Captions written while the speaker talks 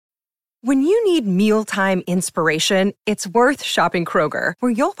When you need mealtime inspiration, it's worth shopping Kroger,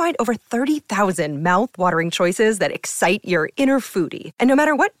 where you'll find over 30,000 mouth-watering choices that excite your inner foodie. And no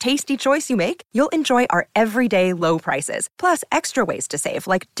matter what tasty choice you make, you'll enjoy our everyday low prices, plus extra ways to save,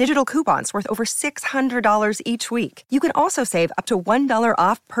 like digital coupons worth over $600 each week. You can also save up to $1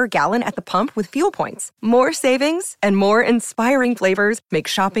 off per gallon at the pump with fuel points. More savings and more inspiring flavors make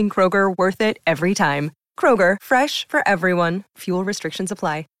shopping Kroger worth it every time. Kroger, fresh for everyone. Fuel restrictions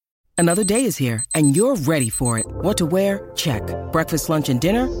apply. Another day is here, and you're ready for it. What to wear? Check. Breakfast, lunch, and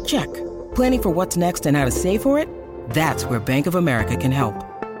dinner? Check. Planning for what's next and how to save for it? That's where Bank of America can help.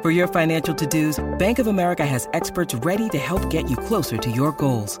 For your financial to-dos, Bank of America has experts ready to help get you closer to your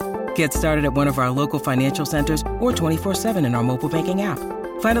goals. Get started at one of our local financial centers or 24/7 in our mobile banking app.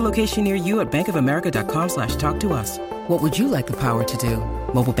 Find a location near you at bankofamerica.com/talktous. What would you like the power to do?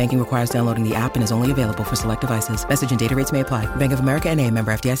 Mobile banking requires downloading the app and is only available for select devices. Message and data rates may apply. Bank of America N.A.,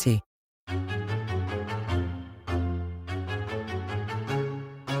 member FDIC.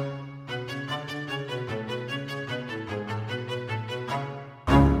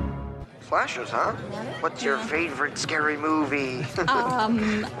 Slashes, huh? What's your favorite scary movie?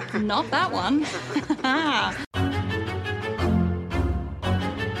 Not that one.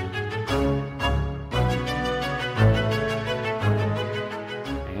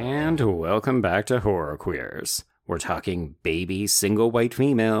 And welcome back to Horror Queers. We're talking baby single white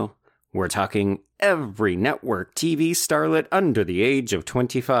female. We're talking every network TV starlet under the age of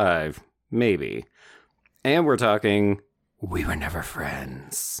 25. Maybe. And we're talking We Were Never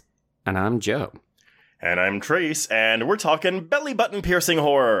Friends. And I'm Joe. And I'm Trace, and we're talking belly button piercing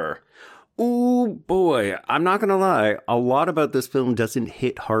horror. Ooh, boy, I'm not gonna lie. A lot about this film doesn't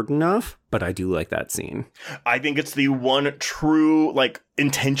hit hard enough, but I do like that scene. I think it's the one true,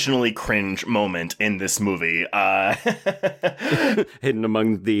 intentionally cringe moment in this movie. Hidden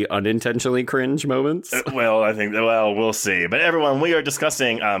among the unintentionally cringe moments? We'll see. But everyone, we are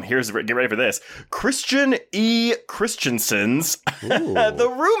discussing, get ready for this, Christian E. Christensen's The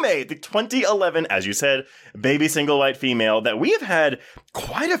Roommate, the 2011, as you said, baby single white female that we have had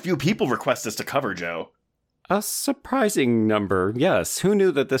quite a few people request us to cover, Joe. A surprising number, yes. Who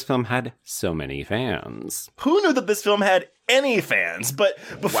knew that this film had so many fans? Who knew that this film had any fans? But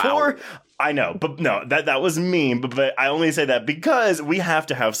before... Wow. I know, but no, that was mean, but I only say that because we have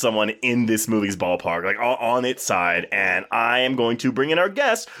to have someone in this movie's ballpark, on its side, and I am going to bring in our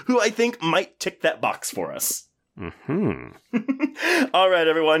guest, who I think might tick that box for us. All right,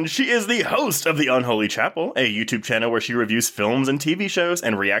 everyone. She is the host of The Unholy Chappell, a YouTube channel where she reviews films and TV shows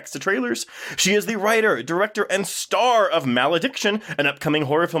and reacts to trailers. She is the writer, director, and star of Malediction, an upcoming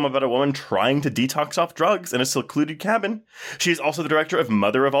horror film about a woman trying to detox off drugs in a secluded cabin. She is also the director of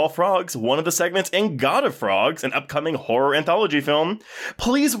Mother of All Frogs, one of the segments in God of Frogs, an upcoming horror anthology film.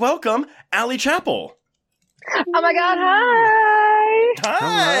 Please welcome Allie Chappell. Oh my God, hi!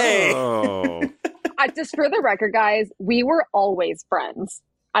 Hi! Hello. Just for the record, guys, we were always friends.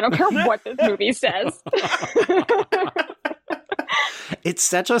 I don't care what this movie says. It's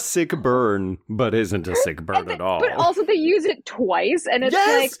such a sick burn, but isn't a sick burn at all. But also they use it twice, and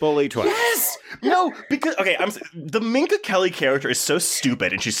it's fully twice. Yes! No, because, the Minka Kelly character is so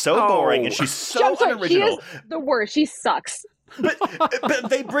stupid, and she's so boring, and she's so unoriginal. She is the worst. She sucks. But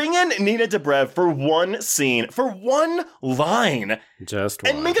they bring in Nina Dobrev for one scene, for one line. Just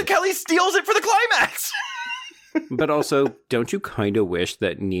one. And Minka Kelly steals it for the climax. But also, don't you kind of wish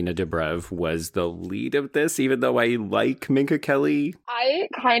that Nina Dobrev was the lead of this, even though I like Minka Kelly? I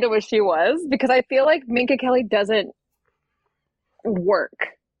kind of wish she was, because I feel like Minka Kelly doesn't work.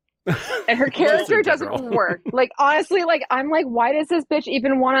 And her character doesn't work. Honestly, I'm why does this bitch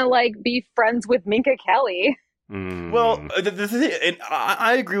even want to, be friends with Minka Kelly? Well, the thing, and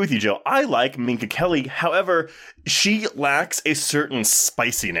I agree with you, Jill. I like Minka Kelly. However, she lacks a certain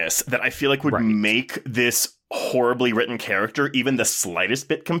spiciness that I feel like would make this horribly written character even the slightest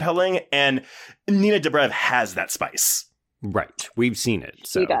bit compelling. And Nina Dobrev has that spice. Right. We've seen it,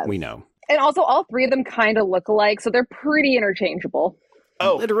 so we know. And also, all three of them kind of look alike, so they're pretty interchangeable.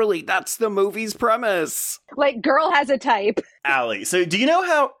 Oh, literally, that's the movie's premise. Girl has a type. Allie, so do you know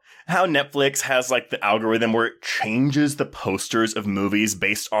how Netflix has the algorithm where it changes the posters of movies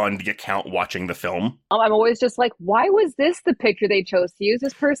based on the account watching the film? I'm always just why was this the picture they chose to use?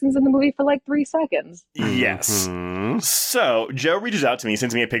 This person's in the movie for 3 seconds. Yes. Mm-hmm. So Joe reaches out to me,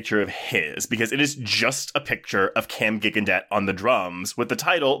 sends me a picture of his, because it is just a picture of Cam Gigandet on the drums with the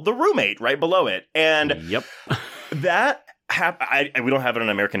title The Roommate right below it. And that... we don't have it on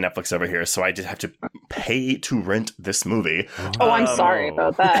American Netflix over here, so I just have to pay to rent this movie. Oh, I'm sorry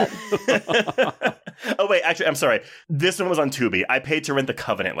about that. Oh, wait, actually, I'm sorry. This one was on Tubi. I paid to rent The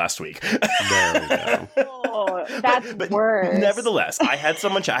Covenant last week. There we go. Oh, that's but worse. Nevertheless, I had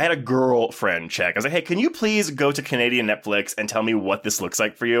I had a girlfriend check. I was like, hey, can you please go to Canadian Netflix and tell me what this looks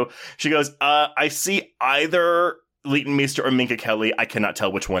like for you? She goes, I see either Leighton Meester or Minka Kelly. I cannot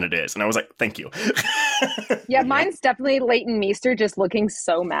tell which one it is. And I was like, thank you. Yeah, mine's definitely Leighton Meester just looking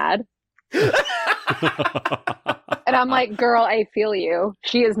so mad. And I'm like, girl, I feel you.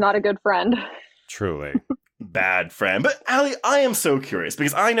 She is not a good friend. Truly. Bad friend. But Allie, I am so curious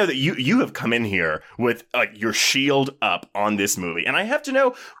because I know that you have come in here with like your shield up on this movie. And I have to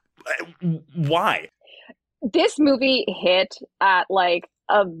know why. This movie hit at like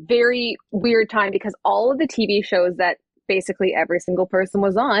a very weird time because all of the TV shows that basically every single person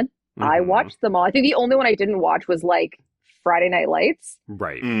was on, I watched them all. I think the only one I didn't watch was like Friday Night Lights.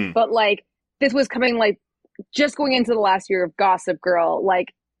 Right. But like this was coming like just going into the last year of Gossip Girl.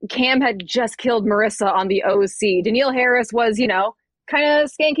 Like Cam had just killed Marissa on the OC. Danielle Harris was, you know, kind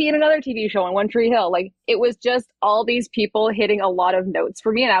of skanky in another TV show on One Tree Hill. Like it was just all these people hitting a lot of notes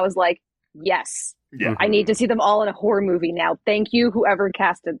for me. And I was like, yes. Yeah. I need to see them all in a horror movie now. Thank you, whoever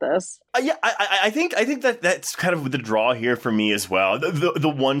casted this. Yeah, I think that that's kind of the draw here for me as well. The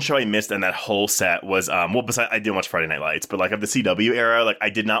one show I missed in that whole set was besides I didn't watch Friday Night Lights, but like of the CW era, like I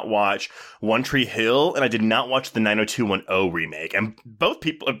did not watch One Tree Hill and I did not watch the 90210 remake. And both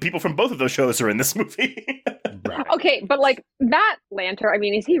people from both of those shows are in this movie. Right. Okay, but like Matt Lanter, I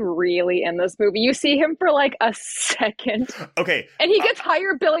mean, is he really in this movie? You see him for like a second. Okay. And he gets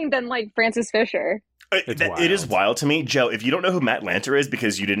higher billing than like Francis Fisher. It is wild to me. Joe, if you don't know who Matt Lanter is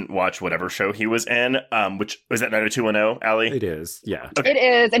because you didn't watch whatever show he was in, which was that 90210, Allie? It is, yeah. Okay. It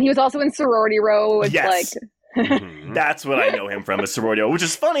is, and he was also in Sorority Row. It's yes. like That's what I know him from, is Sorority Row, which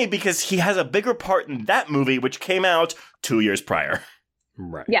is funny because he has a bigger part in that movie, which came out 2 years prior.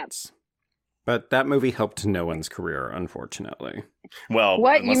 Right. Yes. But that movie helped no one's career, unfortunately. Well,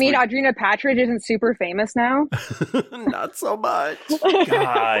 what? You mean Audrina Patridge isn't super famous now? Not so much.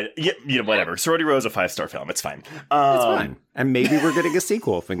 God. Yeah, whatever. Sorority Row is a 5-star film. It's fine. It's fine. And maybe we're getting a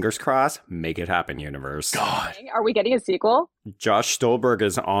sequel. Fingers crossed. Make it happen, universe. God. Are we getting a sequel? Josh Stolberg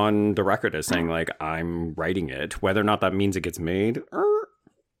is on the record as saying, like, I'm writing it. Whether or not that means it gets made.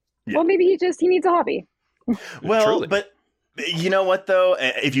 Yeah. Well, maybe he needs a hobby. Well, Truly. but you know what, though?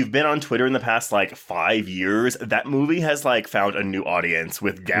 If you've been on Twitter in the past, like, 5 years, that movie has, like, found a new audience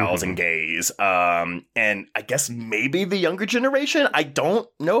with gals and gays. And I guess maybe the younger generation. I don't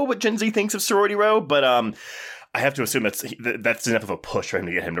know what Gen Z thinks of Sorority Row, but I have to assume that's enough of a push for him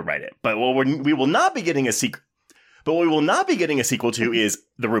to get him to write it. But we will not be getting a sequel. But what we will not be getting a sequel to is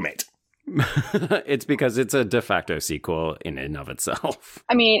The Roommate. It's because it's a de facto sequel in and of itself.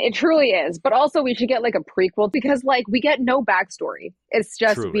 I mean, it truly is. But also we should get like a prequel because like we get no backstory. It's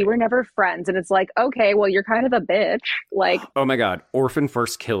just Truly. we were never friends. And it's like, okay, well, you're kind of a bitch. Like, Oh my god, Orphan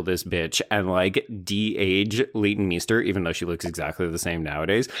first killed this bitch and like de-age Leighton Meester, even though she looks exactly the same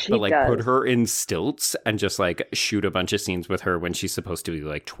nowadays. She but like does. put her in stilts and just like shoot a bunch of scenes with her when she's supposed to be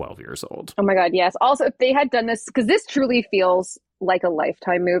like 12 years old. oh my God, yes. Also, if they had done this, because this truly feels like a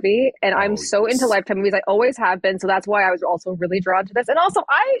Lifetime movie. And I'm so yes. into Lifetime movies. I always have been. So that's why I was also really drawn to this. And also,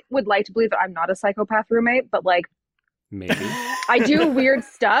 I would like to believe that I'm not a psychopath roommate, but like, Maybe. I do weird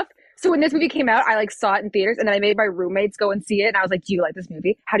stuff. So when this movie came out, I like saw it in theaters and then I made my roommates go and see it. And I was like, do you like this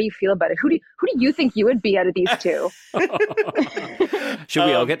movie? How do you feel about it? Who do you think you would be out of these two? Should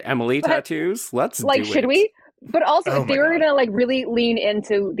we all get Emily tattoos? Let's Like, do it. should we? But also, Oh if they my were God. going to like really lean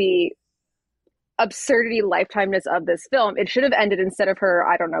into the absurdity lifetimeness of this film, it should have ended instead of her,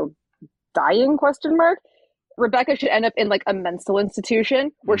 I don't know, dying ? Rebecca should end up in like a mental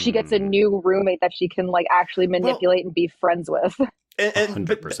institution where she gets a new roommate that she can like actually manipulate and be friends with. And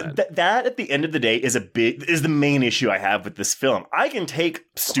 100%. that at the end of the day is the main issue I have with this film. I can take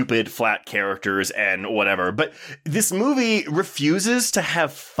stupid flat characters and whatever, but this movie refuses to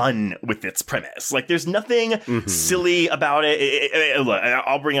have fun with its premise. Like there's nothing silly about it. Look,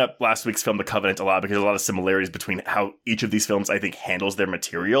 I'll bring up last week's film, The Covenant, a lot because there's a lot of similarities between how each of these films I think handles their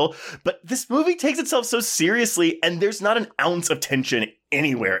material. But this movie takes itself so seriously, and there's not an ounce of tension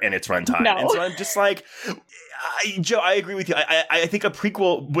anywhere in its runtime. No. And so I'm just like, Joe, I agree with you. I think a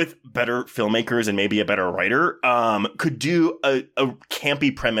prequel with better filmmakers and maybe a better writer could do a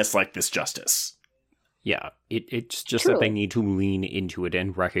campy premise like this justice. Yeah, it's just Truly. that they need to lean into it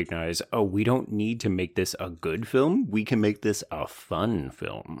and recognize, oh, we don't need to make this a good film. We can make this a fun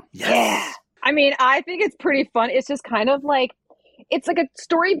film. Yes. I mean, I think it's pretty fun. It's just kind of like, it's like a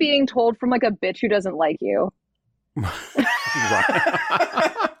story being told from like a bitch who doesn't like you.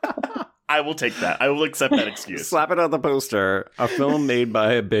 I I will take that. I will accept that excuse. Slap it on the poster. A film made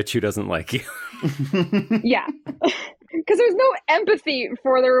by a bitch who doesn't like you. Yeah. Because there's no empathy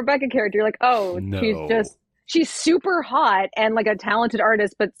for the Rebecca character. You're like, oh, No. she's super hot and like a talented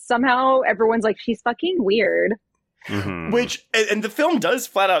artist, but somehow everyone's like, she's fucking weird. Mm-hmm. Which, and the film does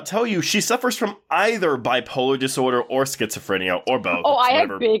flat out tell you she suffers from either bipolar disorder or schizophrenia or both. Oh, I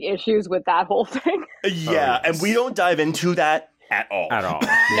have big issues with that whole thing. Yeah, and we don't dive into that at all.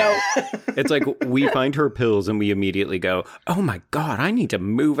 No. It's like we find her pills and we immediately go, oh my God, I need to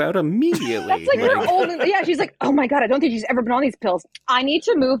move out immediately. That's like her only, yeah, she's like, oh my God, I don't think she's ever been on these pills. I need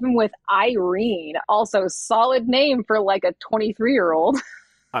to move in with Irene. Also, solid name for like a 23-year-old.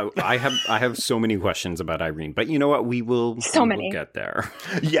 I have so many questions about Irene, but you know what? We will get there.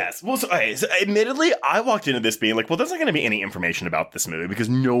 Yes. Well, so admittedly, I walked into this being like, well, there's not going to be any information about this movie because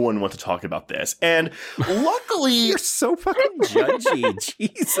no one wants to talk about this. And luckily... You're so fucking judgy.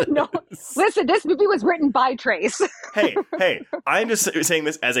 Jesus. No, listen, this movie was written by Trace. Hey, I'm just saying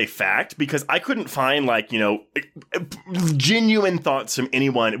this as a fact because I couldn't find, like, you know, genuine thoughts from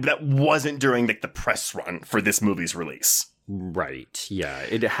anyone that wasn't during like the press run for this movie's release. Right. Yeah.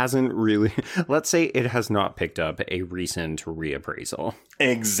 It hasn't really, let's say it has not picked up a recent reappraisal.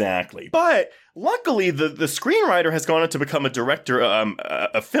 Exactly. But luckily, the screenwriter has gone on to become a director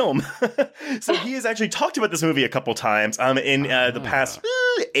of film. So he has actually talked about this movie a couple times in the past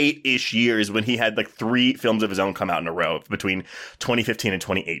 8-ish years when he had like 3 films of his own come out in a row between 2015 and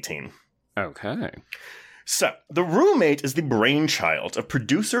 2018. Okay. So, The Roommate is the brainchild of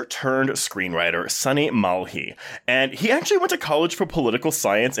producer turned screenwriter Sunny Malhi, and he actually went to college for political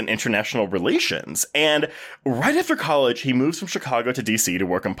science and international relations. And right after college, he moves from Chicago to DC to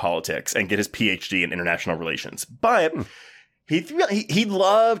work in politics and get his PhD in international relations. But he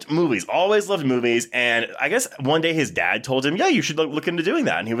loved movies, always loved movies, and I guess one day his dad told him, yeah, you should look into doing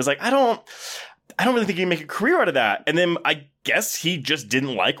that. And he was like, I don't really think you can make a career out of that. And then I guess he just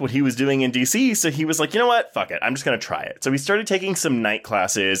didn't like what he was doing in DC, so he was like, you know what? Fuck it. I'm just going to try it. So he started taking some night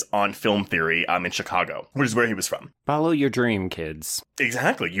classes on film theory in Chicago, which is where he was from. Follow your dream, kids.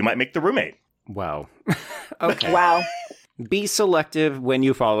 Exactly. You might make The Roommate. Wow. Okay. Wow. Be selective when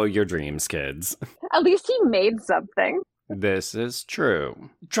you follow your dreams, kids. At least he made something. This is true.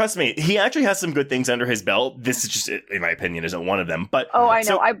 Trust me, he actually has some good things under his belt. This is just, in my opinion, isn't one of them. But I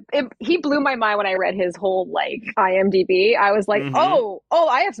know. He blew my mind when I read his whole like IMDb. I was like, oh,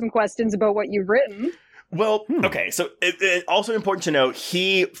 I have some questions about what you've written. Well, okay, so it's also important to note,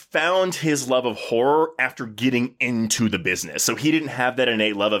 he found his love of horror after getting into the business. So he didn't have that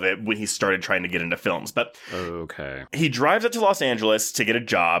innate love of it when he started trying to get into films. But okay, he drives up to Los Angeles to get a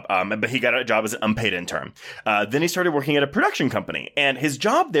job, but he got a job as an unpaid intern. Then he started working at a production company, and his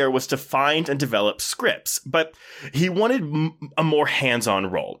job there was to find and develop scripts. But he wanted a more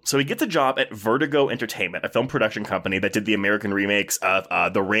hands-on role. So he gets a job at Vertigo Entertainment, a film production company that did the American remakes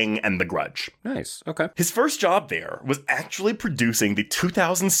of The Ring and The Grudge. Nice, okay. His first job there was actually producing the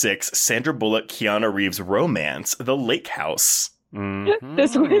 2006 Sandra Bullock Keanu Reeves romance, The Lake House. Mm-hmm.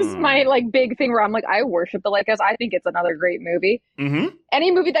 This was my like big thing where I'm like, I worship The Lake House. I think it's another great movie. Mm-hmm. Any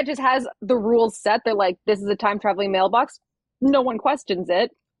movie that just has the rules set, they're like, this is a time traveling mailbox. No one questions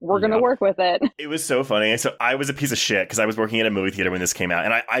it. We're going to work with it. It was so funny. So I was a piece of shit because I was working at a movie theater when this came out,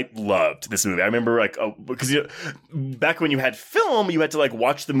 and I loved this movie. I remember like, because back when you had film, you had to like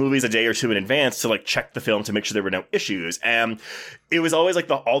watch the movies a day or two in advance to like check the film to make sure there were no issues. And it was always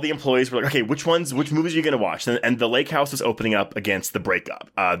like all the employees were like, okay, which movies are you going to watch? And The Lake House was opening up against The Breakup,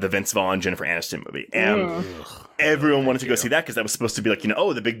 the Vince Vaughn, Jennifer Aniston movie. And everyone wanted to go see that because that was supposed to be like,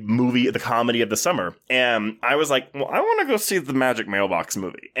 the big movie, the comedy of the summer. And I was like, well, I want to go see the Magic Mailbox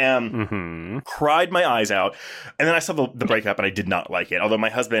movie. And cried my eyes out. And then I saw the Breakup and I did not like it. Although my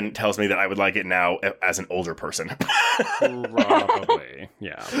husband tells me that I would like it now as an older person. Probably,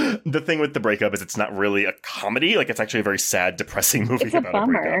 yeah. The thing with The Breakup is it's not really a comedy. Like, it's actually a very sad, depressing movie it's about a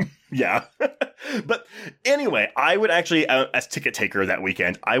breakup. Yeah. But anyway, I would actually, as ticket taker that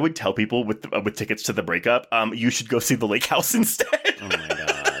weekend, I would tell people with tickets to The Breakup, you should go see The Lake House instead. Oh my God.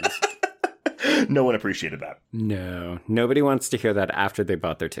 No one appreciated that. No. Nobody wants to hear that after they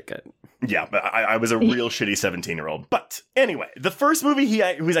bought their ticket. Yeah, but I was a real shitty 17-year-old. But anyway, the first movie he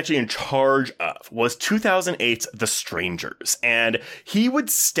was actually in charge of was 2008's The Strangers. And he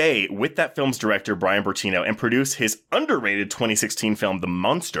would stay with that film's director, Brian Bertino, and produce his underrated 2016 film, The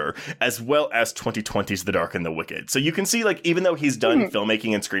Monster, as well as 2020's The Dark and the Wicked. So you can see, like, even though he's done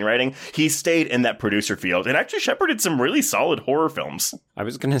filmmaking and screenwriting, he stayed in that producer field and actually shepherded some really solid horror films. I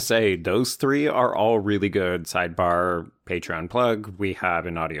was going to say, those 3 are all really good. Sidebar, Patreon plug, we have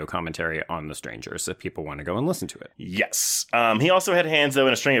an audio commentary on The Strangers if people want to go and listen to it. Yes. He also had hands, though,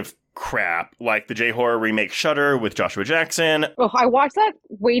 in a string of crap, like the J-horror remake Shudder with Joshua Jackson. Oh, I watched that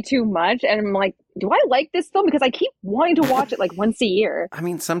way too much, and I'm like, do I like this film? Because I keep wanting to watch it like once a year. I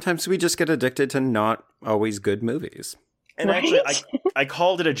mean, sometimes we just get addicted to not always good movies. And right? actually, I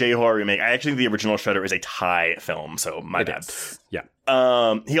called it a J-horror remake. I actually think the original Shudder is a Thai film, so my bad. Yeah.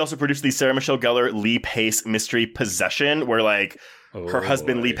 He also produced the Sarah Michelle Gellar, Lee Pace mystery Possession, where like her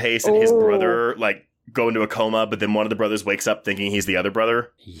husband Lee Pace and his brother like go into a coma, but then one of the brothers wakes up thinking he's the other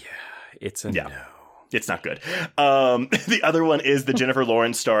brother. Yeah, it's a no. It's not good. The other one is the Jennifer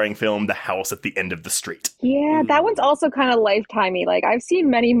Lawrence starring film The House at the End of the Street. Yeah, that one's also kind of Lifetimey. Like, I've seen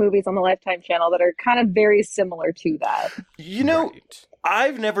many movies on the Lifetime channel that are kind of very similar to that. You know, Right.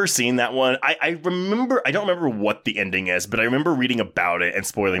 I've never seen that one. I remember, I don't remember what the ending is, but I remember reading about it and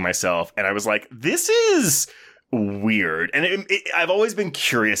spoiling myself. And I was like, this is weird. And I've always been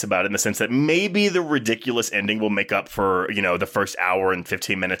curious about it in the sense that maybe the ridiculous ending will make up for, you know, the first hour and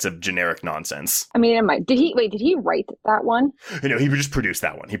 15 minutes of generic nonsense. I mean, did he write that one? You know, he just produced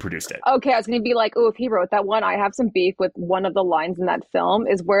that one. He produced it. Okay, I was going to be like, oh, if he wrote that one, I have some beef with one of the lines in that film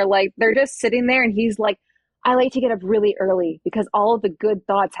is where like they're just sitting there and he's like, I like to get up really early because all of the good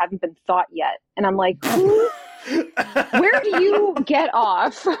thoughts haven't been thought yet. And I'm like, where do you get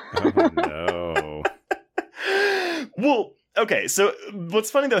off? Oh, no. Well, okay, so what's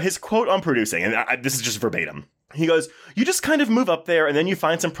funny, though, his quote on producing, and this is just verbatim. He goes, you just kind of move up there and then you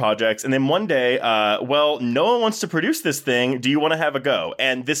find some projects. And then one day, well, no one wants to produce this thing. Do you want to have a go?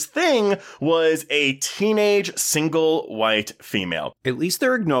 And this thing was a teenage single white female. At least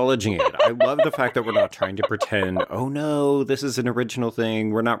they're acknowledging it. I love the fact that we're not trying to pretend, oh no, this is an original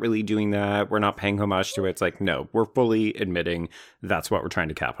thing. We're not really doing that. We're not paying homage to it. It's like, no, we're fully admitting that's what we're trying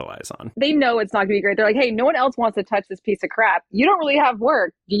to capitalize on. They know it's not going to be great. They're like, hey, no one else wants to touch this piece of crap. You don't really have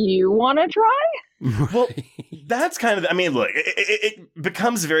work. Do you want to try? Well, that's kind of, I mean, look, it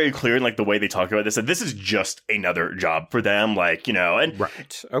becomes very clear in like the way they talk about this, that this is just another job for them. Like, you know, and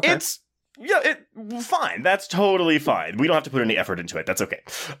Right. Okay. Fine. That's totally fine. We don't have to put any effort into it. That's okay.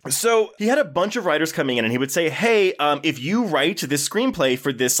 So he had a bunch of writers coming in and he would say, hey, if you write this screenplay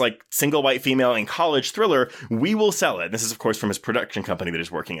for this like single white female in college thriller, we will sell it. This is, of course, from his production company that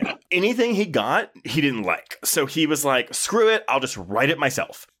he's working at. Anything he got, he didn't like. So he was like, screw it. I'll just write it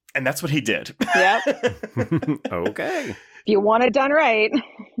myself. And that's what he did. Yep. Okay. If you want it done right.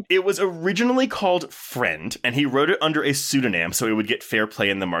 It was originally called Friend, and he wrote it under a pseudonym so it would get fair play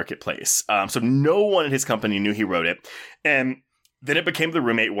in the marketplace. So no one at his company knew he wrote it. And then it became The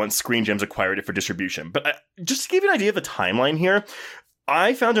Roommate once Screen Gems acquired it for distribution. But just to give you an idea of the timeline here,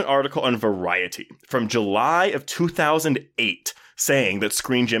 I found an article on Variety from July of 2008 saying that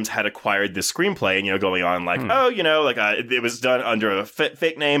Screen Gems had acquired this screenplay and, you know, going on like, oh, you know, like it was done under a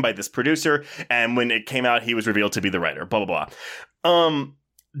fake name by this producer. And when it came out, he was revealed to be the writer, blah, blah, blah.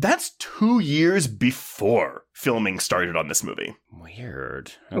 That's 2 years before filming started on this movie.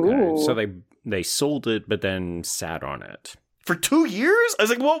 Weird. Okay. Ooh. So they sold it, but then sat on it. For 2 years? I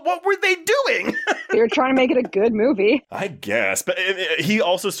was like, well, what were they doing? They were trying to make it a good movie. I guess. But he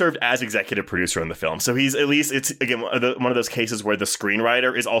also served as executive producer on the film. So he's at least, it's, again, one of those cases where the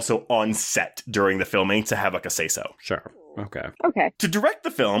screenwriter is also on set during the filming to have like a say-so. Sure. Okay. Okay. To direct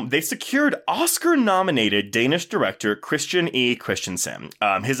the film, they secured Oscar-nominated Danish director Christian E. Christensen.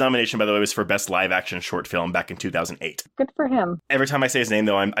 His nomination, by the way, was for Best Live-Action Short Film back in 2008. Good for him. Every time I say his name,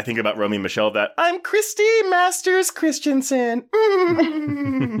 though, I think about Romy and Michelle, that I'm Christy Masters Christensen.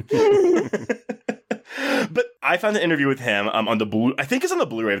 But I found an interview with him on the I think it's on the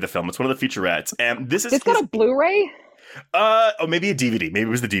Blu-ray of the film. It's one of the featurettes. And this is... It's got a Blu-ray? Oh, maybe a DVD. Maybe it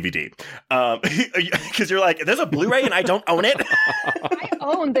was the DVD. Because you're like, there's a Blu-ray and I don't own it. I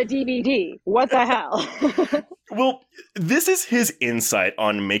own the DVD. What the hell? Well, this is his insight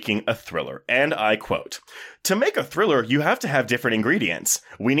on making a thriller. And I quote, to make a thriller, you have to have different ingredients.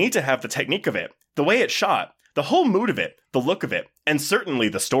 We need to have the technique of it, the way it's shot, the whole mood of it, the look of it, and certainly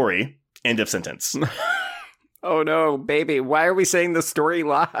the story. End of sentence. Oh no, baby. Why are we saying the story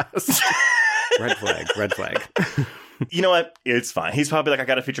last? Red flag. Red flag. You know what? It's fine. He's probably like, I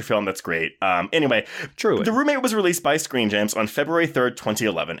got a feature film. That's great. Anyway, Truly. The Roommate was released by Screen Gems on February 3rd,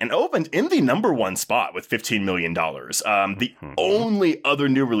 2011, and opened in the #1 spot with $15 million. The only other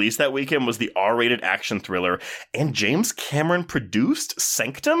new release that weekend was the R-rated action thriller, and James Cameron produced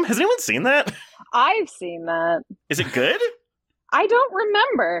Sanctum. Has anyone seen that? I've seen that. Is it good? I don't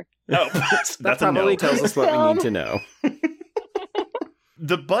remember. No, that that's a no. probably tells us what we need to know.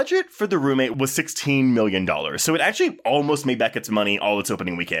 The budget for The Roommate was $16 million, so it actually almost made back its money all its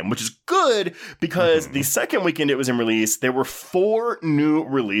opening weekend, which is good because the second weekend it was in release, there were 4 new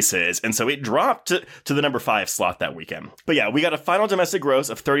releases, and so it dropped to the number 5 slot that weekend. But yeah, we got a final domestic gross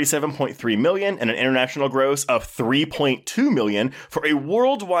of $37.3 million and an international gross of $3.2 million for a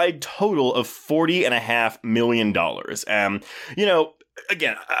worldwide total of $40.5 million.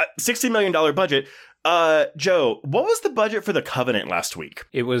 Again, $60 million budget. Joe, what was the budget for The Covenant last week?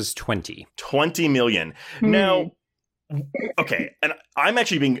 It was 20 million. Now, okay, and I'm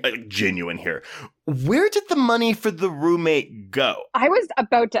actually being genuine here. Where did the money for The Roommate go? I was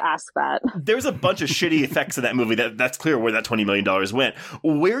about to ask that. There's a bunch of shitty effects in that movie. That's clear where that $20 million went.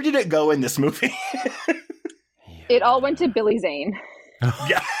 Where did it go in this movie? It all went to Billy Zane.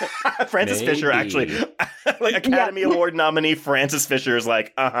 Yeah, Francis Fisher, actually. Like Academy Award nominee Francis Fisher is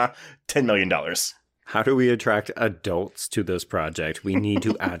like, $10 million. How do we attract adults to this project? We need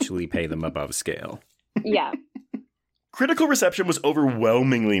to actually pay them above scale. Yeah. Critical reception was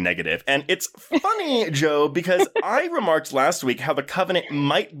overwhelmingly negative. And it's funny, Joe, because I remarked last week how The Covenant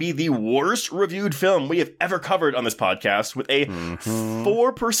might be the worst reviewed film we have ever covered on this podcast, with a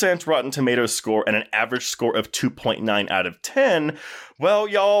 4% Rotten Tomatoes score and an average score of 2.9 out of 10. Well,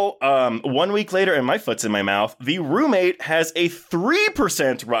 y'all, 1 week later, and my foot's in my mouth, The Roommate has a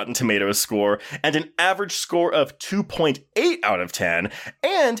 3% Rotten Tomatoes score and an average score of 2.8 out of 10.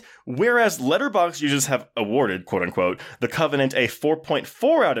 And whereas Letterboxd users have awarded, quote unquote, The Covenant a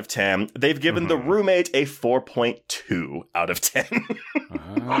 4.4 out of 10, they've given The Roommate a 4.2 out of 10.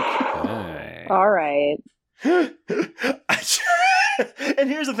 Okay. All right. And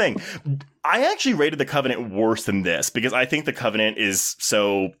here's the thing. I actually rated The Covenant worse than this because I think The Covenant is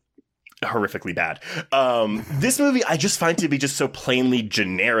so horrifically bad. This movie I just find to be just so plainly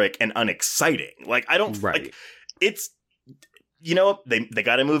generic and unexciting. Like, I don't like it's, they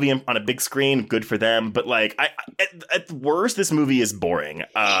got a movie on a big screen, good for them, but like at worst this movie is boring.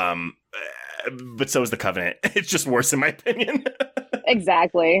 But so is The Covenant. It's just worse in my opinion.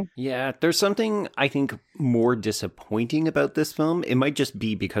 Exactly. Yeah, there's something I think more disappointing about this film. It might just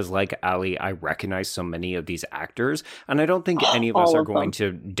be because, like Ali, I recognize so many of these actors, and I don't think any of us are going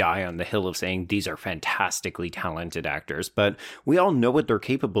to die on the hill of saying these are fantastically talented actors, but we all know what they're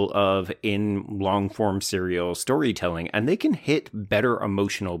capable of in long-form serial storytelling, and they can hit better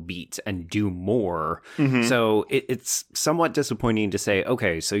emotional beats and do more. So it's somewhat disappointing to say,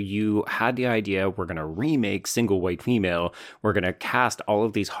 okay, so you had the idea, we're going to remake Single White Female, we're going to cast all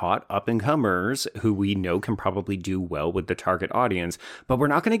of these hot up-and-comers who we know can probably do well with the target audience, but we're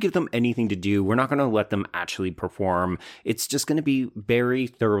not going to give them anything to do. We're not going to let them actually perform. It's just going to be very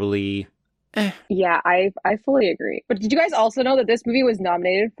thoroughly Yeah, I fully agree. But did you guys also know that this movie was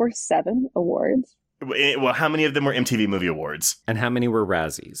nominated for 7 awards? Well, how many of them were MTV Movie Awards? And how many were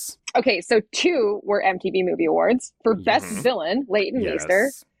Razzies? Okay, so 2 were MTV Movie Awards for Best Villain, Leighton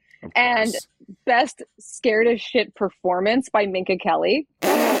Meester, and Best Scared as Shit Performance by Minka Kelly.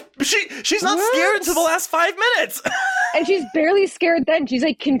 She's not scared until the last 5 minutes. And she's barely scared then. She's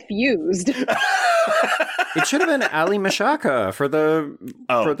like confused. It should have been Ali Mashaka for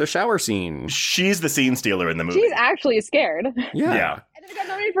the shower scene. She's the scene stealer in the movie. She's actually scared. Yeah. And then it got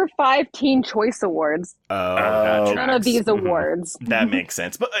nominated for 5 Teen Choice Awards. None of these awards. That makes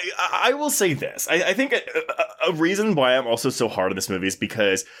sense. But I will say this. I think a reason why I'm also so hard on this movie is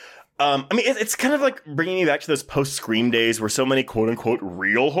because it's kind of like bringing me back to those post-Scream days where so many quote-unquote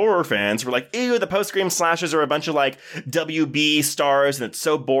real horror fans were like, ew, the post-Scream slashes are a bunch of like WB stars and it's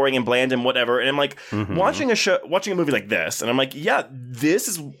so boring and bland and whatever. And I'm like watching a movie like this, and I'm like, yeah, this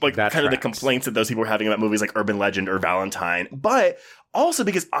is like that kind of the complaints that those people were having about movies like Urban Legend or Valentine. But also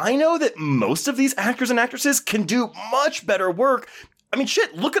because I know that most of these actors and actresses can do much better work. I mean,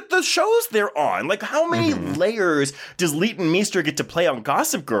 shit, look at the shows they're on. Like, how many layers does Leighton Meester get to play on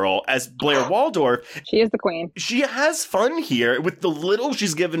Gossip Girl as Blair Waldorf? She is the queen. She has fun here with the little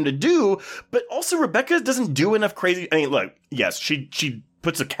she's given to do, but also Rebecca doesn't do enough crazy... I mean, look, yes, she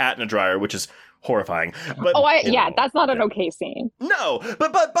puts a cat in a dryer, which is horrifying. But that's not an okay scene. No,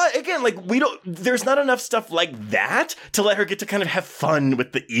 but again, like, there's not enough stuff like that to let her get to kind of have fun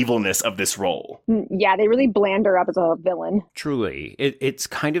with the evilness of this role. Yeah, they really bland her up as a villain. Truly. It's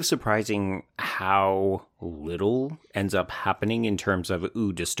kind of surprising how little ends up happening in terms of,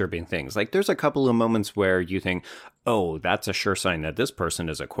 disturbing things. Like, there's a couple of moments where you think, oh, that's a sure sign that this person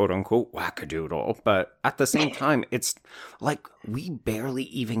is a quote-unquote wackadoodle. But at the same time, it's like, we barely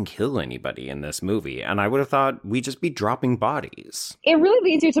even kill anybody in this movie. And I would have thought we'd just be dropping bodies. It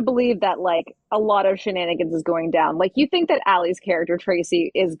really leads you to believe that, like, a lot of shenanigans is going down. Like, you think that Allie's character,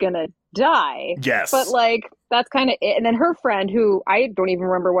 Tracy, is gonna die. Yes. But, like, That's kind of it. And then her friend, who I don't even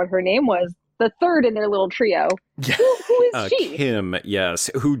remember what her name was, the third in their little trio. Yeah. Who is she? Kim, yes,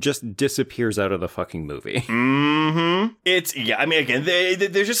 who just disappears out of the fucking movie. Mm-hmm. It's, yeah, I mean, again,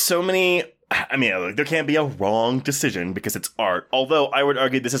 there's just so many... I mean, look, there can't be a wrong decision because it's art. Although I would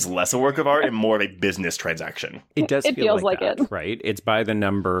argue this is less a work of art and more of a business transaction. It does It feel feels like like that, it. right? It's by the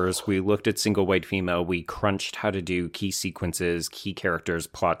numbers. We looked at single white female. We crunched how to do key sequences, key characters,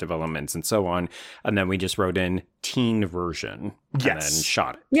 plot developments, and so on. And then we just wrote in teen version and then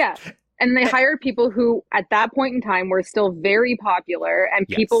shot it. Yeah. And they hired people who, at that point in time, were still very popular, and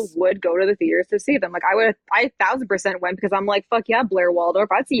people would go to the theaters to see them. Like, I 1,000% went because I'm like, fuck yeah, Blair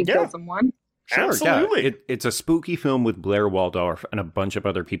Waldorf. I'd see you kill someone. Sure, absolutely. Yeah. It's a spooky film with Blair Waldorf and a bunch of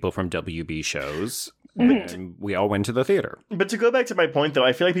other people from WB shows. Mm-hmm. And we all went to the theater. But to go back to my point, though,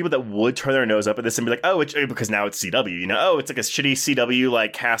 I feel like people that would turn their nose up at this and be like, oh, it's because now it's CW, you know? Oh, it's like a shitty CW,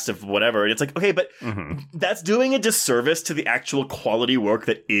 like, cast of whatever. And it's like, okay, but that's doing a disservice to the actual quality work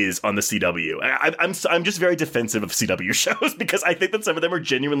that is on the CW. I'm just very defensive of CW shows because I think that some of them are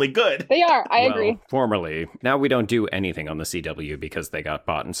genuinely good. They are. I agree. Formerly. Now we don't do anything on the CW because they got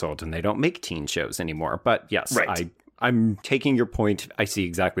bought and sold and they don't make teen shows anymore. But yes, right. I'm taking your point. I see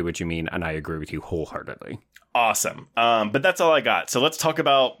exactly what you mean, and I agree with you wholeheartedly. Awesome. But that's all I got. So let's talk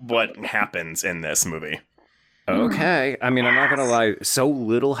about what happens in this movie. Okay. I mean, I'm not going to lie. So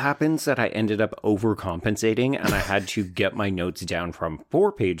little happens that I ended up overcompensating, and I had to get my notes down from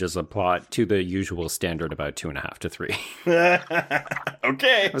 4 pages of plot to the usual standard about 2.5 to 3.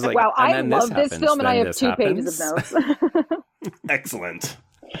 Okay. I was like, wow, I and love this this film, and I have this 2 pages of notes. Excellent.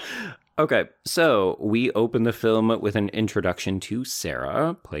 Okay, so we open the film with an introduction to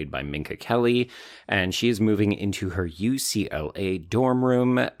Sarah, played by Minka Kelly, and she is moving into her UCLA dorm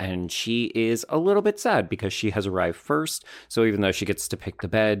room, and she is a little bit sad because she has arrived first, so even though she gets to pick the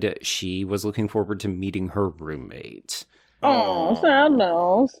bed, she was looking forward to meeting her roommate. Oh, sad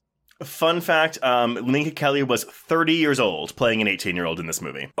nose. Fun fact, Minka Kelly was 30 years old playing an 18-year-old in this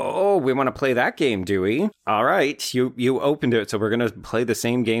movie. Oh, we want to play that game, do we? All right, you opened it, so we're going to play the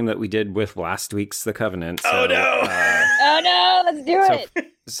same game that we did with last week's The Covenant. So, oh, no! Oh, no! Let's do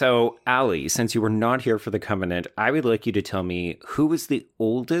it! So, Allie, since you were not here for The Covenant, I would like you to tell me who is the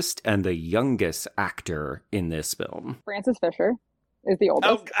oldest and the youngest actor in this film? Frances Fisher is the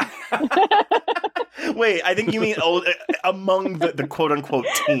oldest. Oh, wait, I think you mean old among the quote-unquote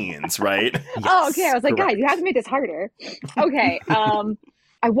teens, right? Yes, oh, okay. I was like, correct. guys, you have to make this harder. Okay.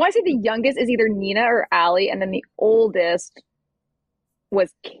 I want to say the youngest is either Nina or Allie, and then the oldest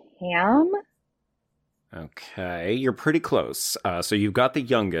was Cam. Okay, you're pretty close. So you've got the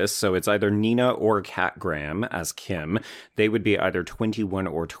youngest, so it's either Nina or Kat Graham as Kim. They would be either 21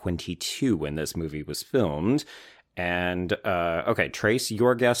 or 22 when this movie was filmed. And, okay, Trace,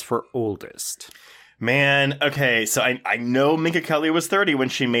 your guess for oldest. Man, okay, so I know Minka Kelly was 30 when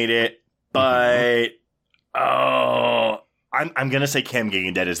she made it, but, I'm going to say Cam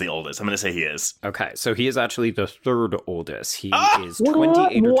Dead is the oldest. I'm going to say he is. Okay, so he is actually the third oldest. He is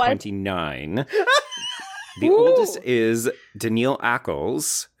 28 or 29. The oldest is Danielle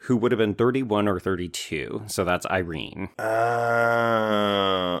Ackles, who would have been 31 or 32. So that's Irene.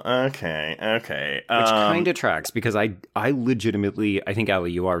 Okay. Which kind of tracks, because I legitimately, I think,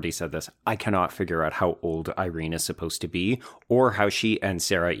 Allie, you already said this, I cannot figure out how old Irene is supposed to be, or how she and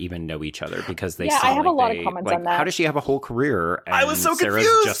Sarah even know each other, because they sound I have like a lot of comments on that. How does she have a whole career, and I was so Sarah's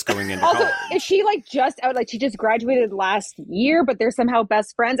confused! just going into Also, college? is she just out? She just graduated last year, but they're somehow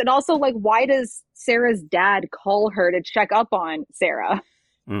best friends. And also, why does Sarah's dad call her to check up on Sarah?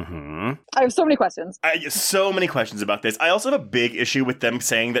 Mm-hmm. I have so many questions. So many questions about this. I also have a big issue with them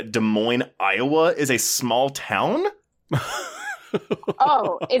saying that Des Moines, Iowa is a small town.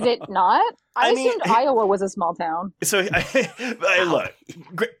 Oh, is it not? I assumed Iowa was a small town. So, I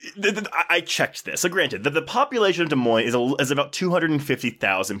checked this. So, granted, the population of Des Moines is about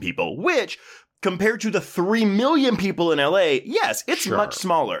 250,000 people, which, compared to the 3 million people in LA, yes, it's much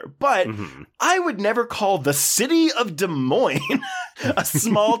smaller. But I would never call the city of Des Moines a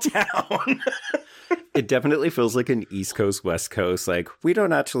small town. It definitely feels like an East Coast, West Coast. We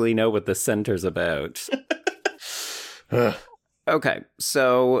don't actually know what the center's about. Okay,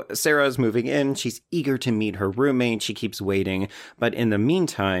 so Sarah's moving in. She's eager to meet her roommate. She keeps waiting. But in the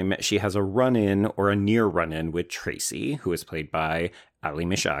meantime, she has a run-in or a near run-in with Tracy, who is played by Ali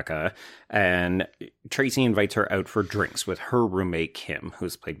Mishaka, and Tracy invites her out for drinks with her roommate Kim,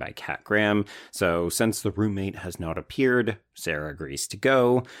 who's played by Kat Graham. So since the roommate has not appeared, Sarah agrees to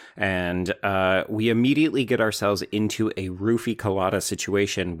go, and we immediately get ourselves into a roofie colada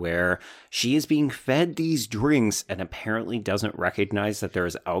situation where she is being fed these drinks and apparently doesn't recognize that there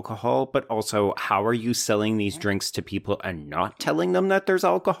is alcohol, but also how are you selling these drinks to people and not telling them that there's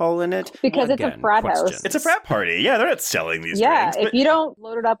alcohol in it? Because it's a frat house. It's a frat party. Yeah, they're not selling these drinks. Yeah, if you don't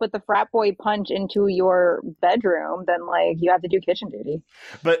load it up with the frat boy punch into your bedroom, then like you have to do kitchen duty.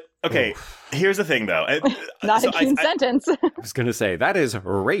 But okay, here's the thing though. Not a clean sentence. I was going to say, that is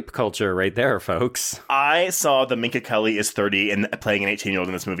rape culture right there, folks. I saw the Minka Kelly is 30 and playing an 18-year-old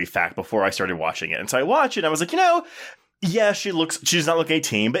in this movie fact before I started watching it. And so I watched it and I was like, yeah, she does not look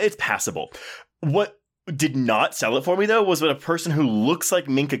 18, but it's passable. What did not sell it for me, though, was when a person who looks like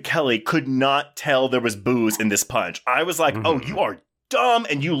Minka Kelly could not tell there was booze in this punch. I was like, oh, you are dumb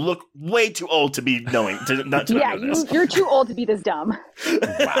and you look way too old to be knowing. You're too old to be this dumb.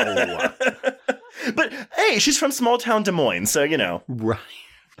 Wow. But hey, she's from small town Des Moines, so Right.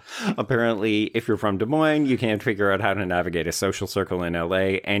 Apparently, if you're from Des Moines, you can't figure out how to navigate a social circle in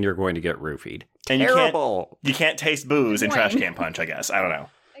LA, and you're going to get roofied. And terrible. You can't taste booze in trash can punch, I guess. I don't know.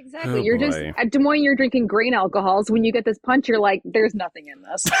 Exactly. You're just at Des Moines, you're drinking grain alcohols. When you get this punch, you're like, there's nothing in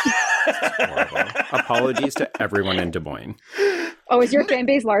this. Apologies to everyone in Des Moines. Oh, is your fan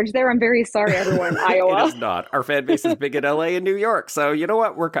base large there? I'm very sorry, everyone in Iowa. It is not. Our fan base is big in LA and New York. So you know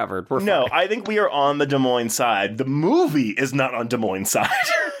what? We're covered. We're No, fine. I think we are on the Des Moines side. The movie is not on Des Moines side.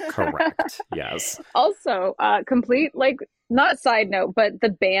 Correct. Yes. Also, complete, not side note, but the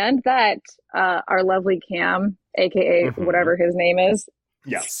band that our lovely Cam, aka whatever his name is,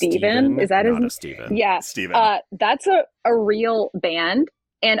 yeah, Steven? Is that his name? Steven. Yeah. Steven. That's a real band.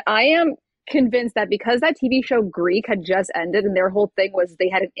 And I am convinced that because that TV show Greek had just ended and their whole thing was they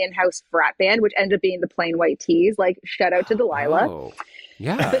had an in-house frat band, which ended up being the Plain White Tees, shout out to Delilah. Oh.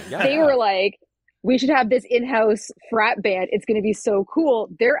 Yeah. But they were like, we should have this in-house frat band. It's going to be so cool.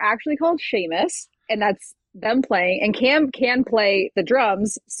 They're actually called Seamus, and that's them playing. And Cam can play the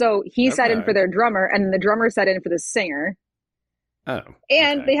drums, so he sat in for their drummer, and the drummer sat in for the singer. Oh.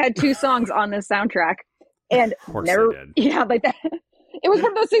 And they had 2 songs on this soundtrack. And of course never, they did. yeah, like that. It was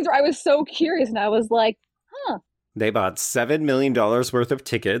one of those things where I was so curious, and I was like, huh. They bought $7 million worth of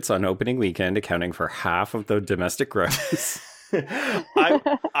tickets on opening weekend, accounting for half of the domestic gross.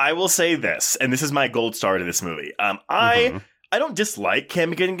 I will say this, and this is my gold star to this movie. I don't dislike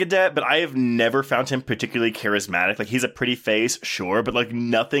Cam Cadet, but I have never found him particularly charismatic. He's a pretty face, sure, but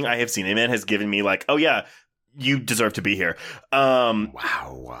nothing I have seen him in has given me oh yeah, you deserve to be here.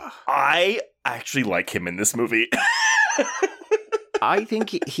 Wow. I actually like him in this movie. I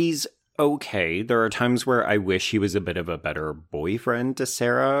think he's okay. There are times where I wish he was a bit of a better boyfriend to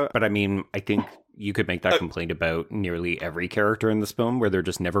Sarah, but I mean, I think you could make that complaint about nearly every character in this film, where they're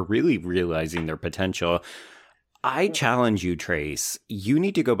just never really realizing their potential. I challenge you, Trace. You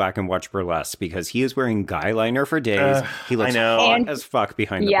need to go back and watch Burlesque, because he is wearing guy liner for days. He looks hot as fuck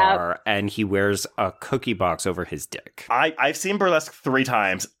behind the bar, and he wears a cookie box over his dick. I've seen Burlesque 3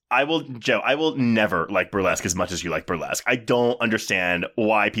 times. I will never like Burlesque as much as you like Burlesque. I don't understand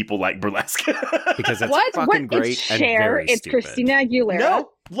why people like Burlesque. Because it's fucking great it's and Cher, very it's stupid. Christina Aguilera. No,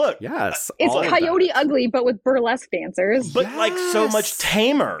 look. Yes. It's Coyote Ugly, but with burlesque dancers. But so much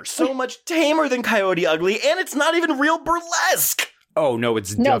tamer. So much tamer than Coyote Ugly, and it's not even real burlesque. Oh, no,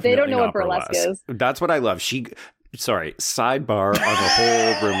 it's no, definitely they don't know not what burlesque is. That's what I love. Sidebar on the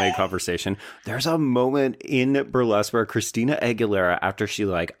whole roommate conversation. There's a moment in Burlesque where Christina Aguilera, after she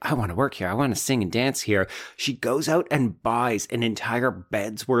I want to work here, I want to sing and dance here, she goes out and buys an entire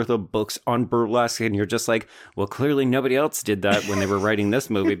bed's worth of books on Burlesque, and you're just well, clearly nobody else did that when they were writing this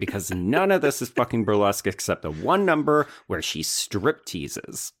movie, because none of this is fucking Burlesque except the one number where she strip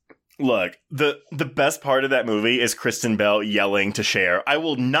teases. Look, the best part of that movie is Kristen Bell yelling to Cher, "I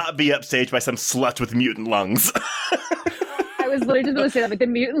will not be upstaged by some slut with mutant lungs." I was literally just going to say that, the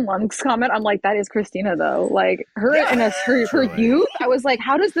mutant lungs comment, I'm like, that is Christina, though. Her youth, I was like,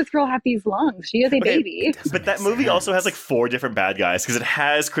 how does this girl have these lungs? She is a baby. But that movie also has 4 different bad guys, because it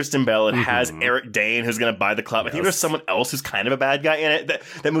has Kristen Bell, it has Eric Dane, who's going to buy the club. I think there's someone else who's kind of a bad guy in it.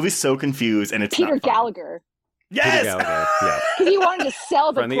 That movie's so confused, and it's Peter not fun. Gallagher. Yes! Yeah. Because he wanted to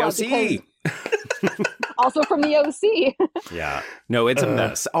sell the From club. the OC. Also from the OC. Yeah. No, it's a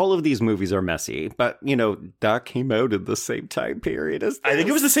mess. All of these movies are messy, but, that came out at the same time period as this. I think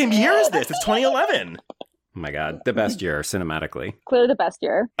it was the same year as this. It's 2011. Oh my God. The best year, cinematically. Clearly the best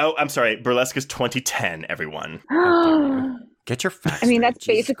year. Oh, I'm sorry. Burlesque is 2010, everyone. Get your facts. I mean, straight, that's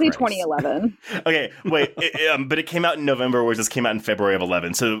Jesus basically Christ. 2011. Okay, wait, but it came out in November, whereas this came out in February of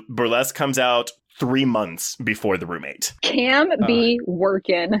 11. So Burlesque comes out 3 months before The Roommate. Cam be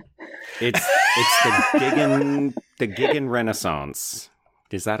working. It's the giggin Renaissance.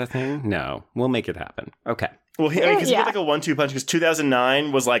 Is that a thing? No, we'll make it happen. Okay. Well, because he had like a 1-2 punch. Because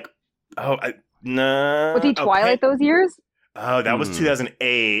 2009 was like, no. Was he Twilight those years? Oh, that was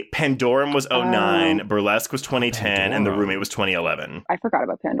 2008. Pandorum was 2009. Burlesque was 2010, and The Roommate was 2011. I forgot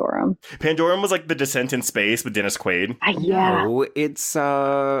about Pandorum. Pandorum was like The Descent in Space with Dennis Quaid. Yeah. No, it's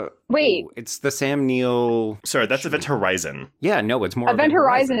Wait. it's the Sam Neill. Sorry, that's Event Horizon. Yeah, no, it's more Event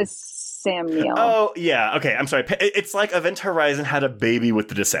Horizon is Sam Neill. Oh, yeah. Okay, I'm sorry. It's like Event Horizon had a baby with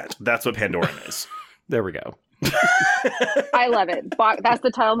The Descent. That's what Pandorum is. There we go. I love it. That's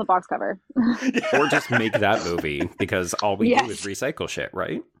the title on the box cover. Or just make that movie, because all we do is recycle shit,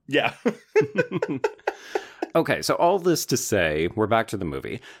 right? Yeah. Okay, so all this to say, we're back to the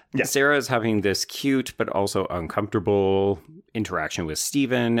movie. Yeah. Sarah is having this cute but also uncomfortable interaction with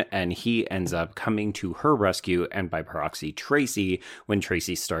Steven, and he ends up coming to her rescue, and by proxy, Tracy, when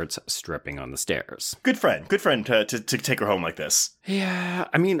Tracy starts stripping on the stairs. Good friend to take her home like this. Yeah,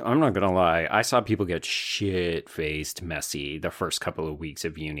 I mean, I'm not gonna lie. I saw people get shit-faced messy the first couple of weeks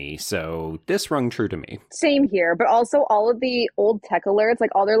of uni, so this rung true to me. Same here, but also all of the old tech alerts,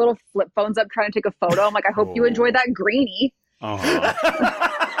 like all their little flip phones up trying to take a photo. I'm like, I hope you enjoy that greenie.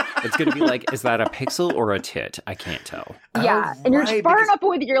 It's going to be like, is that a pixel or a tit? I can't tell. Yeah, and you're far enough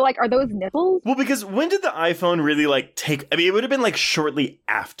away that you're like, are those nipples? Well, because when did the iPhone really like take... I mean, it would have been like shortly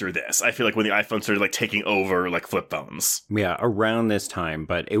after this. I feel like when the iPhone started like taking over like flip phones. Yeah, around this time,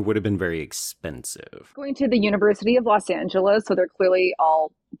 but it would have been very expensive. Going to the University of Los Angeles, so they're clearly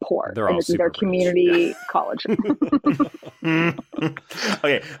all poor. They're all this is super their rich. community college.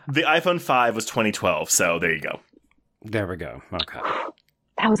 Okay, the iPhone 5 was 2012, so there you go. There we go. Okay.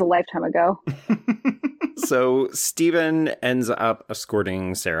 That was a lifetime ago. So Steven ends up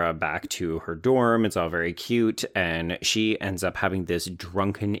escorting Sarah back to her dorm. It's all very cute, and she ends up having this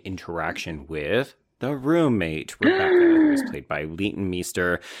drunken interaction with the roommate, Rebecca, who is played by Leighton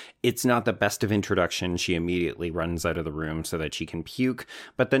Meester. It's not the best of introduction. She immediately runs out of the room so that she can puke.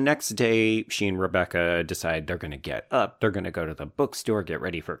 But the next day, she and Rebecca decide they're going to get up. They're going to go to the bookstore, get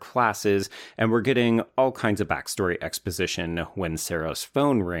ready for classes. And we're getting all kinds of backstory exposition when Sarah's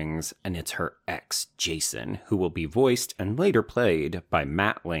phone rings, and it's her ex, Jason, who will be voiced and later played by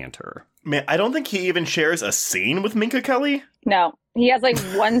Matt Lanter. Man, I don't think he even shares a scene with Minka Kelly. No, he has like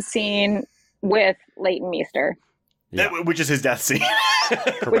one scene with Leighton Meester. Yeah. Which is his death scene.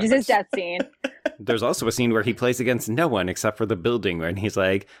 Which is his death scene. There's also a scene where he plays against no one except for the building, and he's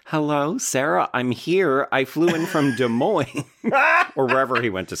like, "Hello, Sarah, I'm here. I flew in from Des Moines." Or wherever he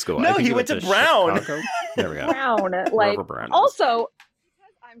went to school. No, I think he went to Brown. Chicago. There we go. Brown. Like, Brown is. also,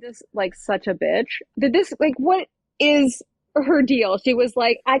 because I'm just like such a bitch, did this, like, what is her deal? She was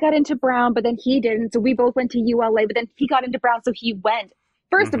like, I got into Brown, but then he didn't. So we both went to ULA, but then he got into Brown, so he went.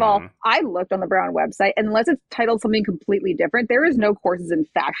 First of all, I looked on the Brown website, and unless it's titled something completely different, there is no courses in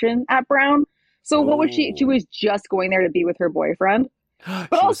fashion at Brown. So what was she? She was just going there to be with her boyfriend. But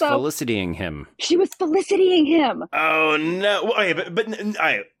she also, was felicitying him. She was felicitying him. Oh, no. Okay, but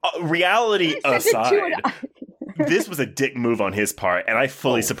reality aside, this was a dick move on his part, and I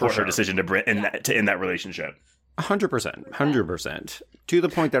fully support her decision to end that relationship. 100%. To the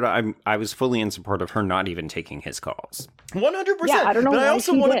point that I was fully in support of her not even taking his calls. 100%. Yeah, I don't know but why I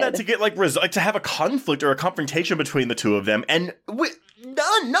also she wanted did. that to get like to have a conflict or a confrontation between the two of them, and none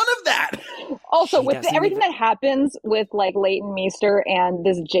of that. Also, She with doesn't everything even- that happens with like Leighton Meester and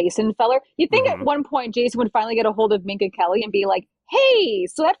this Jason feller, you think at one point Jason would finally get a hold of Minka Kelly and be like, "Hey,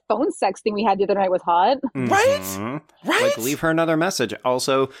 so that phone sex thing we had the other night was hot." Right? Like, leave her another message.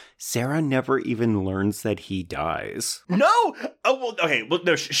 Also, Sarah never even learns that he dies. No. Oh, well, okay. Well,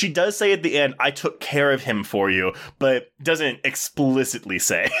 no, she does say at the end, "I took care of him for you," but doesn't explicitly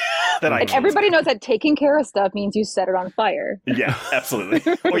say that I And everybody knows that taking care of stuff means you set it on fire. Yeah,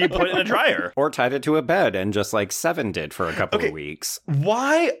 absolutely. Or you put it in a dryer. Or tied it to a bed, and just like Seven did for a couple of weeks.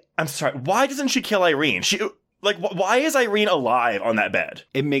 Why? I'm sorry. Why doesn't she kill Irene? Why is Irene alive on that bed?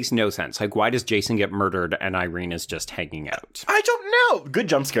 It makes no sense. Like, why does Jason get murdered and Irene is just hanging out? I don't know. Good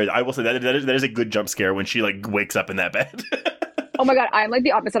jump scare. I will say that is a good jump scare when she like wakes up in that bed. Oh my God, I'm like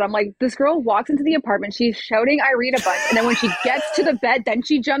the opposite. I'm like, this girl walks into the apartment, she's shouting Irene a bunch, and then when she gets to the bed, then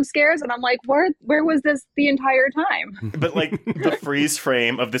she jump scares, and I'm like, where was this the entire time? But like the freeze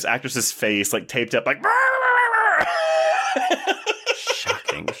frame of this actress's face, like taped up, like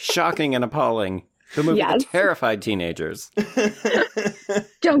Shocking and appalling. The movie Yes. that terrified teenagers.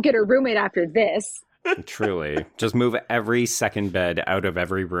 Don't get a roommate after this. Truly. Just move every second bed out of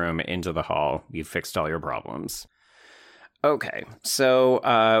every room into the hall. You've fixed all your problems. Okay,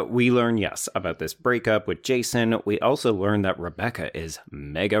 so we learn, yes, about this breakup with Jason. We also learn that Rebecca is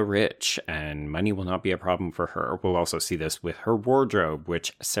mega rich, and money will not be a problem for her. We'll also see this with her wardrobe,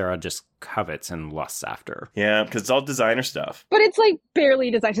 which Sarah just covets and lusts after. Yeah, because it's all designer stuff. But it's like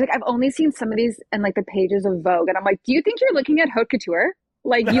barely designed. She's like, I've only seen some of these in like the pages of Vogue. And I'm like, do you think you're looking at haute couture?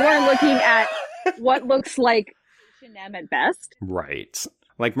 Like, you are looking at what looks like H&M at best. Right.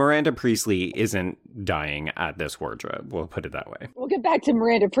 Like, Miranda Priestley isn't dying at this wardrobe. We'll put it that way. We'll get back to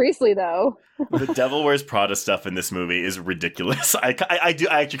Miranda Priestley, though. The Devil Wears Prada stuff in this movie is ridiculous. I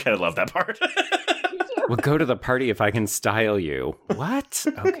actually kind of love that part. We'll go to the party if I can style you. What?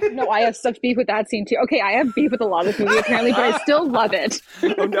 Okay. No, I have such beef with that scene, too. Okay, I have beef with a lot of this movie, apparently, but I still love it.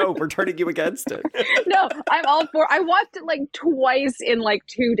 Oh, no, we're turning you against it. No, I'm all for I watched it, like, twice in, like,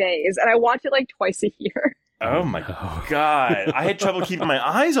 2 days, and I watch it, like, twice a year. Oh my God. I had trouble keeping my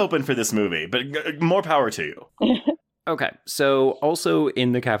eyes open for this movie, but more power to you. Okay, so also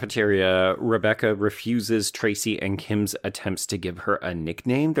in the cafeteria, Rebecca refuses Tracy and Kim's attempts to give her a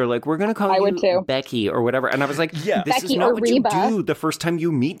nickname. They're like, we're going to call you Becky or whatever. And I was like, yeah, this Becky is not what Reba. you do the first time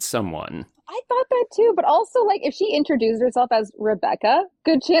you meet someone. I thought that too, but also, like, if she introduced herself as Rebecca,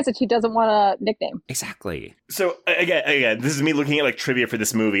 good chance that she doesn't want a nickname. Exactly. So, again, this is me looking at, like, trivia for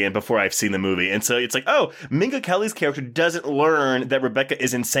this movie and before I've seen the movie. And so it's like, oh, Minka Kelly's character doesn't learn that Rebecca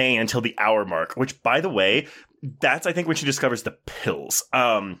is insane until the hour mark, which, by the way, that's, I think, when she discovers the pills.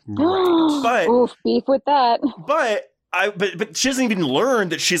 Right. But oof, beef with that. But she doesn't even learn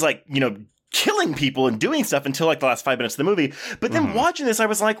that she's, like, you know, killing people and doing stuff until like the last 5 minutes of the movie. But then watching this, I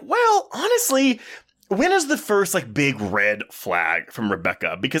was like, well, honestly, when is the first like big red flag from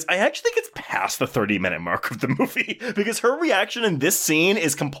Rebecca? Because I actually think it's past the 30-minute mark of the movie because her reaction in this scene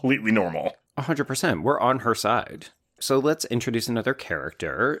is completely normal. 100%. We're on her side. So let's introduce another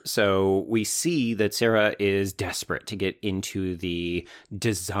character. So we see that Sarah is desperate to get into the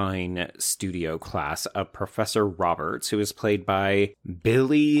design studio class of Professor Roberts, who is played by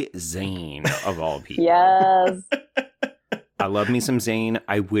Billy Zane, of all people. Yes. I love me some Zane.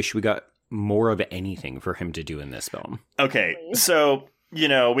 I wish we got more of anything for him to do in this film. Okay, so... you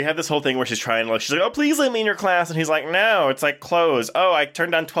know, we have this whole thing where she's like, oh, please let me in your class. And he's like, no, it's like closed. Oh, I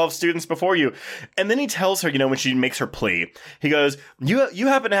turned down 12 students before you. And then he tells her, you know, when she makes her plea, he goes, you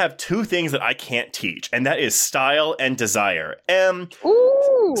happen to have two things that I can't teach. And that is style and desire.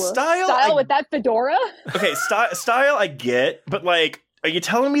 Ooh, style with that fedora? Okay, style I get, but like, are you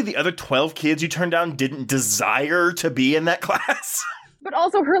telling me the other 12 kids you turned down didn't desire to be in that class? But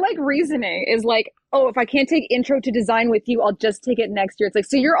also her like reasoning is like, oh, if I can't take intro to design with you, I'll just take it next year. It's like,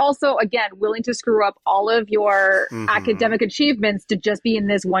 so you're also, again, willing to screw up all of your academic achievements to just be in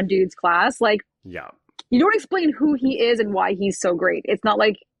this one dude's class. Like, yeah, you don't explain who he is and why he's so great. It's not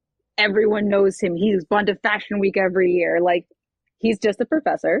like everyone knows him. He's gone to Fashion Week every year. Like, he's just a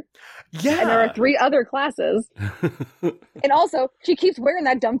professor. Yeah. And there are 3 other classes. And also, she keeps wearing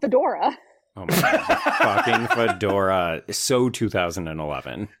that dumb fedora. Oh my God. Fucking fedora. So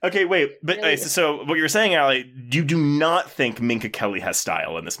 2011. Okay, wait. But so what you were saying, Allie, you do not think Minka Kelly has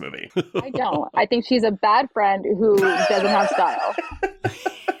style in this movie. I don't. I think she's a bad friend who doesn't have style.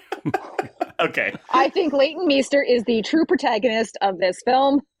 Okay. I think Leighton Meester is the true protagonist of this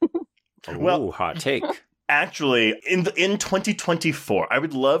film. Well, hot take. Actually, in 2024, I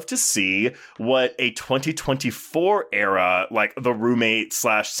would love to see what a 2024 era, like the roommate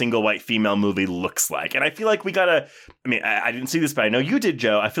 / single white female movie looks like. And I feel like we got I didn't see this, but I know you did,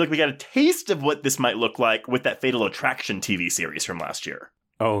 Joe. I feel like we got a taste of what this might look like with that Fatal Attraction TV series from last year.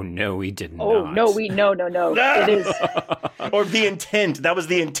 Oh, no, we did not. Oh, no, no. It is. Or the intent. That was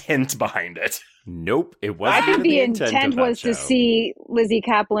the intent behind it. Nope, it wasn't. I think the intent was to see Lizzie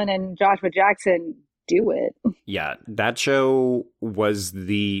Kaplan and Joshua Jackson do it. Yeah, that show was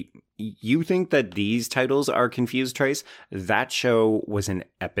you think that these titles are confused, Trace? That show was an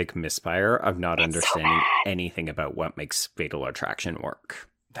epic misfire of not understanding anything about what makes Fatal Attraction work.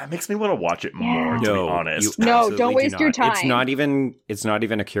 That makes me want to watch it more, to be honest. Don't waste your time. It's not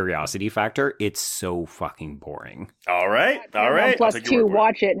even a curiosity factor. It's so fucking boring. All right. Plus 2,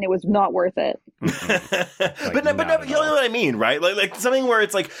 watch it, and it was not worth it. But you know what I mean, right? Like something where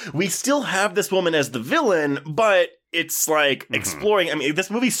it's like, we still have this woman as the villain, but it's like exploring. I mean, this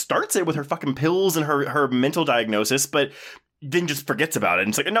movie starts it with her fucking pills and her mental diagnosis, but then just forgets about it. And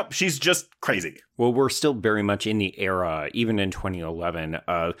it's like, nope, she's just crazy. Well, we're still very much in the era, even in 2011,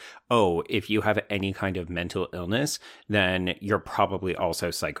 of, oh, if you have any kind of mental illness, then you're probably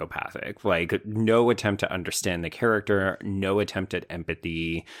also psychopathic. Like, no attempt to understand the character, no attempt at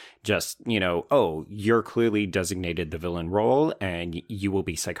empathy, just, oh, you're clearly designated the villain role, and you will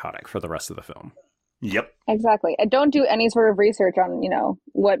be psychotic for the rest of the film. Yep. Exactly. And don't do any sort of research on,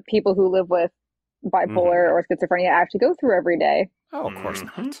 what people who live with bipolar or schizophrenia actually go through every day. Oh, of course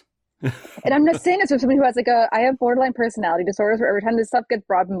not. And I'm not saying this for somebody who has I have borderline personality disorders, where every time this stuff gets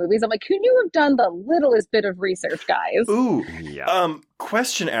brought up in movies, I'm like, could you have done the littlest bit of research, guys? Ooh. Yeah.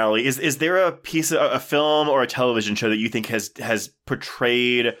 Question, Allie, is there a piece of a film or a television show that you think has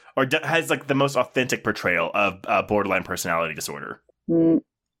portrayed or has like the most authentic portrayal of borderline personality disorder?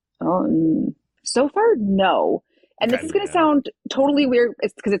 So far, no. And this is going to sound totally weird.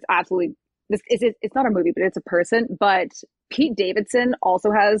 It's because it's absolutely it's not a movie, but it's a person. But Pete Davidson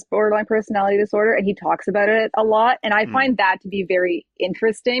also has borderline personality disorder, and he talks about it a lot. And I find that to be very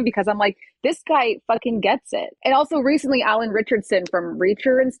interesting, because I'm like, this guy fucking gets it. And also recently, Alan Richardson from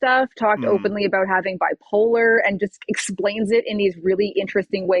Reacher and stuff talked openly about having bipolar, and just explains it in these really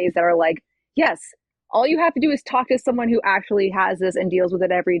interesting ways that are like, yes, all you have to do is talk to someone who actually has this and deals with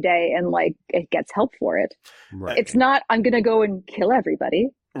it every day, and like, it gets help for it. Right. It's not, I'm going to go and kill everybody.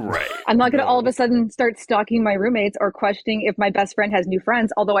 Right. I'm not going to all of a sudden start stalking my roommates or questioning if my best friend has new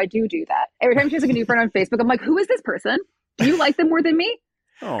friends, although I do that. Every time she has like a new friend on Facebook, I'm like, who is this person? Do you like them more than me?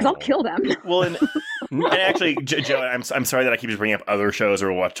 Because I'll kill them. Well, and actually, Joe, I'm sorry that I keep just bringing up other shows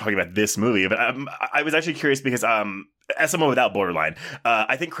or talking about this movie, but I was actually curious because as someone without borderline,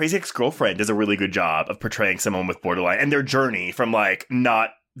 I think Crazy Ex-Girlfriend does a really good job of portraying someone with borderline and their journey from like not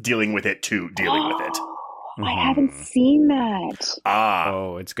dealing with it to dealing with it. I haven't seen that.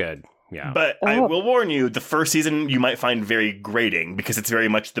 Oh, it's good. Yeah. But I will warn you, the first season you might find very grating, because it's very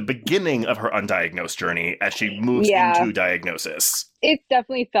much the beginning of her undiagnosed journey as she moves into diagnosis. It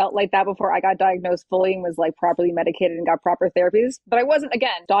definitely felt like that before I got diagnosed fully and was like properly medicated and got proper therapies. But I wasn't,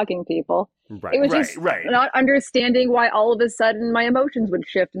 again, stalking people. Right. It was just not understanding why all of a sudden my emotions would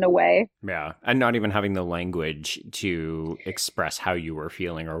shift in a way. Yeah. And not even having the language to express how you were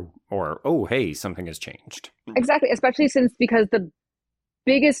feeling or oh, hey, something has changed. Exactly. Especially because the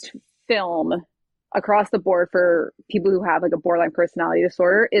biggest film across the board for people who have like a borderline personality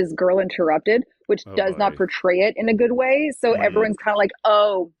disorder is Girl Interrupted, which does not portray it in a good way. So everyone's kind of like,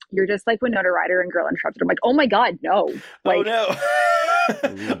 oh, you're just like Winona Ryder and Girl Interrupted. I'm like, oh my God, no. Like, oh no.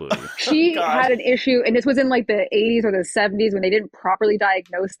 She had an issue, and this was in like the 80s or the 70s when they didn't properly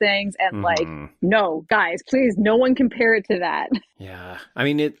diagnose things. And like, no, guys, please, no one compare it to that. Yeah. I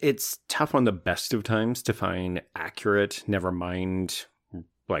mean, it's tough on the best of times to find accurate, never mind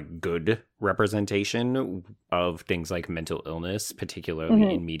like good representation of things like mental illness,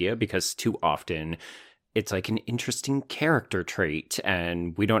 particularly in media, because too often it's like an interesting character trait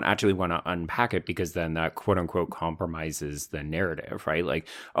and we don't actually want to unpack it, because then that quote unquote compromises the narrative, right? Like,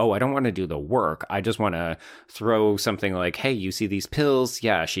 oh, I don't want to do the work. I just want to throw something like, hey, you see these pills?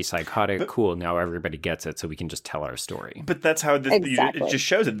 Yeah, she's psychotic. Cool. Now everybody gets it. So we can just tell our story. But that's how it just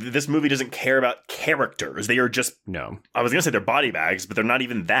shows it. This movie doesn't care about characters. They are just, I was going to say they're body bags, but they're not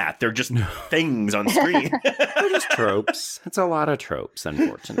even that. They're just things on screen. They're just tropes. It's a lot of tropes,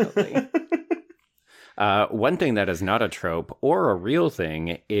 unfortunately. One thing that is not a trope or a real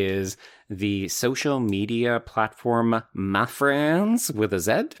thing is the social media platform My Friends with a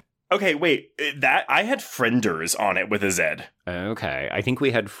Z. Okay, wait. That I had Frienders on it with a Z. Okay, I think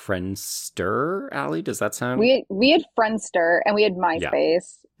we had Friendster. Allie, does that sound? We had Friendster and we had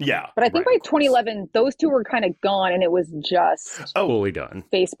MySpace. Yeah. But I think by 2011, those two were kind of gone, and it was just fully done.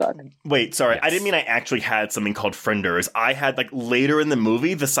 Facebook. Wait, sorry. Yes. I didn't mean I actually had something called Frienders. I had, like, later in the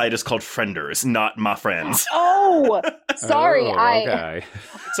movie, the site is called Frienders, not My Friends. Oh, sorry. Okay.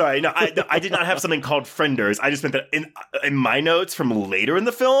 Sorry, no, I did not have something called Frienders. I just meant that in my notes from later in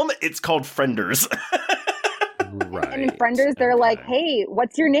the film, it's called Frienders. Right. And in Frienders, they're like, hey,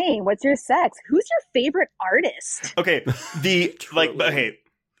 what's your name? What's your sex? Who's your favorite artist? Okay,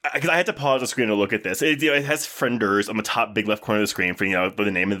 because I had to pause the screen to look at this. It has Frienders on the top big left corner of the screen for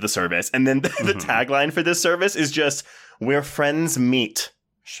the name of the service. And then the tagline for this service is just, where friends meet.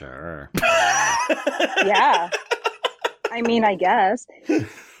 Sure. Yeah. I mean, I guess. They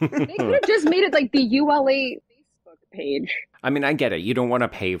could have just made it like the ULA Facebook page. I mean, I get it. You don't want to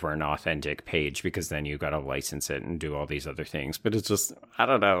pay for an authentic page because then you got to license it and do all these other things. But it's just, I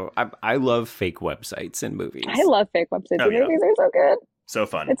don't know. I love fake websites in movies. I love fake websites in movies. They're so good. So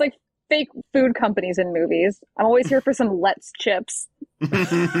fun. It's like fake food companies in movies. I'm always here for some Let's chips.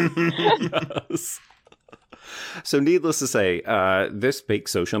 Yes. So needless to say, this fake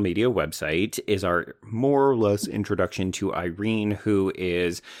social media website is our more or less introduction to Irene, who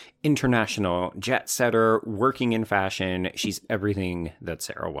is international jet setter, working in fashion. She's everything that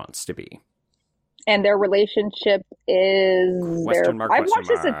Sarah wants to be. And their relationship is... I've watched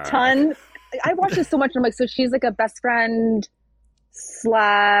this a ton. I watched this so much. I'm like, so she's like a best friend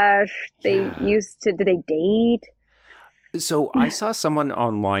 / they used to... Did they date? So I saw someone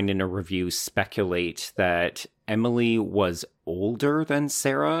online in a review speculate that Emily was older than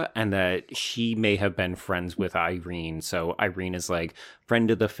Sarah and that she may have been friends with Irene. So Irene is like friend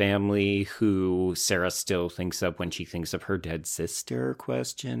of the family who Sarah still thinks of when she thinks of her dead sister, ?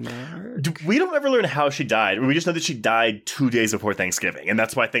 We don't ever learn how she died. We just know that she died 2 days before Thanksgiving. And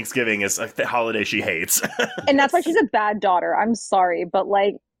that's why Thanksgiving is the holiday she hates. And that's why she's a bad daughter. I'm sorry, but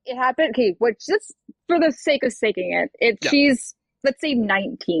like it happened. Okay, just for the sake of saking it, she's, let's say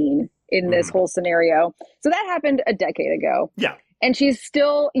 19 in this whole scenario. So that happened a decade ago. Yeah. And she's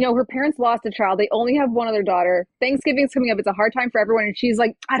still, her parents lost a child. They only have one other daughter. Thanksgiving's coming up. It's a hard time for everyone. And she's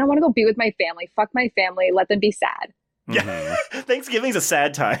like, I don't want to go be with my family. Fuck my family. Let them be sad. Yeah. Thanksgiving's a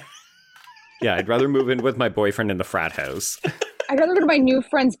sad time. Yeah, I'd rather move in with my boyfriend in the frat house. I'd rather go to my new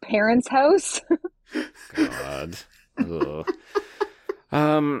friend's parents' house. God. Ugh.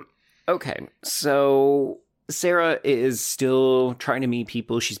 Okay, so Sarah is still trying to meet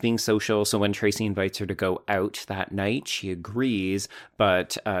people. She's being social. So when Tracy invites her to go out that night, she agrees.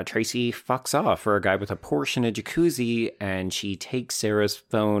 But Tracy fucks off for a guy with a Porsche and a jacuzzi, and she takes Sarah's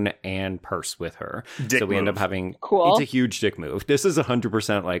phone and purse with her. So we end up having... Cool. It's a huge dick move. This is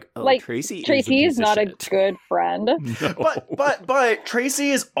 100% like Tracy is not a good friend. No. But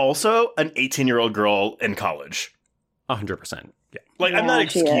Tracy is also an 18-year-old girl in college. 100%. Yeah. I'm not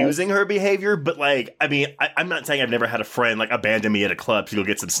excusing her behavior, but I'm not saying I've never had a friend abandon me at a club to go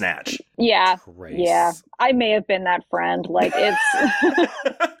get some snatch. Yeah. Grace. Yeah. I may have been that friend. It's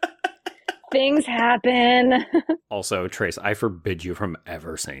things happen. Also, Trace, I forbid you from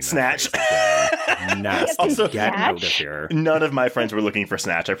ever saying snatch. That. Nasty. Also, get out of here. None of my friends were looking for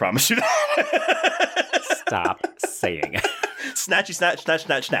snatch, I promise you that. Stop saying it. Snatchy, snatch, snatch,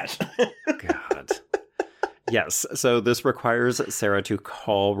 snatch, snatch. God. Yes, so this requires Sarah to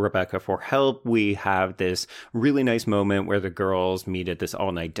call Rebecca for help. We have this really nice moment where the girls meet at this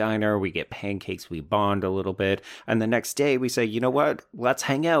all-night diner. We get pancakes, we bond a little bit. And the next day we say, you know what? Let's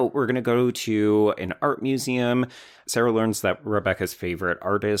hang out. We're going to go to an art museum. Sarah learns that Rebecca's favorite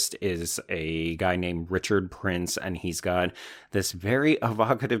artist is a guy named Richard Prince, and he's got this very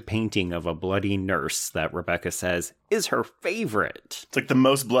evocative painting of a bloody nurse that Rebecca says is her favorite. It's like the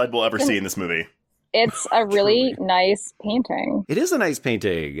most blood we'll ever see in this movie. It's a really nice painting. It is a nice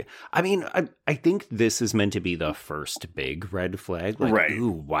painting. I mean, I think this is meant to be the first big red flag. Right. Ooh,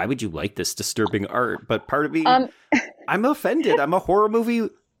 why would you like this disturbing art? But part of me, I'm offended. I'm a horror movie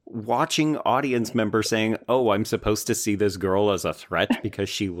watching audience member saying, oh, I'm supposed to see this girl as a threat because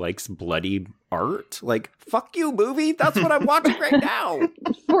she likes bloody art? Fuck you, movie. That's what I'm watching right now.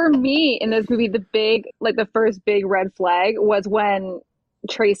 For me, in this movie, the first big red flag was when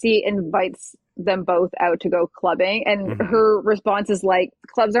Tracy invites them both out to go clubbing, and her response is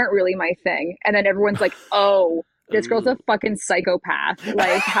clubs aren't really my thing. And then everyone's like, oh, this girl's a fucking psychopath.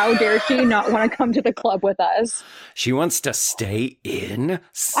 How dare she not want to come to the club with us? She wants to stay in.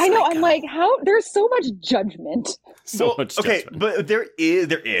 Psycho. I know. I'm like, how? There's so much judgment. Much okay, judgment. but there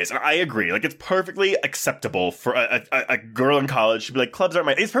is. I agree. It's perfectly acceptable for a girl in college to be like, clubs aren't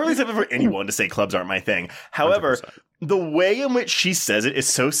my... It's perfectly acceptable for anyone to say clubs aren't my thing. However... 100%. The way in which she says it is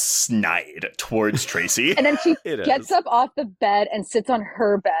so snide towards Tracy. And then she gets up off the bed and sits on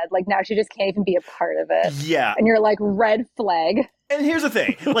her bed. Now she just can't even be a part of it. Yeah. And you're like, red flag. And here's the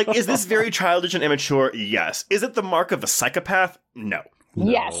thing. Is this very childish and immature? Yes. Is it the mark of a psychopath? No.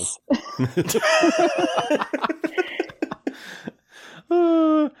 Yes.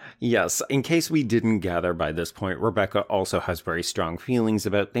 Yes, in case we didn't gather by this point, Rebecca also has very strong feelings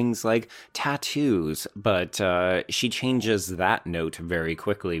about things like tattoos, but she changes that note very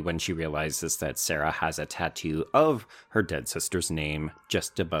quickly when she realizes that Sarah has a tattoo of her dead sister's name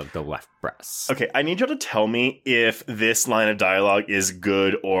just above the left breast. Okay, I need you to tell me if this line of dialogue is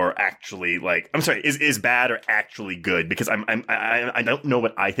good or actually is bad or actually good, because I don't know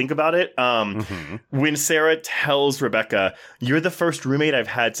what I think about it. When Sarah tells Rebecca, "You're the first roommate I've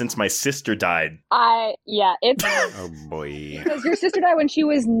had since my sister died." It's oh boy, because your sister died when she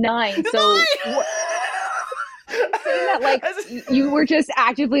was 9. So saying that like you were just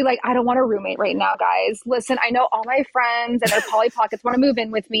actively like, I don't want a roommate right now, guys. Listen, I know all my friends and their Polly Pockets want to move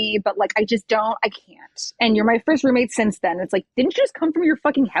in with me, but like I can't. And you're my first roommate since then. It's like, didn't you just come from your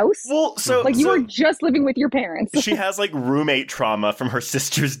fucking house? Well, so like you were just living with your parents. She has like roommate trauma from her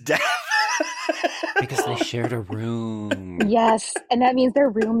sister's death. Because they shared a room. Yes, and that means they're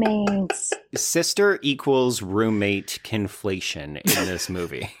roommates. Sister equals roommate conflation in this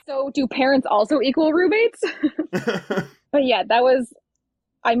movie. So do parents also equal roommates? But yeah,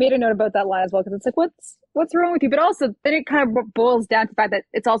 I made a note about that line as well, because it's like, what's wrong with you? But also, then it kind of boils down to the fact that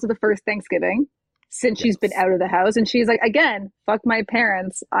it's also the first Thanksgiving since she's been out of the house. And she's like, again, fuck my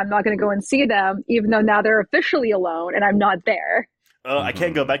parents. I'm not going to go and see them, even though now they're officially alone and I'm not there. I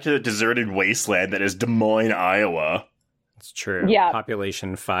can't go back to the deserted wasteland that is Des Moines, Iowa. It's true. Yeah.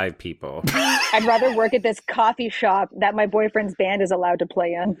 Population 5 people. I'd rather work at this coffee shop that my boyfriend's band is allowed to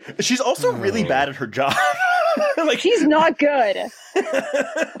play in. She's also really bad at her job. Like she's not good.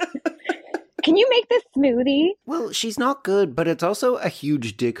 Can you make this smoothie? Well, she's not good, but it's also a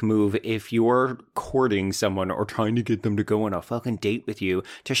huge dick move if you're courting someone or trying to get them to go on a fucking date with you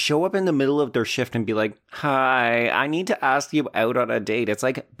to show up in the middle of their shift and be like, hi, I need to ask you out on a date. It's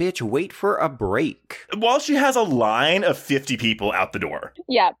like, bitch, wait for a break. While she has a line of 50 people out the door.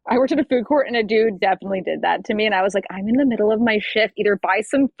 Yeah, I worked at a food court and a dude definitely did that to me. And I was like, I'm in the middle of my shift. Either buy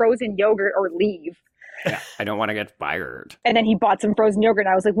some frozen yogurt or leave. Yeah, I don't want to get fired. And then he bought some frozen yogurt,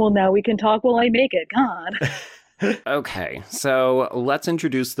 and I was like, well, now we can talk while I make it. God. Okay, so let's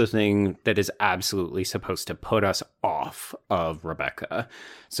introduce the thing that is absolutely supposed to put us off of Rebecca.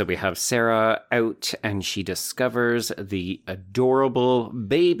 So we have Sarah out, and she discovers the adorable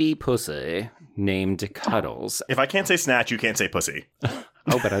baby pussy named Cuddles. If I can't say snatch, you can't say pussy.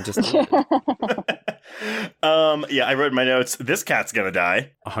 Oh, but I just did. Yeah, I wrote in my notes, this cat's gonna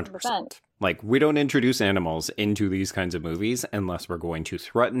die. 100%. Like, we don't introduce animals into these kinds of movies unless we're going to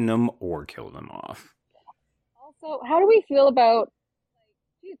threaten them or kill them off. Also, how do we feel about,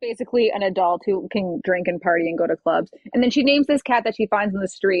 she's basically an adult who can drink and party and go to clubs. And then she names this cat that she finds in the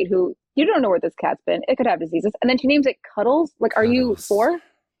street who, you don't know where this cat's been. It could have diseases. And then she names it Cuddles. Like, are you for?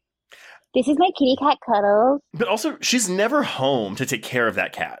 This is my kitty cat, Cuddles. But also, she's never home to take care of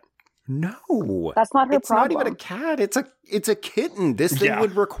that cat. No. That's not her it's problem. It's not even a cat. It's a kitten. This thing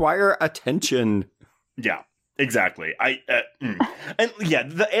would require attention. Yeah, exactly. And yeah,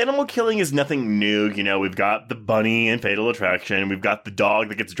 the animal killing is nothing new. You know, we've got the bunny in Fatal Attraction. We've got the dog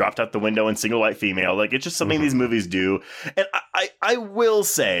that gets dropped out the window in Single White Female. Like, it's just something these movies do. And I will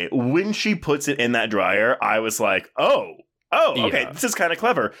say, when she puts it in that dryer, I was like, oh, okay, this is kind of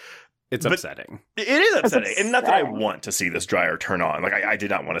clever. It's upsetting. It is upsetting. And not that I want to see this dryer turn on. Like, I did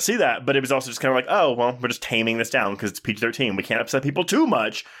not want to see that. But it was also just kind of like, oh, well, we're just taming this down because it's PG-13. We can't upset people too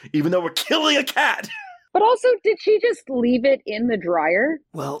much, even though we're killing a cat. But also, did she just leave it in the dryer?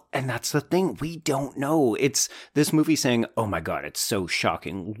 Well, and that's the thing. We don't know. It's this movie saying, oh my God, it's so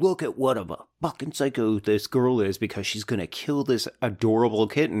shocking. Look at what of a fucking psycho this girl is because she's going to kill this adorable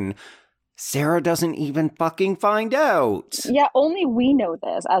kitten. Sarah doesn't even fucking find out. Yeah, only we know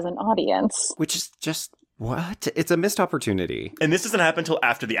this as an audience. Which is just, what? It's a missed opportunity. And this doesn't happen until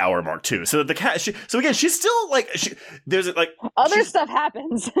after the hour mark, too. So the cat, so again, she's still like, there's like... Other stuff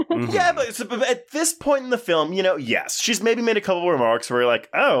happens. Yeah, but at this point in the film, you know, yes, she's maybe made a couple of remarks where you're like,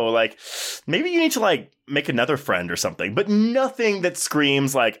 oh, like, maybe you need to like make another friend or something. But nothing that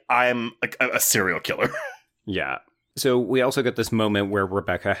screams like, I'm a serial killer. Yeah. So we also get this moment where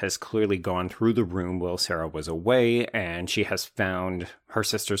Rebecca has clearly gone through the room while Sarah was away, and she has found her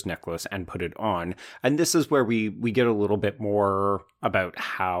sister's necklace and put it on. And this is where we get a little bit more about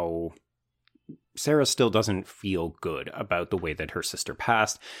how Sarah still doesn't feel good about the way that her sister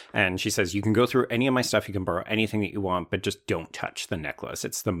passed. And she says, you can go through any of my stuff, you can borrow anything that you want, but just don't touch the necklace.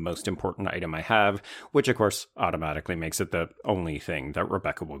 It's the most important item I have, which of course automatically makes it the only thing that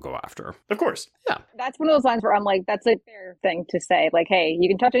Rebecca will go after. Of course. Yeah. That's one of those lines where I'm like, that's a fair thing to say. Like, hey, you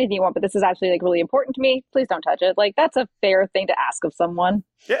can touch anything you want, but this is actually like really important to me. Please don't touch it. Like, that's a fair thing to ask of someone.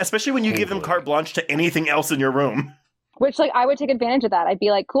 Yeah, especially when you give them carte blanche to anything else in your room. Which, like, I would take advantage of that. I'd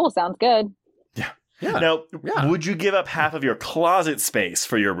be like, cool, sounds good. Yeah. Now, would you give up half of your closet space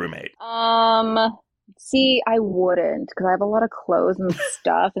for your roommate? See, I wouldn't, because I have a lot of clothes and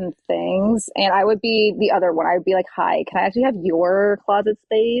stuff and things. And I would be the other one. I would be like, hi, can I actually have your closet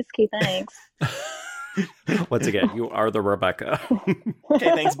space? Okay, thanks. Once again, you are the Rebecca. Okay,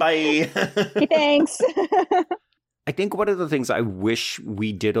 thanks, bye. Okay, thanks. I think one of the things I wish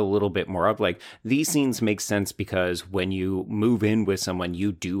we did a little bit more of, like, these scenes make sense because when you move in with someone,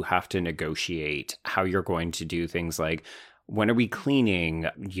 you do have to negotiate how you're going to do things like, when are we cleaning?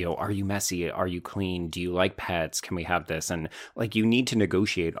 You know, are you messy? Are you clean? Do you like pets? Can we have this? And like, you need to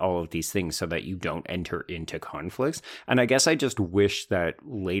negotiate all of these things so that you don't enter into conflicts. And I guess I just wish that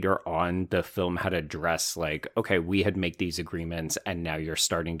later on the film had addressed like, okay, we had made these agreements and now you're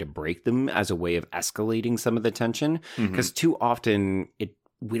starting to break them as a way of escalating some of the tension. Because too often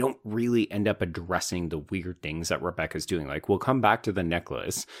we don't really end up addressing the weird things that Rebecca's doing. Like, we'll come back to the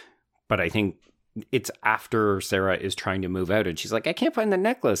necklace, but I think it's after Sarah is trying to move out and she's like, I can't find the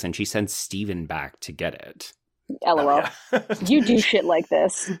necklace. And she sends Steven back to get it. LOL. Oh, yeah. You do shit like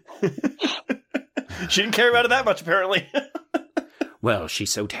this. She didn't care about it that much, apparently. Well,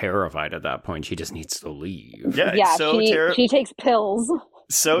 she's so terrified at that point, she just needs to leave. Yeah, she takes pills.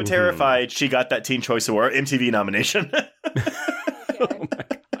 So terrified, she got that Teen Choice Award MTV nomination. Oh my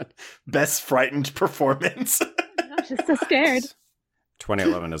God. Best frightened performance. She's so scared.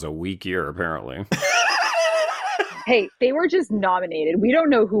 2011 is a weak year, apparently. Hey, they were just nominated. We don't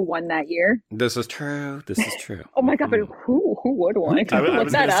know who won that year. This is true. This is true. Oh my God, but who would win? I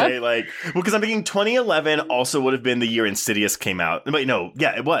was going to say, like, well, because I'm thinking 2011 also would have been the year Insidious came out. But no,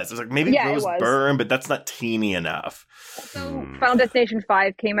 yeah, it was. I was like, maybe Rose Byrne, but that's not teeny enough. So Final Destination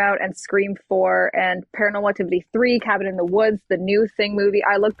 5 came out, and Scream 4, and Paranormal Activity 3, Cabin in the Woods, the new Thing movie.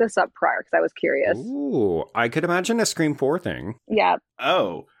 I looked this up prior because I was curious. Ooh, I could imagine a Scream 4 thing. Yeah.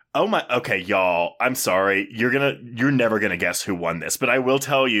 Oh my. Okay, y'all. I'm sorry. You're never gonna guess who won this, but I will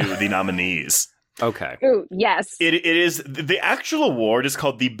tell you the nominees. Okay. Ooh, yes. It is the actual award is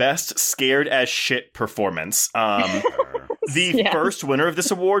called the Best Scared as Shit Performance. The first winner of this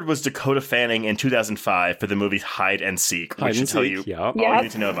award was Dakota Fanning in 2005 for the movie Hide and Seek, which should tell you all you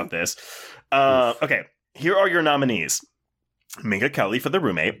need to know about this. Okay, here are your nominees: Minka Kelly for The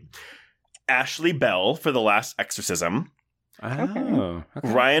Roommate, Ashley Bell for The Last Exorcism, Okay.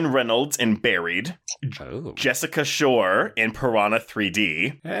 Ryan Reynolds in Buried, Jessica Shore in Piranha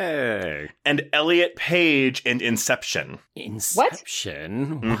 3D, and Elliot Page in Inception.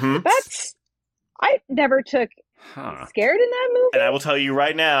 Inception? Mm-hmm. I never took Scared in that movie? And I will tell you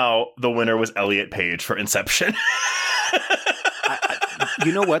right now, the winner was Elliot Page for Inception.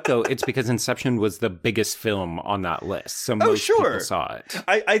 You know what, though? It's because Inception was the biggest film on that list. So most people saw it.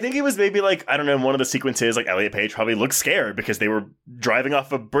 I think it was maybe like, I don't know, in one of the sequences, like Elliot Page probably looked scared because they were driving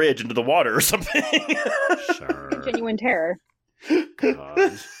off a bridge into the water or something. Sure. Genuine terror.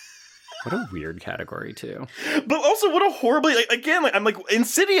 God. What a weird category, too. But also, what a horribly, I'm like,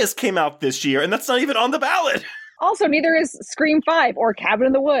 Insidious came out this year, and that's not even on the ballot. Also, neither is Scream 5 or Cabin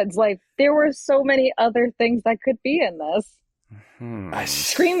in the Woods. Like, there were so many other things that could be in this.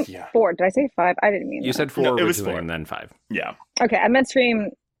 Scream 4. Did I say 5? I didn't mean You that. said 4 No, it was originally 4. and then 5. Yeah. Okay, I meant Scream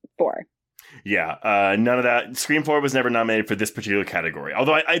 4. Yeah, none of that. Scream 4 was never nominated for this particular category.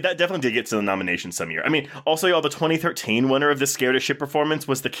 Although I that definitely did get to the nomination some year. I mean, also, y'all, the 2013 winner of this Scared as Shit performance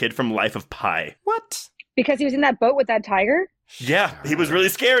was the kid from Life of Pi. What? Because he was in that boat with that tiger? Yeah, he was really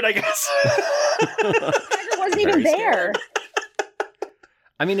scared, I guess. The tiger wasn't even there.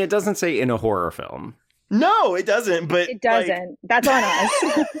 I mean, it doesn't say in a horror film. No, it doesn't, but... It doesn't. That's on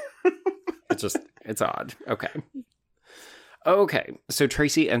us. It's odd. Okay, so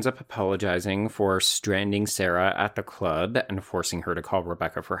Tracy ends up apologizing for stranding Sarah at the club and forcing her to call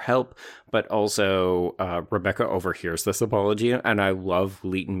Rebecca for help, but also Rebecca overhears this apology, and I love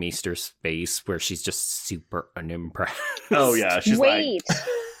Leighton Meester's face where she's just super unimpressed. Oh, yeah, she's Wait.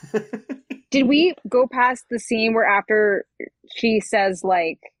 Did we go past the scene where after she says,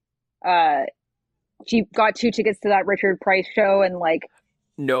 like, she got 2 tickets to that Richard Price show and, like,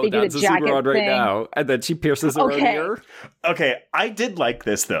 no, that's a super odd right now. And then she pierces her own ear. Okay, I did like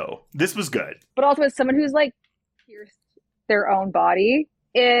this, though. This was good. But also as someone who's, like, pierced their own body,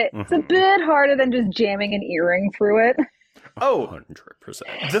 it's a bit harder than just jamming an earring through it. Oh,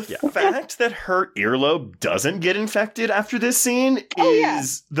 100%. The fact that her earlobe doesn't get infected after this scene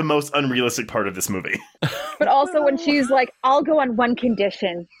is the most unrealistic part of this movie. But also when she's like, I'll go on one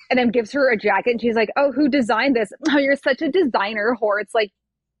condition, and then gives her a jacket, and she's like, oh, who designed this? Oh, you're such a designer whore. It's like,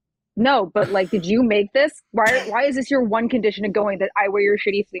 no, but like, did you make this? Why is this your one condition of going that I wear your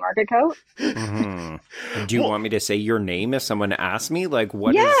shitty flea market coat? Mm-hmm. Do you want me to say your name if someone asks me? Like,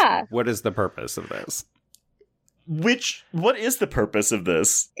 what is the purpose of this? What is the purpose of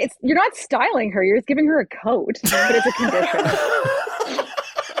this? You're not styling her, you're just giving her a coat, but it's a condition.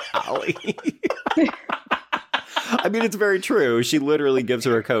 Allie. I mean, it's very true. She literally gives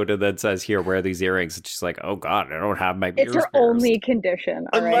her a coat and then says, here, wear these earrings. And she's like, oh, God, I don't have my ears It's her only condition,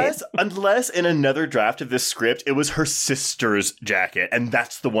 Unless in another draft of this script, it was her sister's jacket. And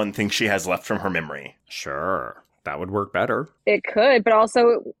that's the one thing she has left from her memory. Sure. That would work better. It could, but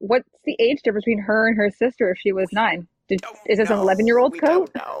also, what's the age difference between her and her sister if she was 9? Is this an 11-year-old's coat?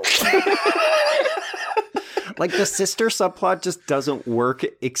 Like, the sister subplot just doesn't work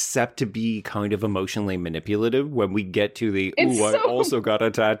except to be kind of emotionally manipulative when we get to the, I also got a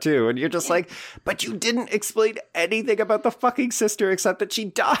tattoo. And you're just like, but you didn't explain anything about the fucking sister except that she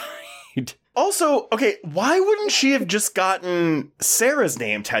died. Also, okay, why wouldn't she have just gotten Sarah's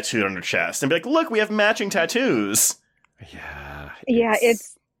name tattooed on her chest and be like, look, we have matching tattoos? Yeah,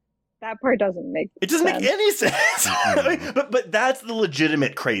 it's that part doesn't make it doesn't make any sense. but that's the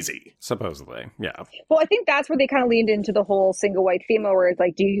legitimate crazy. Supposedly, yeah. Well, I think that's where they kind of leaned into the whole single white female, where it's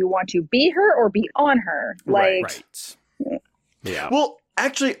like, do you want to be her or be on her? Like, right. Yeah. Well,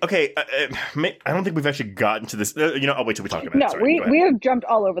 actually, okay, I don't think we've actually gotten to this. I'll wait till we talk about it. No, Sorry, we have jumped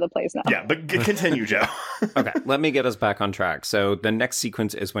all over the place now. Yeah, but continue, Joe. Okay, let me get us back on track. So the next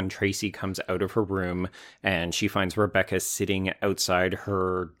sequence is when Tracy comes out of her room and she finds Rebecca sitting outside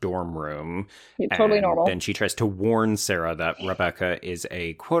her dorm room. Totally normal. Then she tries to warn Sarah that Rebecca is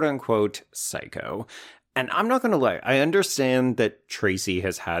a quote-unquote psycho. And I'm not going to lie, I understand that Tracy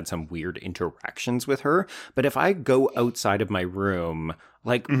has had some weird interactions with her, but if I go outside of my room,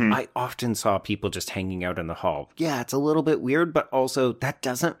 like, I often saw people just hanging out in the hall. Yeah, it's a little bit weird, but also that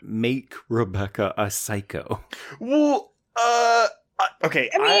doesn't make Rebecca a psycho. Well, okay.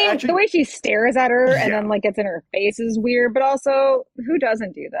 I mean, the way she stares at her and then, like, gets in her face is weird, but also, who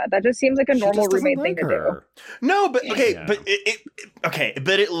doesn't do that? That just seems like a normal roommate thing to do. No, but, okay, but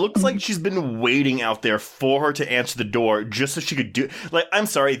but it looks like she's been waiting out there for her to answer the door just so she could do, like, I'm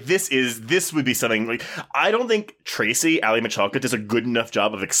sorry, this would be something, like, I don't think Tracy, Ally Michalka, does a good enough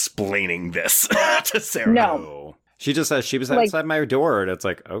job of explaining this to Sarah. No. She just says she was outside my door, and it's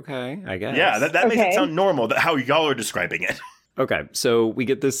like, okay, I guess. Yeah, that makes it sound normal, how y'all are describing it. Okay, so we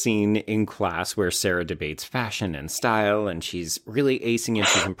get this scene in class where Sarah debates fashion and style, and she's really acing and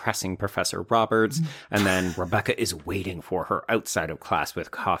she's impressing Professor Roberts, and then Rebecca is waiting for her outside of class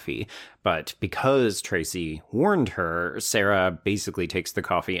with coffee. But because Tracy warned her, Sarah basically takes the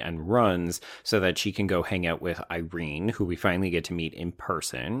coffee and runs so that she can go hang out with Irene, who we finally get to meet in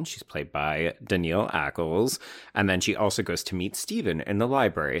person. She's played by Danielle Ackles. And then she also goes to meet Stephen in the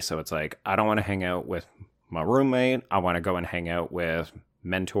library. So it's like, I don't want to hang out with my roommate. I want to go and hang out with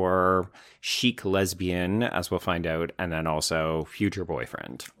mentor, chic lesbian, as we'll find out, and then also future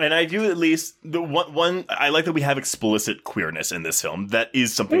boyfriend. And I do at least the one I like that we have explicit queerness in this film. That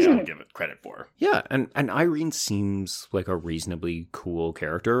is something I would give it credit for. Yeah, and Irene seems like a reasonably cool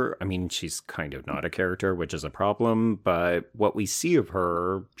character. I mean, she's kind of not a character, which is a problem, but what we see of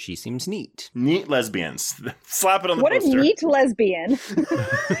her, she seems neat. Neat lesbians. Slap it on the poster. What a neat lesbian.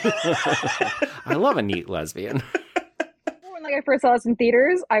 I love a neat lesbian. When I first saw this in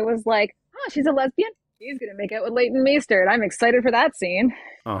theaters, I was like, oh, she's a lesbian? She's going to make out with Leighton Meester, and I'm excited for that scene.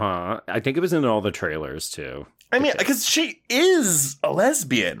 I think it was in all the trailers, too. I mean, because she is a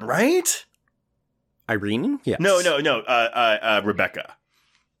lesbian, right? Irene? Yes. No, Rebecca.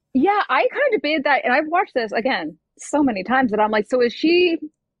 Yeah, I kind of debated that, and I've watched this, again, so many times, that I'm like, so is she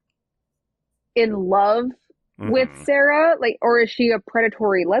in love with Sarah? Like, or is she a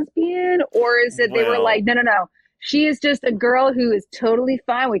predatory lesbian? Or is it they were like, no. She is just a girl who is totally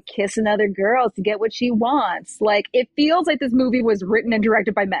fine with kissing other girls to get what she wants. Like, it feels like this movie was written and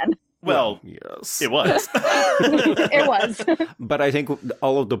directed by men. Well, yes. It was. It was. But I think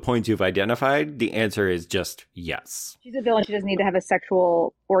all of the points you've identified, the answer is just yes. She's a villain. She doesn't need to have a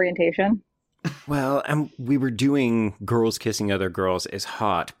sexual orientation. Well, and we were doing girls kissing other girls is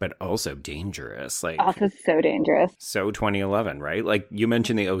hot, but also dangerous. Like, also so dangerous. So 2011, right? Like, you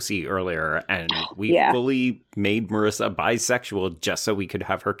mentioned the OC earlier, and we fully made Marissa bisexual just so we could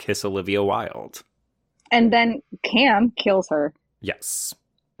have her kiss Olivia Wilde. And then Cam kills her. Yes.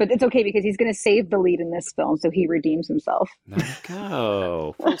 But it's okay because he's going to save the lead in this film, so he redeems himself. There you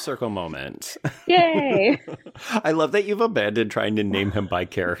go. Full circle moment. Yay. I love that you've abandoned trying to name him by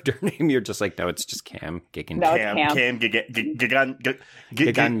character name. You're just like, no, it's just Cam. Cam. I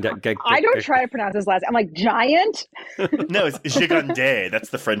don't try to pronounce his last. I'm like, Giant? No, it's Gigande. That's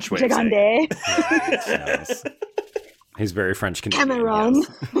the French way. Gigande. Yes. He's very French Canadian. Cameron.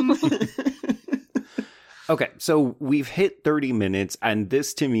 Yes. Okay, so we've hit 30 minutes, and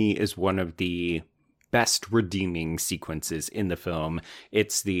this to me is one of the best redeeming sequences in the film.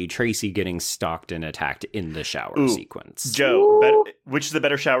 It's the Tracy getting stalked and attacked in the shower sequence. Joe, which is the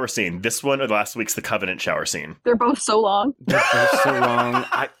better shower scene? This one or last week's The Covenant shower scene? They're both so long.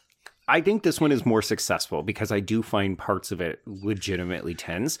 I think this one is more successful because I do find parts of it legitimately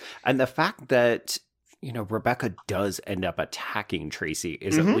tense. And the fact that, Rebecca does end up attacking Tracy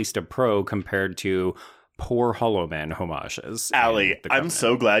is at least a pro compared to poor Hollow Man homages. Allie, I'm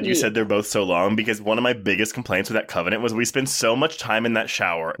so glad you said they're both so long, because one of my biggest complaints with that Covenant was we spend so much time in that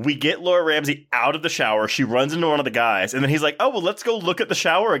shower. We get Laura Ramsey out of the shower, she runs into one of the guys, and then he's like, oh, well, let's go look at the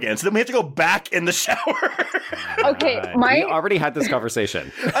shower again. So then we have to go back in the shower. Okay, we already had this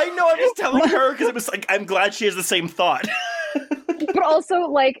conversation. I know, I'm just telling her, because it was like, I'm glad she has the same thought. But also,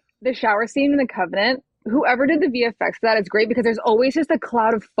 like, the shower scene in the Covenant, whoever did the VFX for that is great, because there's always just a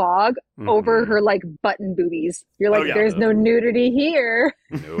cloud of fog over her, like, button boobies. You're like, there's no nudity here.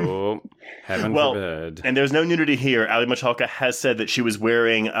 No, heaven forbid. And there's no nudity here. Ali Michalka has said that she was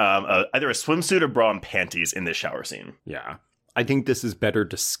wearing either a swimsuit or bra and panties in this shower scene. Yeah. I think this is better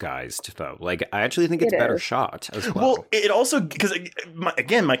disguised, though. Like, I actually think it's better shot as well. Well, it also, because,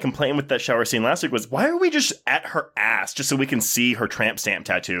 again, my complaint with that shower scene last week was, why are we just at her ass just so we can see her tramp stamp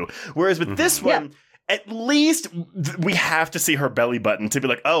tattoo? Whereas with this one, at least we have to see her belly button to be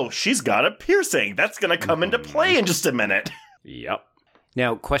like, oh, she's got a piercing. That's going to come into play in just a minute. Yep.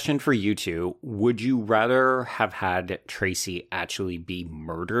 Now, question for you two. Would you rather have had Tracy actually be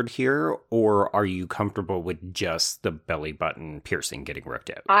murdered here, or are you comfortable with just the belly button piercing getting ripped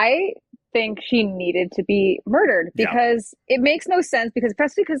out? I think she needed to be murdered, because it makes no sense,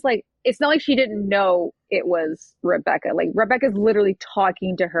 especially because, like, it's not like she didn't know it was Rebecca. Like, Rebecca's literally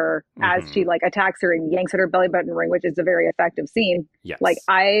talking to her as she, like, attacks her and yanks at her belly button ring, which is a very effective scene. Yes. Like,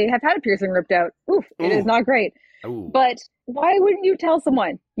 I have had a piercing ripped out. Oof, it is not great. Ooh. But why wouldn't you tell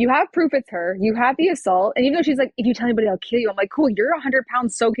someone? You have proof it's her. You have the assault. And even though she's like, if you tell anybody, I'll kill you. I'm like, cool, you're 100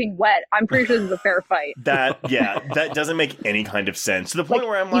 pounds soaking wet. I'm pretty sure this is a fair fight. That doesn't make any kind of sense. To the point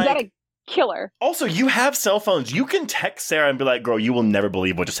where I'm like, you gotta kill her. Also, you have cell phones. You can text Sarah and be like, girl, you will never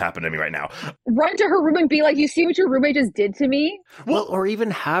believe what just happened to me right now. Run to her room and be like, you see what your roommate just did to me? Well, or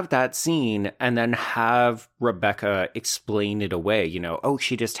even have that scene and then have Rebecca explain it away. You know, oh,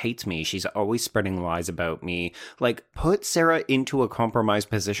 she just hates me. She's always spreading lies about me. Like, put Sarah into a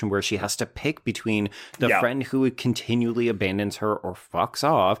compromised position where she has to pick between the friend who continually abandons her or fucks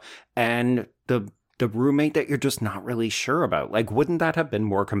off and the roommate that you're just not really sure about. Like, wouldn't that have been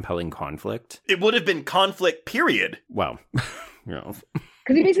more compelling conflict? It would have been conflict, period. Well, you know.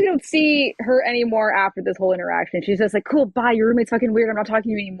 Because you basically don't see her anymore after this whole interaction. She's just like, cool, bye, your roommate's fucking weird, I'm not talking to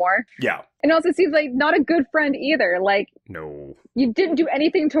you anymore. Yeah. And also seems like not a good friend either. Like, no. You didn't do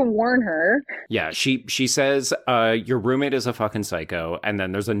anything to warn her. Yeah, she says, your roommate is a fucking psycho. And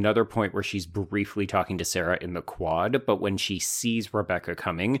then there's another point where she's briefly talking to Sarah in the quad, but when she sees Rebecca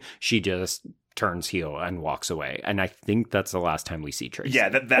coming, she just turns heel and walks away. And I think that's the last time we see Tracy. Yeah,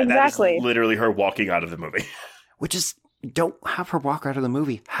 that is literally her walking out of the movie. Which is, don't have her walk out of the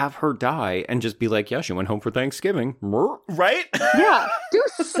movie. Have her die and just be like, yeah, she went home for Thanksgiving. Right? Yeah, do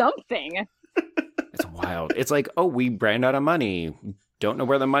something. It's wild. It's like, oh, we ran out of money. Don't know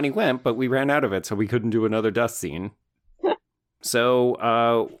where the money went, but we ran out of it, so we couldn't do another death scene.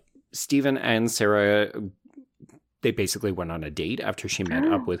 So, Stephen and Sarah, they basically went on a date after she met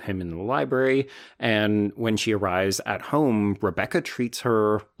up with him in the library. And when she arrives at home, Rebecca treats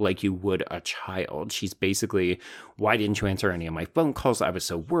her like you would a child. She's basically, why didn't you answer any of my phone calls? I was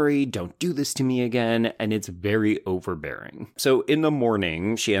so worried. Don't do this to me again. And it's very overbearing. So in the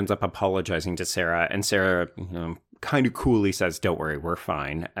morning, she ends up apologizing to Sarah. And Sarah, kind of coolly says, don't worry, we're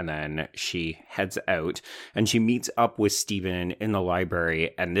fine. And then she heads out and she meets up with Stephen in the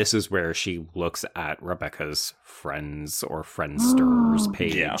library. And this is where she looks at Rebecca's friends or Friendsters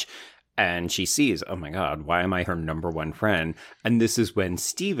page. Yeah. And she sees, oh my God, why am I her number one friend? And this is when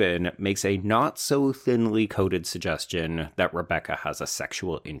Stephen makes a not so thinly coded suggestion that Rebecca has a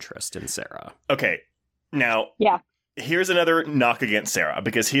sexual interest in Sarah. Okay. Now, here's another knock against Sarah,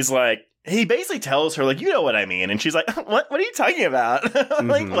 because he's like, he basically tells her, like, you know what I mean. And she's like, what are you talking about?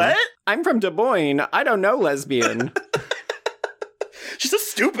 Like, what? I'm from Des Moines. I don't know lesbian. She's so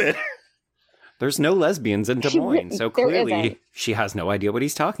stupid. There's no lesbians in Des Moines, so clearly she has no idea what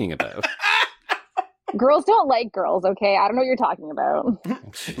he's talking about. Girls don't like girls, okay? I don't know what you're talking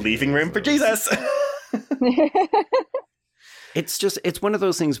about. Leaving room for Jesus. It's one of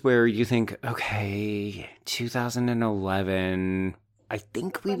those things where you think, okay, 2011... I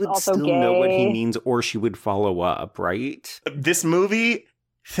think we would still know what he means, or she would follow up, right? This movie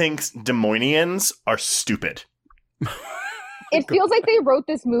thinks Des Moinians are stupid. It feels like they wrote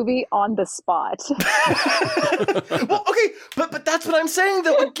this movie on the spot. Well, okay, but that's what I'm saying,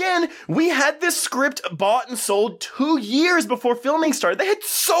 though. Again, we had this script bought and sold 2 years before filming started. They had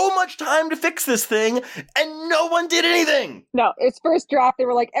so much time to fix this thing, and no one did anything. No, it's first draft. They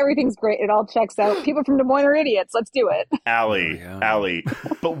were like, everything's great. It all checks out. People from Des Moines are idiots. Let's do it. Allie.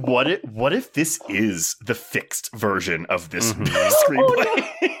 But what if this is the fixed version of this screenplay? Oh,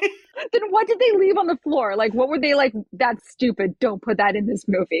 no. then what did they leave on the floor? Like, what were they like, that's stupid, don't put that in this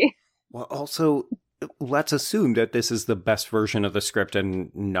movie? Well, also, let's assume that this is the best version of the script and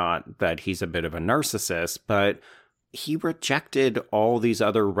not that he's a bit of a narcissist, but he rejected all these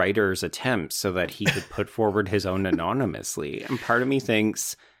other writers' attempts so that he could put forward his own anonymously. And part of me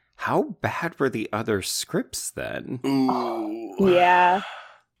thinks, how bad were the other scripts then? Ooh. Yeah.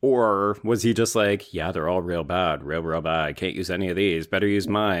 Or was he just like, yeah, they're all real bad, real bad. Can't use any of these. Better use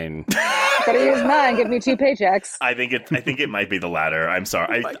mine. Better use mine. Give me 2 paychecks. I think it might be the latter. I'm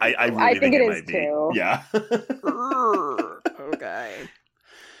sorry. I really think it might be. Too. Yeah.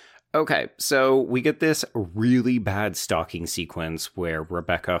 Okay, so we get this really bad stalking sequence where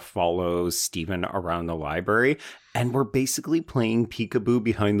Rebecca follows Stephen around the library, and we're basically playing peekaboo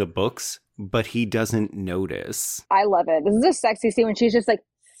behind the books, but he doesn't notice. I love it. This is a sexy scene when she's just like,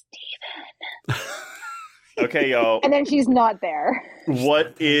 Stephen. Okay, y'all. And then she's not there.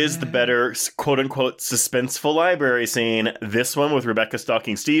 What is the better, quote-unquote, suspenseful library scene? This one with Rebecca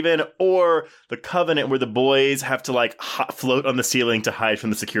stalking Stephen, or The Covenant where the boys have to, like, float on the ceiling to hide from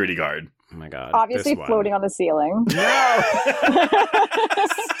the security guard? Oh my god. Obviously floating on the ceiling. No!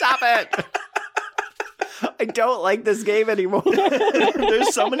 Stop it! I don't like this game anymore.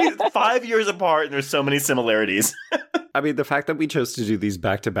 There's so many, 5 years apart, and there's so many similarities. I mean, the fact that we chose to do these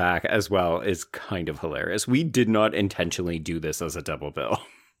back to back as well is kind of hilarious. We did not intentionally do this as a double bill.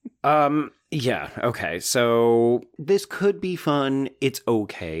 Yeah, okay. So this could be fun. It's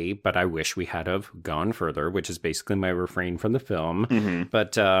okay, but I wish we had have gone further, which is basically my refrain from the film. Mm-hmm.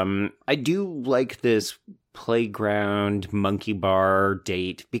 But I do like this playground monkey bar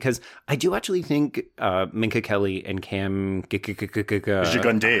date because I do actually think Minka Kelly and Cam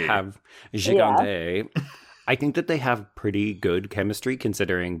Gigandet have Gigandet. Yeah. I think that they have pretty good chemistry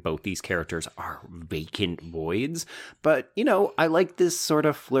considering both these characters are vacant voids. But, you know, I like this sort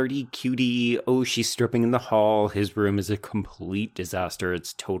of flirty, cutie, oh, she's stripping in the hall. His room is a complete disaster.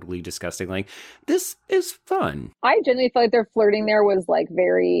 It's totally disgusting. Like, this is fun. I genuinely feel like their flirting there was, like,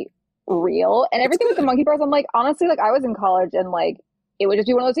 very real. And everything with the monkey bars, I'm like, honestly, like, I was in college and, like, it would just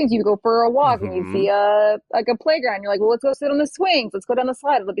be one of those things. You go for a walk and you see a playground. You're like, well, let's go sit on the swings. Let's go down the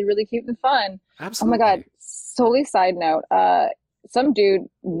slide. It'll be really cute and fun. Absolutely. Oh my God. Totally side note. Some dude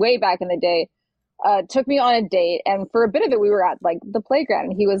way back in the day took me on a date. And for a bit of it, we were at like the playground.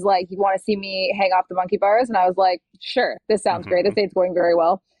 And he was like, you want to see me hang off the monkey bars? And I was like, sure. This sounds great. This date's going very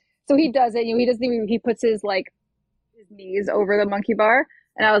well. So he does it. You know, he puts his knees over the monkey bar.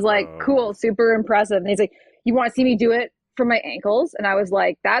 And I was like, cool, super impressive. And he's like, you want to see me do it for my ankles? And I was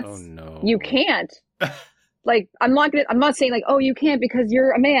like, you can't. Like, I'm not saying like, oh, you can't because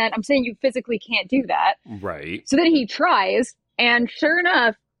you're a man. I'm saying you physically can't do that. Right. So then he tries, and sure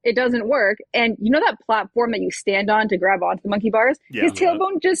enough, it doesn't work. And you know that platform that you stand on to grab onto the monkey bars? Yeah. His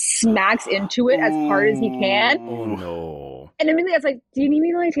tailbone just smacks into it as hard as he can. Oh, no. And immediately I was like, do you need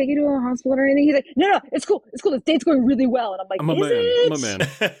me to like take you to a hospital or anything? He's like, no, it's cool. It's cool. This date's going really well. And I'm like, I'm a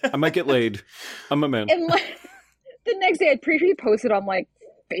man. I might get laid. I'm a man. And like, the next day, I'm pretty sure he posted on like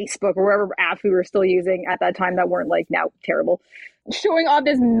Facebook or wherever apps we were still using at that time that weren't like now terrible, showing off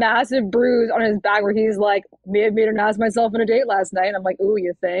this massive bruise on his back where he's like, may have made an ass myself on a date last night. And I'm like, ooh,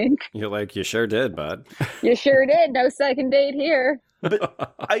 you think? You're like, you sure did, bud. You sure did. No second date here.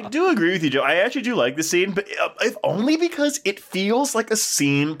 But I do agree with you, Joe. I actually do like the scene, but if only because it feels like a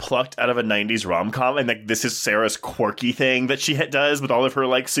scene plucked out of a 90s rom-com, and like this is Sarah's quirky thing that she does with all of her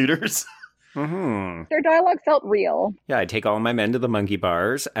like suitors. Mm-hmm. Their dialogue felt real. Yeah, I take all my men to the monkey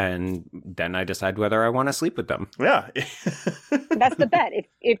bars, and then I decide whether I want to sleep with them. Yeah. That's the bet.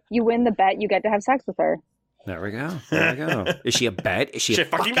 If you win the bet, you get to have sex with her. There we go. Is she a bet? Is she a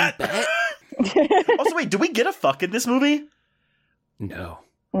fucking bet? Also, wait, do we get a fuck in this movie? No.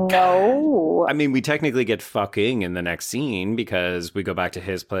 I mean, we technically get fucking in the next scene because we go back to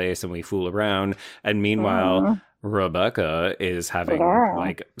his place and we fool around. And meanwhile, Rebecca is having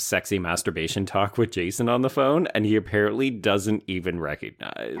like sexy masturbation talk with Jason on the phone, and he apparently doesn't even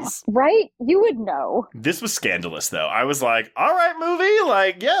recognize. Right? You would know. This was scandalous, though. I was like, all right, movie.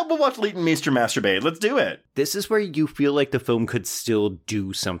 Like, yeah, we'll watch Leighton Meester masturbate. Let's do it. This is where you feel like the film could still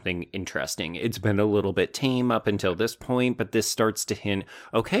do something interesting. It's been a little bit tame up until this point, but this starts to hint,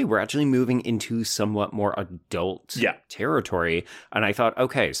 okay, we're actually moving into somewhat more adult territory. And I thought,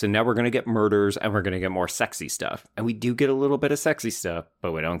 okay, so now we're going to get murders and we're going to get more sexy stuff. And we do get a little bit of sexy stuff,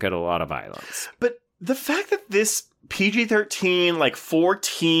 but we don't get a lot of violence. But the fact that this PG-13, like, for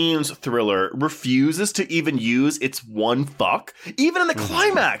teens thriller refuses to even use its one fuck, even in the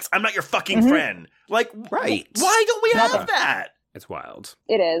climax, I'm not your fucking friend. Like, right. Why don't we have that? It's wild.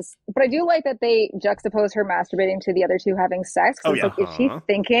 It is. But I do like that they juxtapose her masturbating to the other two having sex. Oh, It's yeah. like, is she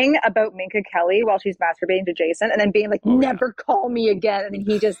thinking about Minka Kelly while she's masturbating to Jason and then being like, never call me again, and then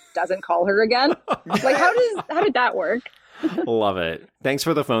he just doesn't call her again? Like, how did that work? Love it. Thanks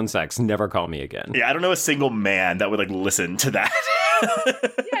for the phone sex. Never call me again. Yeah, I don't know a single man that would like listen to that.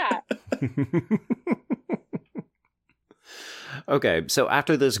 Yeah. Okay, so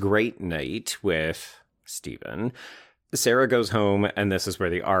after this great night with Steven, Sarah goes home, and this is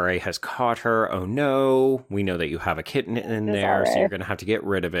where the RA has caught her. Oh no, we know that you have a kitten in there, so you're going to have to get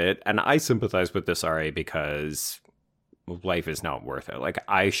rid of it. And I sympathize with this RA because life is not worth it. Like,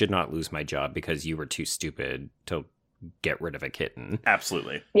 I should not lose my job because you were too stupid to get rid of a kitten.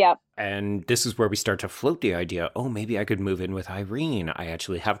 Absolutely. Yeah. And this is where we start to float the idea, oh, maybe I could move in with Irene. I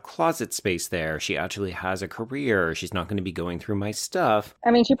actually have closet space there. She actually has a career. She's not going to be going through my stuff. I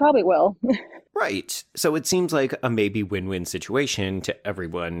mean, she probably will. Right. So it seems like a maybe win-win situation to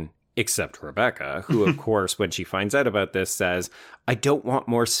everyone except Rebecca, who, of course, when she finds out about this, says, I don't want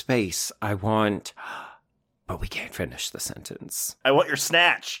more space. I want... But we can't finish the sentence. I want your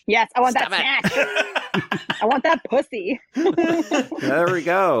snatch. Yes, I want that snatch. I want that pussy. There we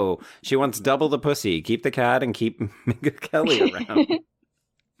go. She wants double the pussy. Keep the cat and keep Minka Kelly around.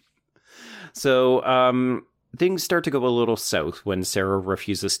 So, things start to go a little south when Sarah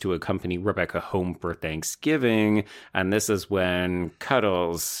refuses to accompany Rebecca home for Thanksgiving, and this is when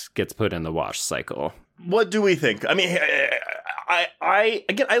Cuddles gets put in the wash cycle. What do we think? I mean,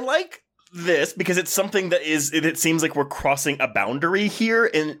 I like this because it's something that it seems like we're crossing a boundary here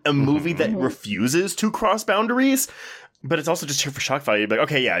in a movie that refuses to cross boundaries, but it's also just here for shock value. Like,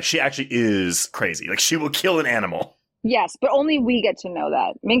 okay, yeah, she actually is crazy. Like, she will kill an animal. Yes, but only we get to know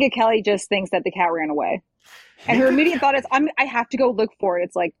that. Minka Kelly just thinks that the cat ran away. And her immediate thought is, I have to go look for it.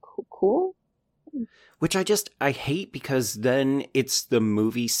 It's like, cool. Which I hate because then it's the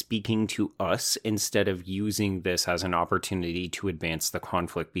movie speaking to us instead of using this as an opportunity to advance the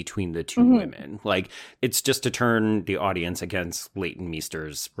conflict between the two women. Like, it's just to turn the audience against Leighton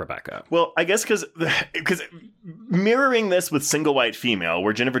Meester's Rebecca. Well, I guess because mirroring this with Single White Female,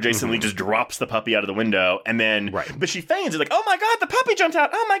 where Jennifer Jason Leigh just drops the puppy out of the window and then, but she feigns it like, oh my God, the puppy jumped out.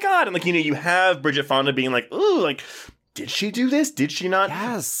 Oh my God. And like, you have Bridget Fonda being like, ooh, like, did she do this? Did she not?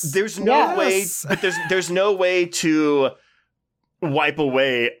 Yes. There's no way, but there's no way to wipe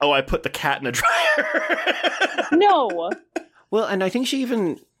away, oh, I put the cat in a dryer. No. Well, and I think she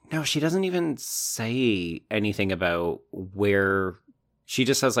doesn't even say anything about where. She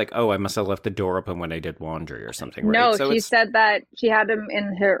just says like, oh, I must have left the door open when I did laundry or something, right? No, So she said that she had him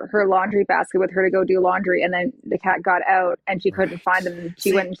in her laundry basket with her to go do laundry, and then the cat got out and she couldn't find him. And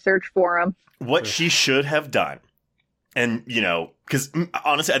she went and searched for him. What she should have done, and, because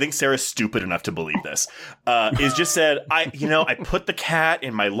honestly, I think Sarah's stupid enough to believe this, is just said, I put the cat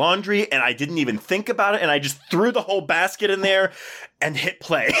in my laundry and I didn't even think about it. And I just threw the whole basket in there and hit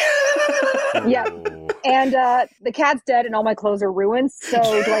play. Yeah. And the cat's dead and all my clothes are ruined. So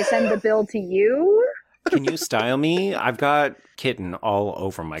do I send the bill to you? Can you style me? I've got kitten all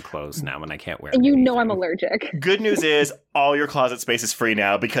over my clothes now and I can't wear And anything. I'm allergic. Good news is all your closet space is free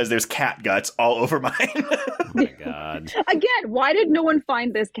now because there's cat guts all over mine. Oh my God. Again, why did no one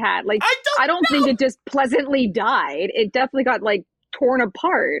find this cat? Like, I don't know. think it just pleasantly died. It definitely got like torn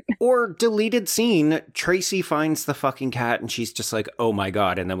apart. Or deleted scene, Tracy finds the fucking cat and she's just like, oh my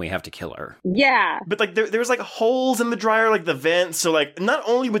God, and then we have to kill her. Yeah. But like there's like holes in the dryer, like the vents. So like not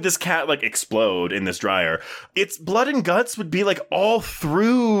only would this cat like explode in this dryer, its blood and guts would be like all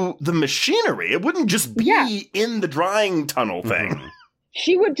through the machinery. It wouldn't just be in the drying tunnel thing.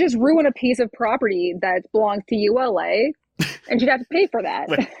 She would just ruin a piece of property that belongs to ULA and she'd have to pay for that.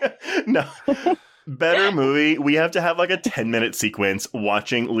 No. Better movie. We have to have like a 10-minute sequence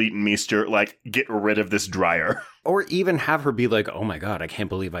watching Leighton Meester like get rid of this dryer. Or even have her be like, oh my God, I can't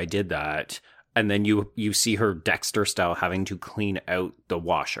believe I did that. And then you see her Dexter style having to clean out the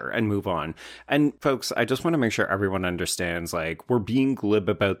washer and move on. And folks, I just want to make sure everyone understands, like, we're being glib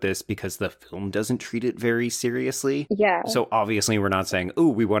about this because the film doesn't treat it very seriously. Yeah. So obviously we're not saying, oh,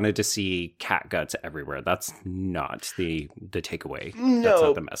 we wanted to see cat guts everywhere. That's not the takeaway. No, that's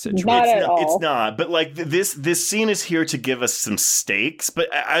not the message. It's not. But like this scene is here to give us some stakes. But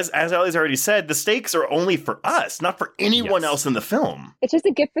as Ellie's already said, the stakes are only for us, not for anyone else in the film. It's just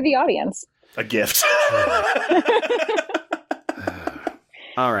a gift for the audience. A gift.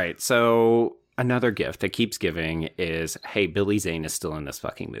 All right. So another gift that keeps giving is, hey, Billy Zane is still in this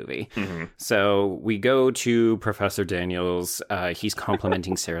fucking movie. So we go to Professor Daniels. He's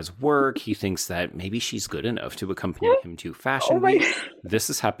complimenting Sarah's work. He thinks that maybe she's good enough to accompany him to Fashion Week. This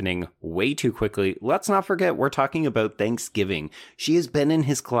is happening way too quickly. Let's not forget, we're talking about Thanksgiving. She has been in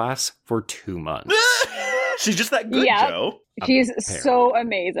his class for 2 months. She's just that good, Joe. She's so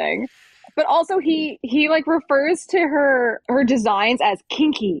amazing. But also he like refers to her designs as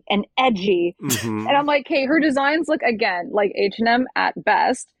kinky and edgy. And I'm like, hey, her designs look, again, like H&M at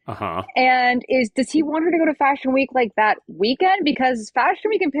best. And does he want her to go to Fashion Week like that weekend? Because Fashion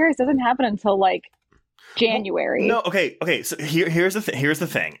Week in Paris doesn't happen until like January. No, okay. So here's the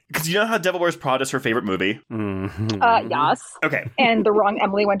thing. Because you know how Devil Wears Prada is her favorite movie? Yes. Okay. And the wrong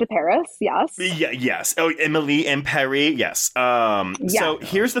Emily went to Paris. Yes. Yeah. Yes. Oh, Emily in Paris. Yes. So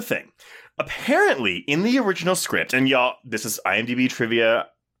here's the thing. Apparently, in the original script, and y'all, this is IMDb trivia.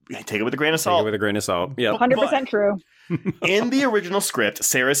 Take it with a grain of salt. Take it with a grain of salt. Yeah, 100% true. In the original script,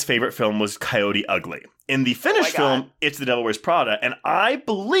 Sarah's favorite film was Coyote Ugly. In the finished film, it's The Devil Wears Prada, and I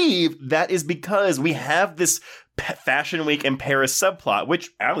believe that is because we have this Fashion Week in Paris subplot, which,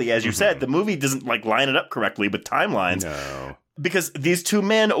 Allie, as you said, the movie doesn't like line it up correctly with timelines. No. Because these two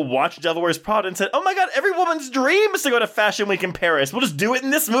men watched Devil Wears Prada and said, oh my god, every woman's dream is to go to Fashion Week in Paris. We'll just do it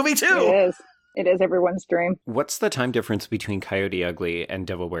in this movie too. It is everyone's dream. What's the time difference between Coyote Ugly and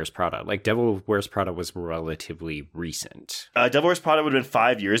Devil Wears Prada? Like, Devil Wears Prada was relatively recent. Devil Wears Prada would have been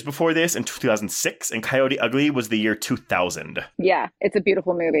 5 years before this, in 2006, and Coyote Ugly was the year 2000. Yeah, it's a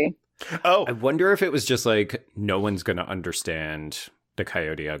beautiful movie. Oh. I wonder if it was just like, no one's going to understand the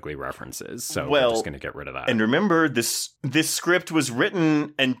Coyote Ugly references, so we're just going to get rid of that. And remember, this script was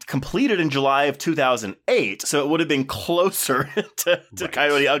written and completed in July of 2008, so it would have been closer to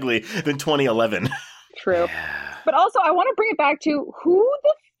Coyote Ugly than 2011. True. Yeah. But also, I want to bring it back to, who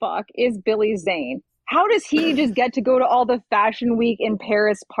the fuck is Billy Zane? How does he just get to go to all the Fashion Week in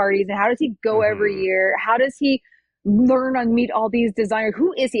Paris parties, and how does he go every year? How does he learn and meet all these designers?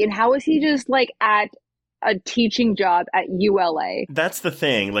 Who is he, and how is he just like at a teaching job at ULA? That's the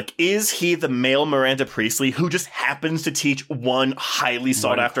thing. Like, is he the male Miranda Priestley who just happens to teach one highly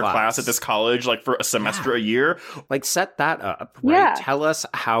sought after class at this college, like for a semester a year? Like, set that up, right? Yeah. Tell us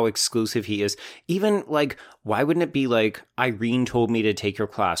how exclusive he is. Even like, why wouldn't it be like, Irene told me to take your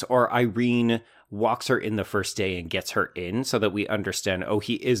class, or Irene walks her in the first day and gets her in, so that we understand, oh,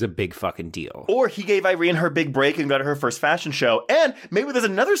 he is a big fucking deal. Or he gave Irene her big break and got her first fashion show. And maybe there's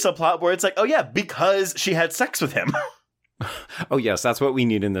another subplot where it's like, oh yeah, because she had sex with him. Oh yes, that's what we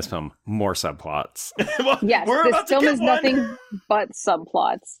need in this film. More subplots. Well, yes, this film is nothing but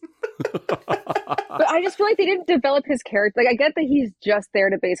subplots. But I just feel like they didn't develop his character. Like, I get that he's just there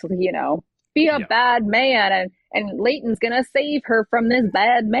to basically, you know, be a bad man, and Leighton's gonna save her from this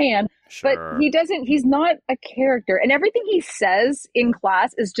bad man. Sure. But he's not a character. And everything he says in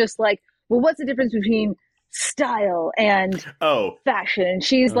class is just like, well, what's the difference between style and fashion? And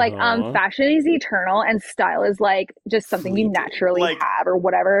she's like, fashion is eternal and style is like just something you naturally have or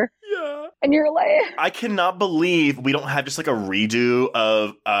whatever. Yeah. And you're like, I cannot believe we don't have just like a redo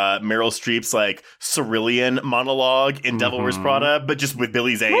of Meryl Streep's like Cerulean monologue in Devil Wears Prada, but just with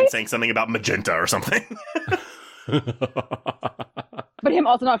Billy Zane saying something about magenta or something. But him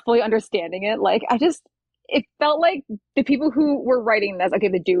also not fully understanding it. Like, it felt like the people who were writing this, okay,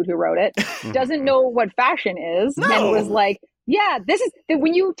 the dude who wrote it, doesn't know what fashion is. No. And was like, yeah,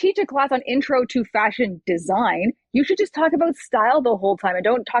 when you teach a class on intro to fashion design, you should just talk about style the whole time and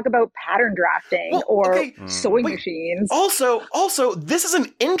don't talk about pattern drafting sewing machines. Also, this is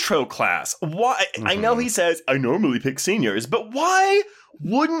an intro class. Why? I know he says, I normally pick seniors, but why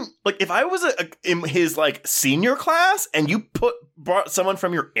wouldn't, like, if I was in his like senior class and you brought someone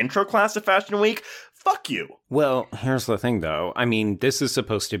from your intro class to Fashion Week, fuck you. Well, here's the thing though. I mean, this is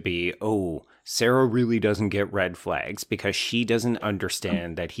supposed to be, Sarah really doesn't get red flags because she doesn't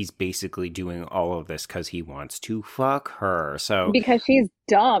understand that he's basically doing all of this because he wants to fuck her. So because she's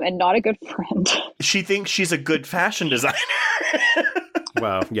dumb and not a good friend. She thinks she's a good fashion designer.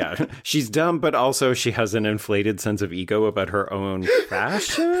 Well, yeah, she's dumb, but also she has an inflated sense of ego about her own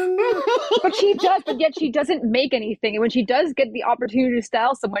fashion. But she does, but yet she doesn't make anything. And when she does get the opportunity to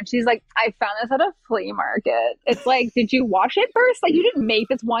style someone, she's like, I found this at a flea market. It's like, did you wash it first? Like, you didn't make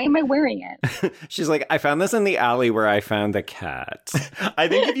this. Why am I wearing it? She's like, I found this in the alley where I found the cat. I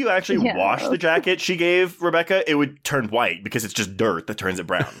think if you actually wash the jacket she gave Rebecca, it would turn white because it's just dirt that turns it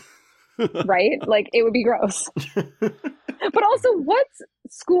brown. Right? Like, it would be gross. But also, what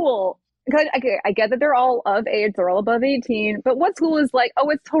school Because I get that they're all of age, they're all above 18, but what school is like, oh,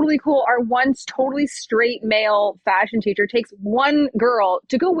 it's totally cool. Our once totally straight male fashion teacher takes one girl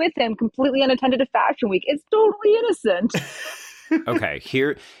to go with him completely unattended to Fashion Week. It's totally innocent. Okay,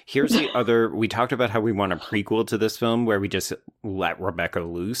 here's the other. We talked about how we want a prequel to this film where we just let Rebecca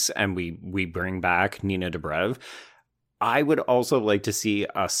loose and we bring back Nina Dobrev. I would also like to see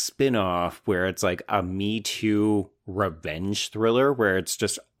a spin-off where it's like a Me Too revenge thriller where it's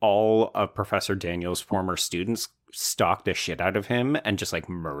just all of Professor Daniel's former students stalk the shit out of him and just like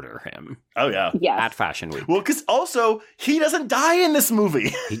murder him. Oh, yeah. Yes. At Fashion Week. Well, because also, he doesn't die in this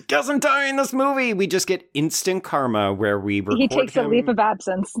movie. He doesn't die in this movie. We just get instant karma where we record He takes him. a leave of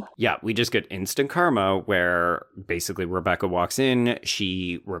absence. Yeah, we just get instant karma where basically Rebecca walks in,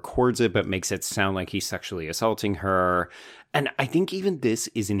 she records it, but makes it sound like he's sexually assaulting her. And I think even this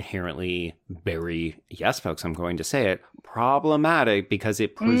is inherently very, yes, folks, I'm going to say it, problematic because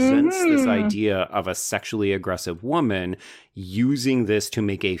it presents this idea of a sexually aggressive woman using this to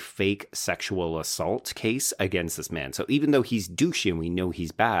make a fake sexual assault case against this man. So even though he's douchey and we know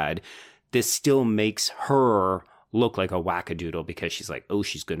he's bad, this still makes her look like a wackadoodle because she's like, oh,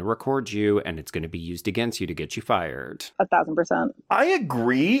 she's going to record you and it's going to be used against you to get you fired. 1,000%. I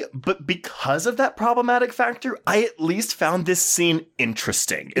agree, but because of that problematic factor, I at least found this scene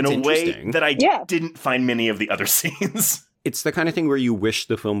interesting in a way that I didn't find many of the other scenes. It's the kind of thing where you wish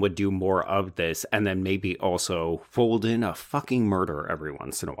the film would do more of this and then maybe also fold in a fucking murder every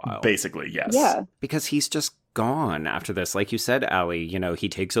once in a while. Basically, yes. Yeah. Because he's just gone after this. Like you said, Allie, you know, he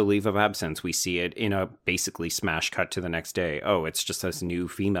takes a leave of absence. We see it in a basically smash cut to the next day. Oh, it's just this new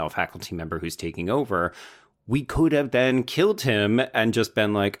female faculty member who's taking over. We could have then killed him and just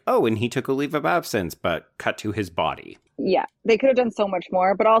been like, oh, and he took a leave of absence, but cut to his body. Yeah, they could have done so much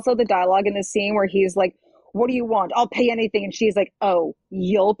more. But also the dialogue in this scene where he's like, what do you want? I'll pay anything. And she's like, oh,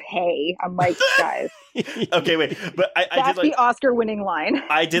 you'll pay. I'm like, guys. Okay, wait. But I that's did like the Oscar-winning line.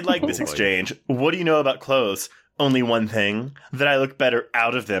 I did like this exchange. What do you know about clothes? Only one thing, that I look better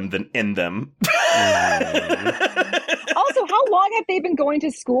out of them than in them. Also, how long have they been going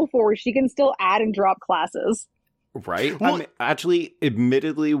to school for where she can still add and drop classes? Right? Well, actually,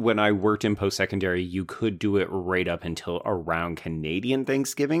 admittedly, when I worked in post-secondary, you could do it right up until around Canadian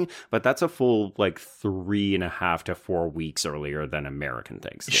Thanksgiving, but that's a full, 3.5 to 4 weeks earlier than American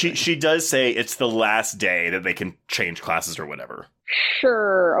Thanksgiving. She does say it's the last day that they can change classes or whatever.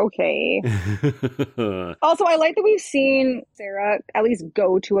 Sure, okay. Also, I like that we've seen Sarah at least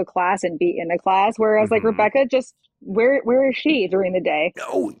go to a class and be in a class, whereas Rebecca just where is she during the day?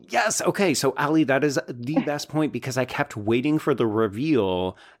 Oh, yes. Okay, so Allie, that is the best point because I kept waiting for the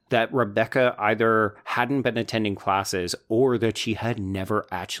reveal that Rebecca either hadn't been attending classes or that she had never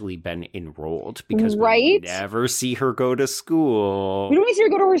actually been enrolled because we never see her go to school. We don't even see her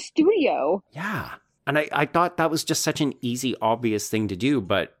go to her studio. Yeah. And I thought that was just such an easy, obvious thing to do,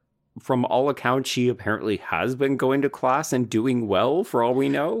 but from all accounts, she apparently has been going to class and doing well for all we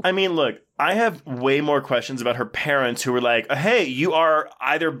know. I mean, look, I have way more questions about her parents who were like, hey, you are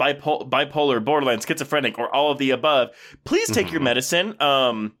either bipolar, borderline, schizophrenic, or all of the above. Please take your medicine.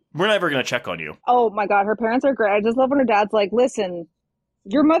 We're never going to check on you. Oh my God, her parents are great. I just love when her dad's like, listen,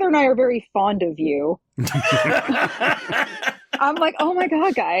 your mother and I are very fond of you. I'm like, oh my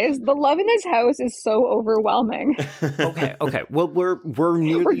God, guys, the love in this house is so overwhelming. Okay. Well, we're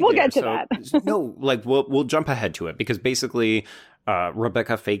nearly we'll there, get to that. No, we'll jump ahead to it because basically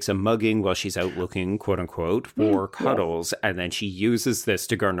Rebecca fakes a mugging while she's out looking, quote unquote, for cuddles, and then she uses this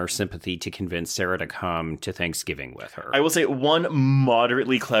to garner sympathy to convince Sarah to come to Thanksgiving with her. I will say one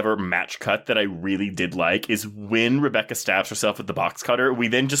moderately clever match cut that I really did like is when Rebecca stabs herself with the box cutter, we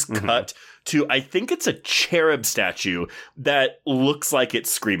then just cut to, I think it's a cherub statue that looks like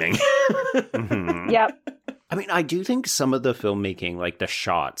it's screaming. Yep. I mean, I do think some of the filmmaking, like the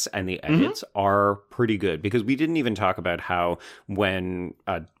shots and the edits, are pretty good because we didn't even talk about how when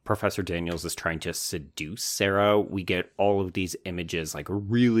Professor Daniels is trying to seduce Sarah, we get all of these images, like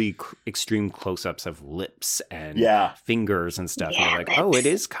really extreme close-ups of lips and fingers and stuff. Yeah, and you're like, oh, it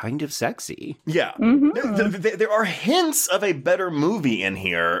is kind of sexy. Yeah. There are hints of a better movie in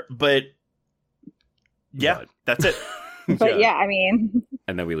here, but that's it. But yeah, I mean...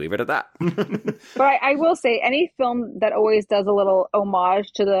 And then we leave it at that. But I will say, any film that always does a little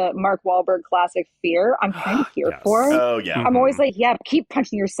homage to the Mark Wahlberg classic Fear, I'm kind of here for. Oh, yeah. I'm always like, keep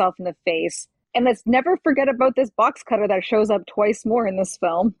punching yourself in the face. And let's never forget about this box cutter that shows up twice more in this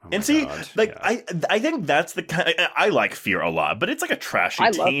film. Oh and see, God. Like, yeah. I think that's the kind. I like Fear a lot, but it's like a trashy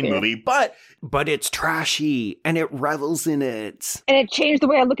teen movie. But it's trashy and it revels in it. And it changed the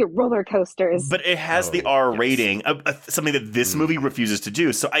way I look at roller coasters. But it has the R rating, something that this movie refuses to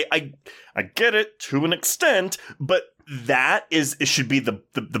do. So I get it to an extent, but it should be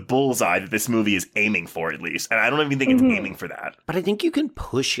the bullseye that this movie is aiming for, at least. And I don't even think it's aiming for that. But I think you can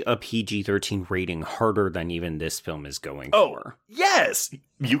push a PG-13 rating harder than even this film is going for. Yes!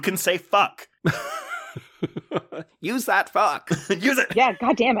 You can say fuck. Use that fuck. Use it. Yeah,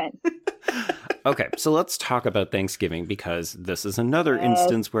 God damn it. Okay, so let's talk about Thanksgiving, because this is another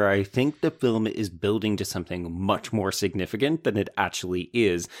instance where I think the film is building to something much more significant than it actually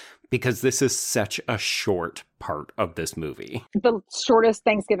is, because this is such a short part of this movie. The shortest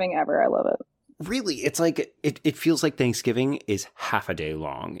Thanksgiving ever. I love it. Really, it's like, it feels like Thanksgiving is half a day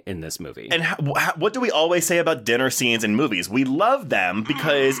long in this movie. And what do we always say about dinner scenes in movies? We love them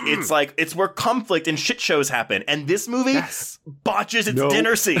because it's where conflict and shit shows happen. And this movie botches its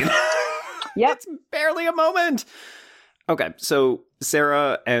dinner scene. Yep. It's barely a moment. Okay, so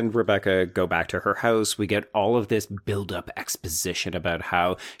Sarah and Rebecca go back to her house. We get all of this build-up exposition about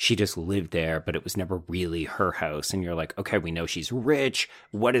how she just lived there, but it was never really her house. And you're like, okay, we know she's rich.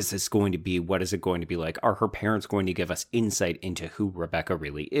 What is this going to be? What is it going to be like? Are her parents going to give us insight into who Rebecca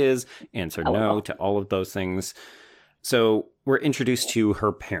really is? Answer no to all of those things. So we're introduced to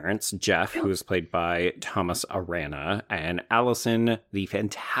her parents, Jeff, who is played by Thomas Arana, and Allison, the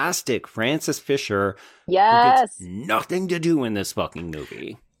fantastic Frances Fisher, who gets nothing to do in this fucking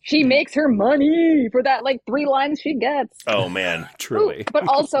movie. She makes her money for that, 3 lines she gets. Oh, man. Truly. Ooh, but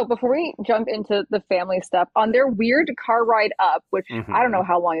also, before we jump into the family stuff, on their weird car ride up, which I don't know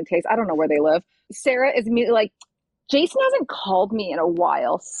how long it takes, I don't know where they live, Sarah is immediately like, Jason hasn't called me in a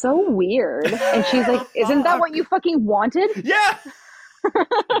while. So weird. And she's like, isn't that what you fucking wanted? Yeah.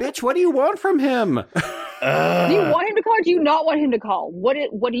 Bitch, what do you want from him? Do you want him to call or do you not want him to call? What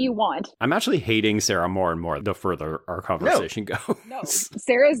do you want? I'm actually hating Sarah more and more the further our conversation goes. No,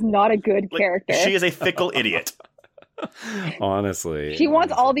 Sarah's not a good character. She is a fickle idiot. Honestly. She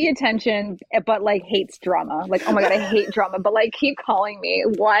wants all the attention, but hates drama. Oh my God, I hate drama, but keep calling me.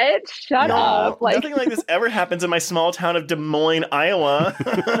 What? Shut up. Nothing like this ever happens in my small town of Des Moines, Iowa.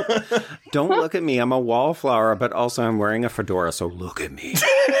 Don't look at me. I'm a wallflower, but also I'm wearing a fedora, so look at me.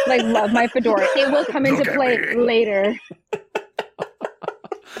 Love my fedora. It will come into play later.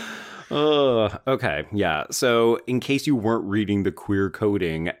 Okay, yeah. So, in case you weren't reading the queer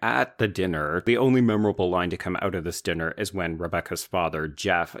coding at the dinner, the only memorable line to come out of this dinner is when Rebecca's father,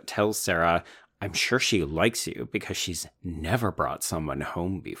 Jeff, tells Sarah, I'm sure she likes you because she's never brought someone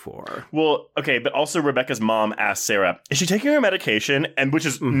home before. Well, okay, but also Rebecca's mom asked Sarah, is she taking her medication? And which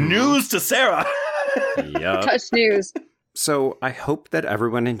is news to Sarah. Yep. Touch news. So I hope that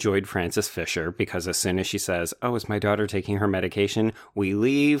everyone enjoyed Frances Fisher, because as soon as she says, oh, is my daughter taking her medication? We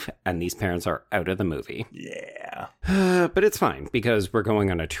leave, and these parents are out of the movie. Yeah. But it's fine, because we're going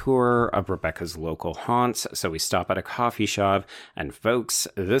on a tour of Rebecca's local haunts, so we stop at a coffee shop, and folks,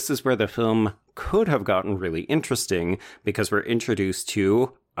 this is where the film could have gotten really interesting, because we're introduced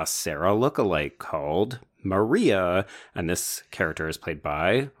to a Sarah lookalike called Maria, and this character is played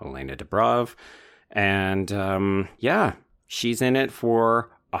by Elena Dubrov. And, she's in it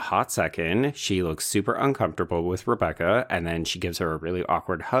for a hot second. She looks super uncomfortable with Rebecca, and then she gives her a really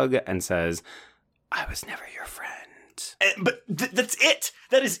awkward hug and says, I was never your friend. But that's it.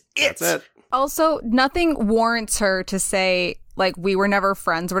 That is it. That's it. Also, nothing warrants her to say, we were never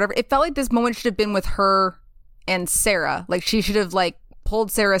friends or whatever. It felt like this moment should have been with her and Sarah. She should have,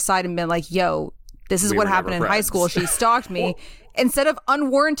 pulled Sarah aside and been like, yo, this is what happened in high school. She stalked me. Instead of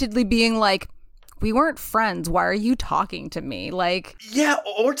unwarrantedly being like, we weren't friends. Why are you talking to me? Yeah,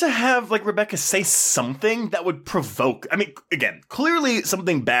 or to have, Rebecca say something that would provoke. I mean, again, clearly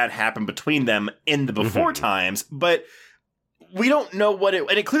something bad happened between them in the before times, but we don't know what and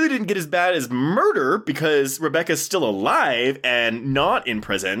it clearly didn't get as bad as murder because Rebecca's still alive and not in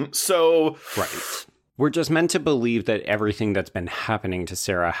prison, so... Right. We're just meant to believe that everything that's been happening to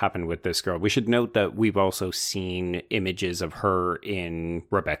Sarah happened with this girl. We should note that we've also seen images of her in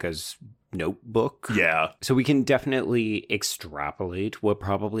Rebecca's notebook. Yeah. So we can definitely extrapolate what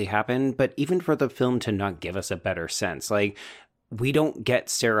probably happened, but even for the film to not give us a better sense, we don't get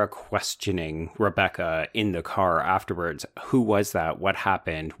Sarah questioning Rebecca in the car afterwards. Who was that? What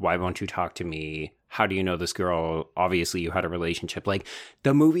happened? Why won't you talk to me? how do you know this girl? Obviously, you had a relationship. Like,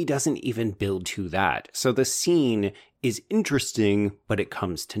 the movie doesn't even build to that. So the scene is interesting, but it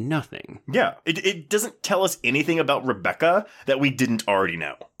comes to nothing. Yeah, it doesn't tell us anything about Rebecca that we didn't already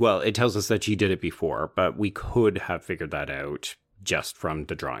know. Well, it tells us that she did it before, but we could have figured that out just from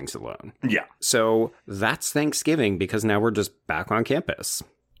the drawings alone. Yeah. So that's Thanksgiving, because now we're just back on campus.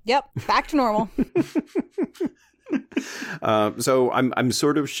 Yep, back to normal. So I'm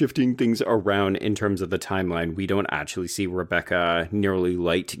sort of shifting things around in terms of the timeline. We don't actually see Rebecca Nearly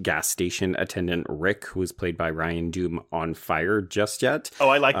Light gas station attendant Rick, who is played by Ryan Doom, on fire just yet. Oh,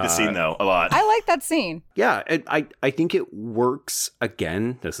 I like the scene, though, a lot. I like that scene. Yeah, I think it works.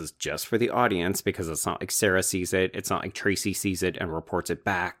 Again, this is just for the audience, because it's not like Sarah sees it. It's not like Tracy sees it and reports it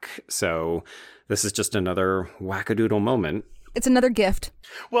back. So this is just another wackadoodle moment. It's another gift.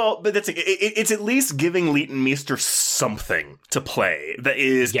 Well, but it's at least giving Leighton Meester something to play that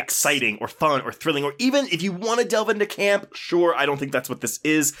is exciting or fun or thrilling, or even if you want to delve into camp, sure, I don't think that's what this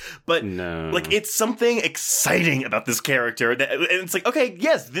is, but like, it's something exciting about this character that, and it's like, okay,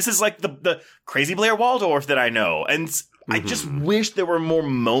 yes, this is like the crazy Blair Waldorf that I know, and I just wish there were more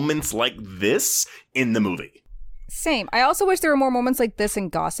moments like this in the movie. Same. I also wish there were more moments like this in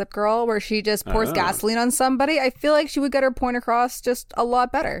Gossip Girl, where she just pours gasoline on somebody. I feel like she would get her point across just a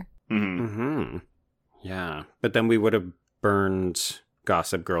lot better. Yeah. But then we would have burned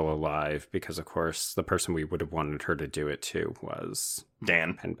Gossip Girl alive, because, of course, the person we would have wanted her to do it to was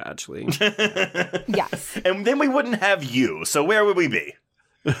Dan Penn Badgley. Yes. And then we wouldn't have you. So where would we be?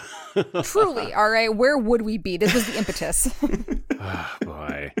 Truly. All right. Where would we be? This was the impetus. Oh,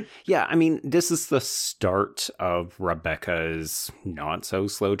 boy. Yeah, I mean, this is the start of Rebecca's not so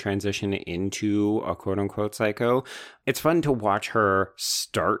slow transition into a quote unquote psycho. It's fun to watch her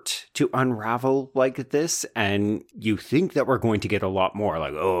start to unravel like this, and you think that we're going to get a lot more.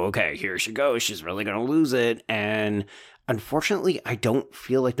 Like, oh, okay, here she goes. She's really going to lose it. And unfortunately, I don't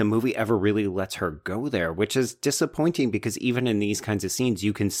feel like the movie ever really lets her go there, which is disappointing, because even in these kinds of scenes,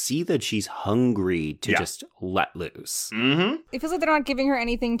 you can see that she's hungry to just let loose. It feels like they're not giving her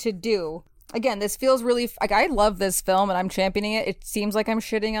anything to do. Again, this feels really... like, I love this film and I'm championing it. It seems like I'm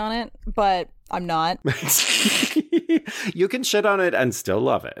shitting on it, but I'm not. You can shit on it and still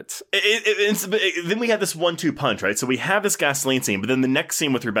love it. Then we have this 1-2 punch, right? So we have this gasoline scene, but then the next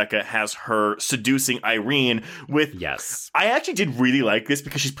scene with Rebecca has her seducing Irene with... Yes. I actually did really like this,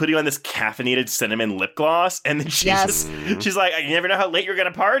 because she's putting on this caffeinated cinnamon lip gloss, and then she's like, I never know how late you're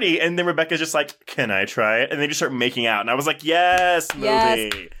going to party. And then Rebecca's just like, can I try it? And they just start making out. And I was like, yes,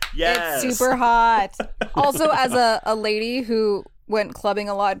 movie. Yes. It's super hot. Also, as a lady who went clubbing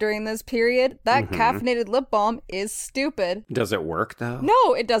a lot during this period, that caffeinated lip balm is stupid. Does it work, though?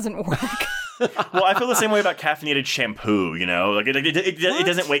 No, it doesn't work. Well, I feel the same way about caffeinated shampoo, you know? Like, it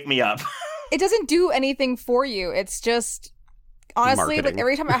doesn't wake me up. It doesn't do anything for you. It's just... honestly, marketing. like,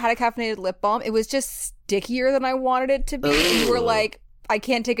 every time I had a caffeinated lip balm, it was just stickier than I wanted it to be. And you were like, I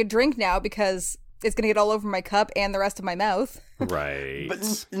can't take a drink now because it's going to get all over my cup and the rest of my mouth. Right.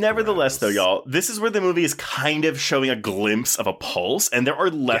 But nevertheless, though, y'all, this is where the movie is kind of showing a glimpse of a pulse, and there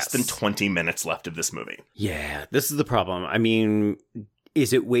are less than 20 minutes left of this movie. Yeah, this is the problem. I mean,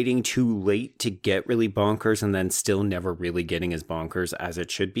 is it waiting too late to get really bonkers and then still never really getting as bonkers as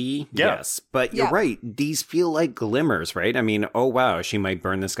it should be? Yeah. Yes. But you're right. These feel like glimmers, right? I mean, oh, wow, she might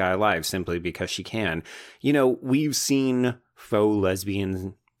burn this guy alive simply because she can. You know, we've seen faux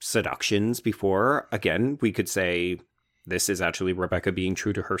lesbian seductions before. Again, we could say this is actually Rebecca being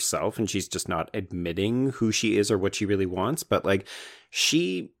true to herself, and she's just not admitting who she is or what she really wants. But like,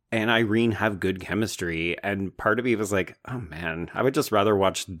 she and Irene have good chemistry, and part of me was like, oh man, I would just rather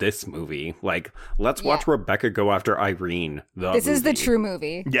watch this movie. Like, let's watch Rebecca go after Irene. This is the true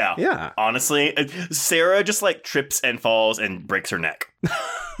movie. Yeah. Honestly, Sarah just like trips and falls and breaks her neck.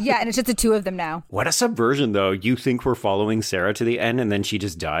 Yeah, and it's just the two of them now. What a subversion, though. You think we're following Sarah to the end, and then she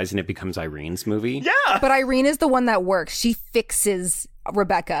just dies, and it becomes Irene's movie? Yeah! But Irene is the one that works. She fixes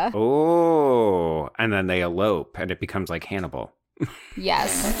Rebecca. Oh, and then they elope, and it becomes like Hannibal.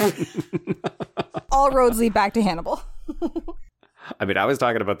 Yes. All roads lead back to Hannibal. I mean, I was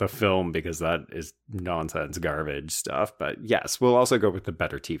talking about the film because that is nonsense, garbage stuff. But yes, we'll also go with the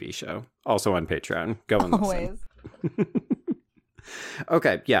better TV show. Also on Patreon. Go and listen. Always.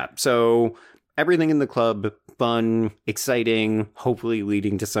 Okay, yeah. So everything in the club, fun, exciting, hopefully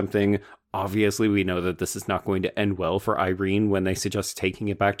leading to something. Obviously, we know that this is not going to end well for Irene when they suggest taking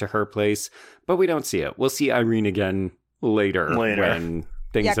it back to her place. But we don't see it. We'll see Irene again later. When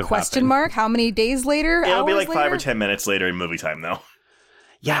things have question happened. Mark? How many days later? It'll be Hours like 5 later? or 10 minutes later in movie time, though.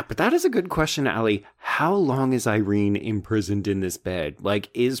 Yeah, but that is a good question, Allie. how long is Irene imprisoned in this bed? Like,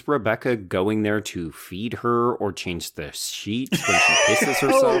 is Rebecca going there to feed her or change the sheets when she pisses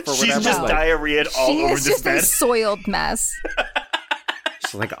herself or whatever? She's just diarrheaed all over this bed. She's just a soiled mess.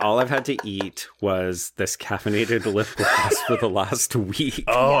 She's like, all I've had to eat was this caffeinated lip gloss for the last week.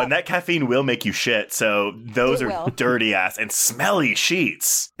 Oh, and that caffeine will make you shit, so those are dirty ass and smelly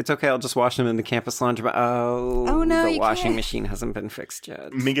sheets. It's okay, I'll just wash them in the campus laundry. Oh no, the washing machine hasn't been fixed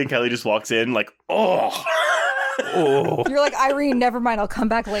yet. Minka Kelly just walks in like, oh. You're like, Irene, never mind, I'll come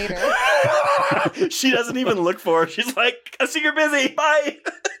back later. She doesn't even look for her. She's like, I see you're busy. Bye.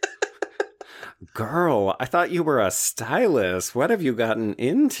 Girl, I thought you were a stylist. What have you gotten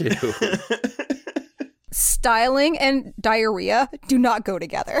into? Styling and diarrhea do not go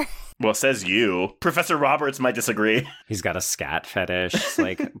together. Well, says you. Professor Roberts might disagree. He's got a scat fetish. It's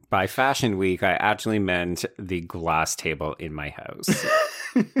like, by Fashion Week, I actually meant the glass table in my house.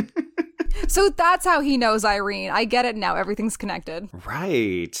 So that's how he knows Irene. I get it now. Everything's connected.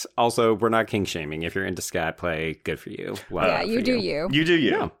 Right. Also, we're not king shaming. If you're into scat play, good for you. Yeah, you do you. You do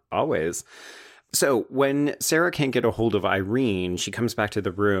you. Yeah, always. So when Sarah can't get a hold of Irene, she comes back to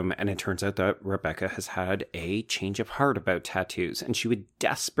the room, and it turns out that Rebecca has had a change of heart about tattoos, and she would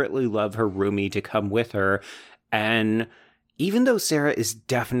desperately love her roomie to come with her. And even though Sarah is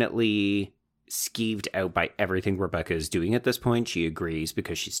definitely skeeved out by everything Rebecca is doing at this point, she agrees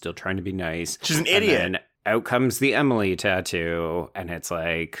because she's still trying to be nice. She's an idiot. And then out comes the Emily tattoo, and it's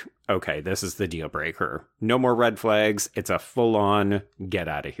like, okay, this is the deal breaker. No more red flags. It's a full-on get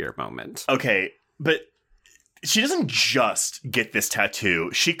out of here moment. Okay, but she doesn't just get this tattoo.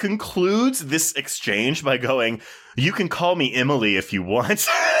 She concludes this exchange by going, you can call me Emily if you want.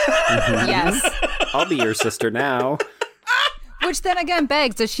 Yes. I'll be your sister now. Which then again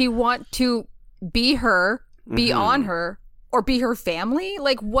begs, does she want to be her, be on her, or be her family?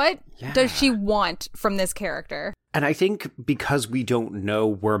 Like, what does she want from this character? And I think because we don't know,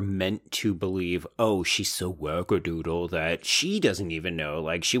 we're meant to believe, oh, she's so wackadoodle that she doesn't even know.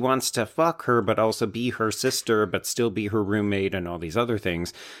 Like, she wants to fuck her, but also be her sister, but still be her roommate and all these other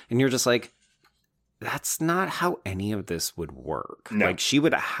things. And you're just like, that's not how any of this would work. No. Like, she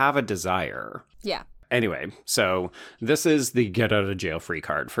would have a desire. Yeah. Anyway, so this is the get out of jail free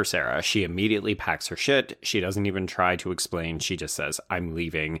card for Sarah. She immediately packs her shit. She doesn't even try to explain. She just says, I'm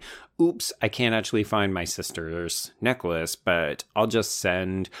leaving. Oops, I can't actually find my sister's necklace, but I'll just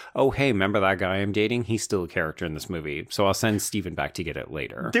send, oh, hey, remember that guy I'm dating? He's still a character in this movie. So I'll send Steven back to get it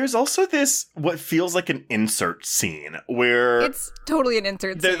later. There's also this, what feels like an insert scene where It's totally an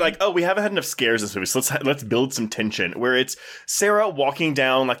insert they're scene. like, oh, we haven't had enough scares this movie, so let's build some tension. Where it's Sarah walking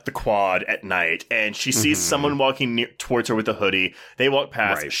down like the quad at night, and she sees someone walking towards her with a hoodie. They walk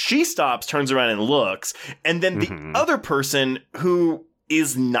past. Right. She stops, turns around, and looks. And then the other person who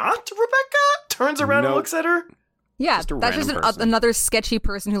is not Rebecca turns around and looks at her. Yeah, Just a that's just random person. another sketchy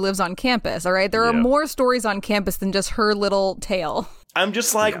person who lives on campus, all right? There are Yep. more stories on campus than just her little tale. I'm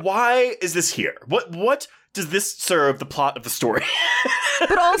just like, why is this here? What does this serve the plot of the story?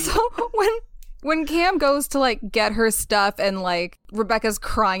 But also, when Cam goes to, like, get her stuff and, like, Rebecca's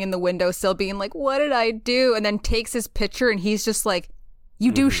crying in the window still being like, what did I do? And then takes his picture and he's just like,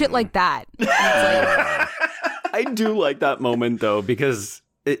 you do shit like that. And it's like, I do like that moment, though, because,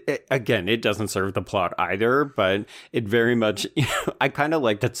 again, it doesn't serve the plot either, but it very much, I kind of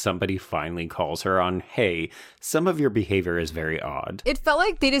like that somebody finally calls her on, hey, some of your behavior is very odd. it felt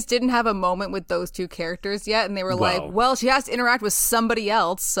like they just didn't have a moment with those two characters yet. And they were like, well, she has to interact with somebody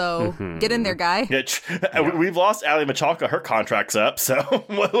else. So get in there, guy. We've lost Ally Machalka. Her contract's up, so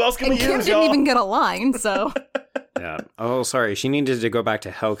who else can And we Kim use, didn't y'all? even get a line, so. Yeah. Oh, sorry. She needed to go back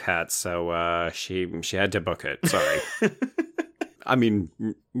to Hellcat, so she had to book it. Sorry. I mean,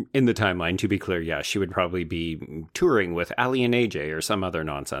 in the timeline, to be clear, yeah, she would probably be touring with Ali and AJ or some other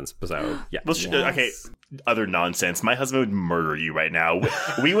nonsense. So, yeah. Well, okay, other nonsense. My husband would murder you right now.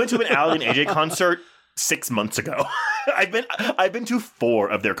 We went to an Ally and AJ concert 6 months ago. I've been to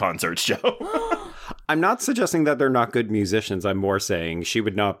 4 of their concerts, Joe. I'm not suggesting that they're not good musicians. I'm more saying she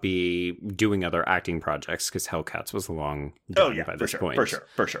would not be doing other acting projects because Hellcats was long done by this point.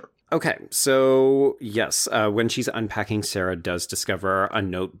 For sure. Okay, so yes, when she's unpacking, Sarah does discover a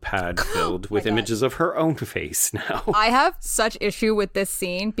notepad filled with images of her own face now. I have such issue with this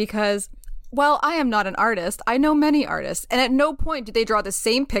scene because, well, I am not an artist. I know many artists. And at no point do they draw the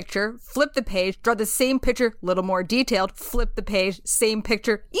same picture, flip the page, draw the same picture, little more detailed, flip the page, same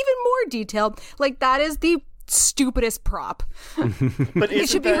picture, even more detailed. Like, that is the stupidest prop. But it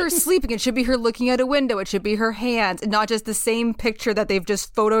should be her sleeping. It should be her looking out a window. It should be her hands, and not just the same picture that they've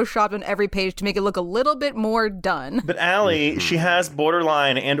just photoshopped on every page to make it look a little bit more done. But Allie, she has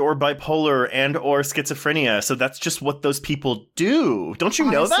borderline and or bipolar and or schizophrenia, so that's just what those people do. Don't you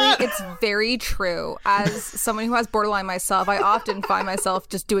know that? It's very true. As someone who has borderline myself, I often find myself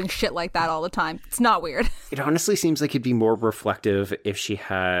just doing shit like that all the time. It's not weird. It honestly seems like it'd be more reflective if she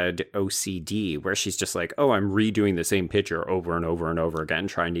had OCD, where she's just like, oh, I'm redoing the same picture over and over and over again,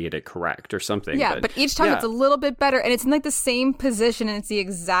 trying to get it correct or something. Yeah, but each time it's a little bit better, and it's in like the same position, and it's the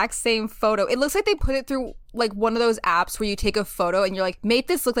exact same photo. It looks like they put it through like one of those apps where you take a photo and you're like, make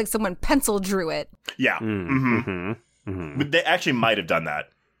this look like someone pencil drew it. Yeah. But they actually might have done that.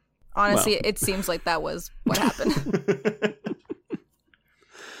 Honestly, it seems like that was what happened.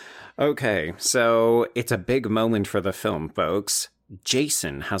 Okay, so it's a big moment for the film, folks.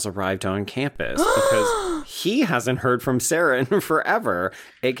 Jason has arrived on campus because he hasn't heard from Sarah in forever,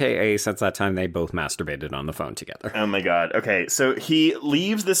 aka since that time they both masturbated on the phone together. Oh my god. Okay, so he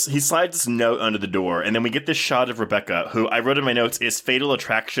slides this note under the door, and then we get this shot of Rebecca, who I wrote in my notes is fatal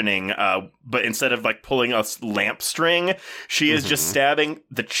attractioning, but instead of like pulling a lamp string, she is just stabbing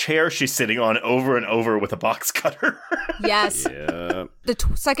the chair she's sitting on over and over with a box cutter. Yes. Yeah. The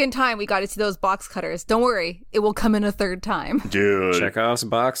second time we got to see those box cutters. Don't worry, it will come in a third time. Dude. Chekhov's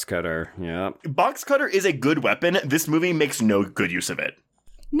box cutter. Yeah. Box cutter is a good weapon. This movie makes no good use of it.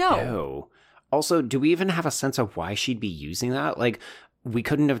 No. Also, do we even have a sense of why she'd be using that? Like, we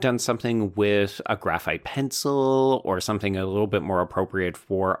couldn't have done something with a graphite pencil or something a little bit more appropriate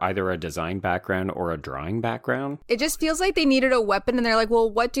for either a design background or a drawing background? It just feels like they needed a weapon, and they're like, well,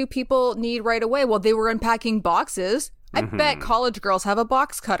 what do people need right away? Well, they were unpacking boxes. I bet college girls have a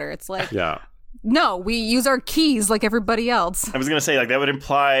box cutter. It's like... Yeah. No, we use our keys like everybody else. I was going to say, like, that would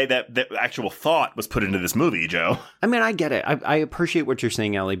imply that the actual thought was put into this movie, Joe. I mean, I get it. I appreciate what you're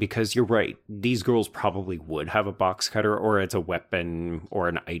saying, Ellie, because you're right. These girls probably would have a box cutter, or it's a weapon or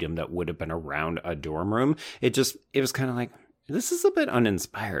an item that would have been around a dorm room. It was kind of like, this is a bit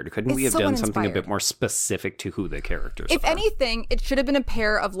uninspired. Couldn't we have done something a bit more specific to who the characters are? If anything, it should have been a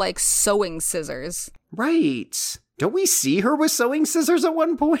pair of, like, sewing scissors. Right. Don't we see her with sewing scissors at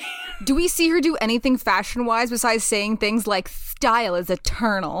one point? Do we see her do anything fashion-wise besides saying things like, style is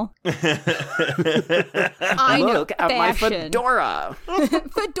eternal? I Look know at my fashion. fedora.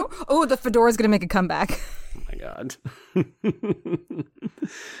 Oh, the fedora's going to make a comeback. Oh my god.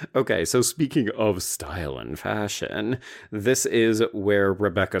 Okay, so speaking of style and fashion, this is where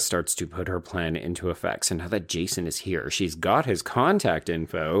Rebecca starts to put her plan into effect. So now that Jason is here, she's got his contact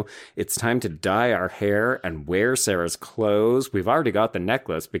info. It's time to dye our hair and wear Sarah's clothes. We've already got the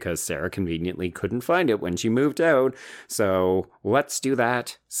necklace because Sarah conveniently couldn't find it when she moved out. So let's do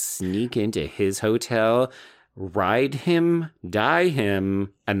that. Sneak into his hotel, ride him, dye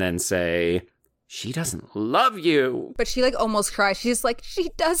him, and then say... she doesn't love you. But she like almost cries. She's like, she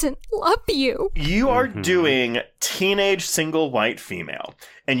doesn't love you. You are doing teenage single white female,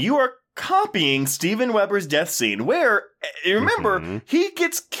 and you are copying Steven Weber's death scene where, remember, he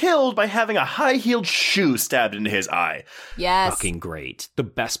gets killed by having a high-heeled shoe stabbed into his eye. Yes. Fucking great. The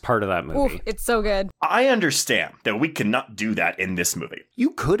best part of that movie. Oof, it's so good. I understand that we cannot do that in this movie.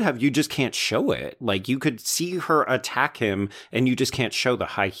 You could have, you just can't show it. Like, you could see her attack him, and you just can't show the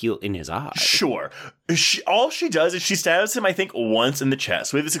high heel in his eye. Sure. All she does is she stabs him, I think, once in the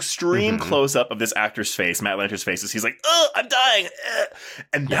chest. We have this extreme close-up of this actor's face, Matt Lanter's face, as he's like, oh, I'm dying.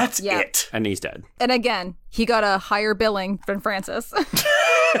 And that's it. And he's dead. And again, he got a higher billing than Francis.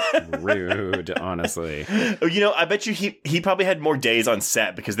 Rude, honestly. You know, I bet you he probably had more days on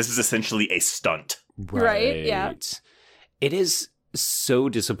set because this is essentially a stunt. Right, yeah. It is so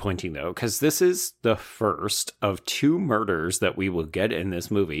disappointing, though, because this is the first of 2 murders that we will get in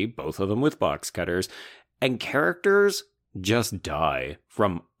this movie, both of them with box cutters, and characters just die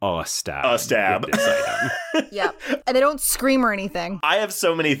from a stab. A stab. With this item. Yep. And they don't scream or anything. I have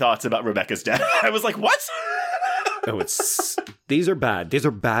so many thoughts about Rebecca's death. I was like, what? Oh, these are bad. These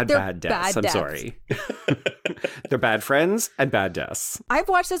are bad deaths. Bad I'm deaths. sorry. They're bad friends and bad deaths. I've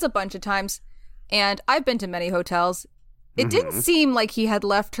watched this a bunch of times, and I've been to many hotels. It didn't seem like he had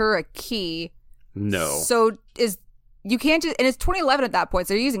left her a key. No. So you can't just, and it's 2011 at that point,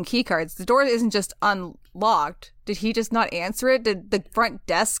 so they're using key cards. The door isn't just unlocked. Did he just not answer it? Did the front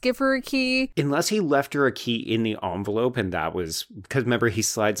desk give her a key? Unless he left her a key in the envelope, and that was because remember he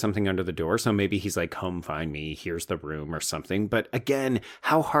slides something under the door, so maybe he's like, come find me, here's the room or something. But again,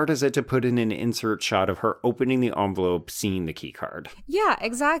 how hard is it to put in an insert shot of her opening the envelope, seeing the key card? Yeah,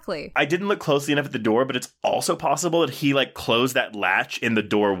 exactly. I didn't look closely enough at the door, but it's also possible that he like closed that latch in the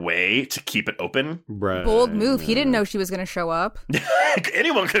doorway to keep it open. Right. Bold move. He didn't know she was going to show up.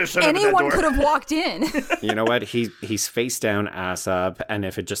 Anyone could have showed up at that Anyone door. could have walked in. You know what? He's face down, ass up, and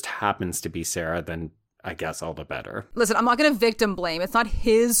if it just happens to be Sarah, then I guess all the better. Listen, I'm not going to victim blame. It's not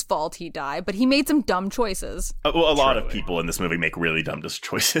his fault he died, but he made some dumb choices. Well, a lot of people in this movie make really dumb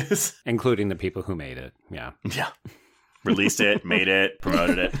choices. Including the people who made it. Yeah. Yeah. Released it, made it,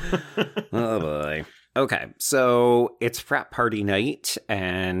 promoted it. Oh boy. Okay, so it's frat party night,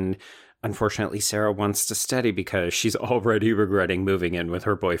 and unfortunately Sarah wants to study because she's already regretting moving in with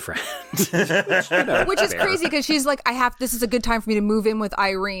her boyfriend. Which is crazy because she's like, this is a good time for me to move in with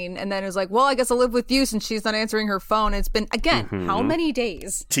Irene. And then it's like, well, I guess I'll live with you since she's not answering her phone. It's been, again, how many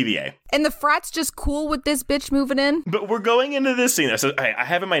days? TBA. And the frat's just cool with this bitch moving in? But we're going into this scene. So I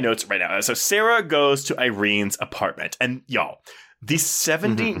have in my notes right now. So Sarah goes to Irene's apartment. And y'all, the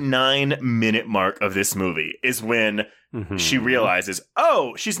 79-minute mark of this movie is when she realizes,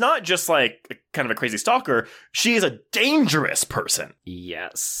 oh, she's not just like kind of a crazy stalker. She is a dangerous person.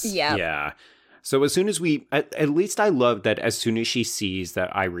 Yes. Yeah. Yeah. So as soon as at least I love that as soon as she sees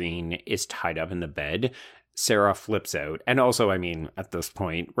that Irene is tied up in the bed, Sarah flips out. And also, I mean, at this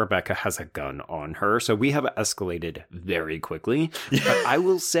point, Rebecca has a gun on her. So we have escalated very quickly. But I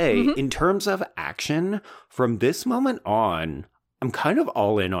will say, in terms of action, from this moment on, I'm kind of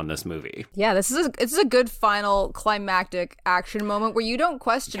all in on this movie. Yeah, this is a good final climactic action moment where you don't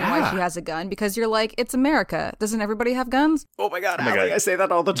question why she has a gun because you're like, it's America. Doesn't everybody have guns? Oh my God, I say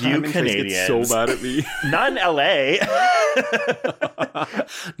that all the time. You Canadians get so mad at me. Not in LA.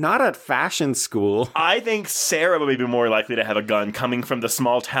 Not at fashion school. I think Sarah would be more likely to have a gun coming from the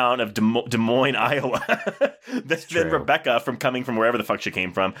small town of Des Moines, Iowa, than Rebecca from coming from wherever the fuck she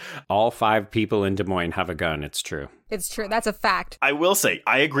came from. All 5 people in Des Moines have a gun. It's true. It's true. That's a fact. I will say,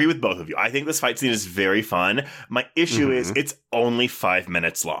 I agree with both of you. I think this fight scene is very fun. My issue is it's only 5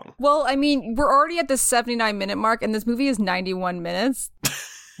 minutes long. Well, I mean, we're already at the 79-minute mark, and this movie is 91 minutes.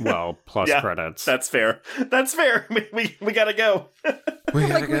 Well, plus credits. That's fair. That's fair. We gotta go. We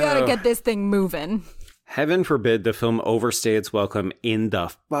gotta get this thing moving. Heaven forbid the film overstay its welcome in the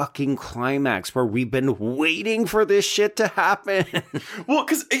fucking climax where we've been waiting for this shit to happen. Well,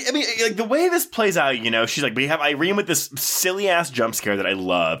 because, I mean, like, the way this plays out, you know, she's like, we have Irene with this silly-ass jump scare that I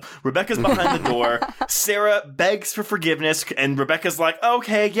love. Rebecca's behind the door. Sarah begs for forgiveness, and Rebecca's like,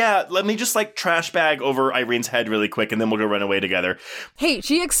 okay, yeah, let me just, like, trash bag over Irene's head really quick, and then we'll go run away together. Hey,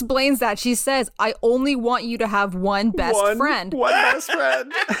 she explains that. She says, I only want you to have one best friend. One best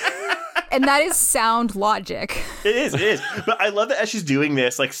friend. And that is sound logic. It is. But I love that as she's doing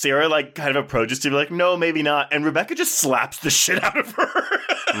this, like, Sarah, like, kind of approaches to be like, no, maybe not. And Rebecca just slaps the shit out of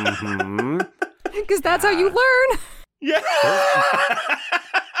her. Because that's how you learn. Yeah.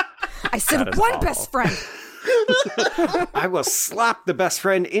 I said one awful. best friend. I will slap the best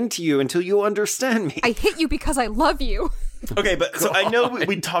friend into you until you understand me. I hit you because I love you. Okay, but so I know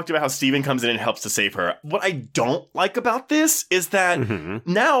we talked about how Steven comes in and helps to save her. What I don't like about this is that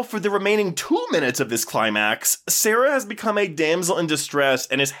now, for the remaining 2 minutes of this climax, Sarah has become a damsel in distress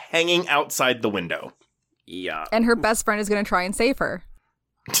and is hanging outside the window. Yeah. And her best friend is going to try and save her.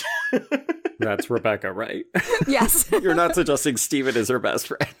 That's Rebecca, right? Yes. You're not suggesting Steven is her best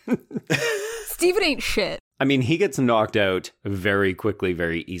friend. Steven ain't shit. I mean, he gets knocked out very quickly,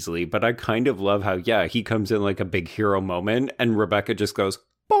 very easily, but I kind of love how, he comes in like a big hero moment, and Rebecca just goes,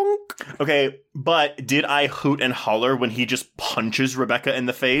 bonk. Okay, but did I hoot and holler when he just punches Rebecca in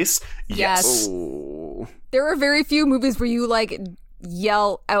the face? Yes. Oh. There are very few movies where you, like,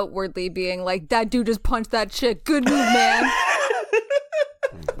 yell outwardly being like, that dude just punched that chick. Good move, man.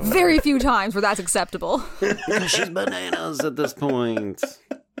 Very few times where that's acceptable. Because she's bananas at this point.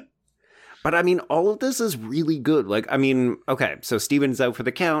 But I mean, all of this is really good. Like, I mean, okay, so Steven's out for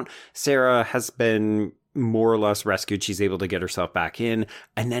the count. Sarah has been more or less rescued. She's able to get herself back in.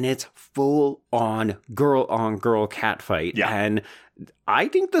 And then it's full on girl cat fight. Yeah. And I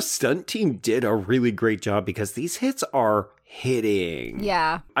think the stunt team did a really great job because these hits are hitting.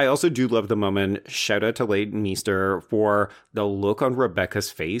 Yeah. I also do love the moment. Shout out to Leighton Meester for the look on Rebecca's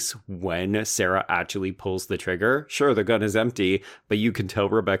face when Sarah actually pulls the trigger. Sure, the gun is empty, but you can tell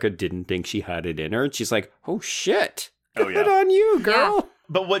Rebecca didn't think she had it in her. She's like, oh shit. Good on you, girl. Yeah.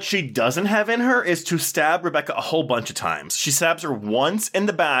 But what she doesn't have in her is to stab Rebecca a whole bunch of times. She stabs her once in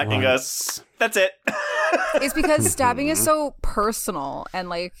the back and goes, that's it. It's because stabbing is so personal, and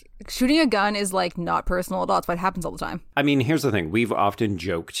like shooting a gun is like not personal at all. It's what happens all the time. I mean, here's the thing. We've often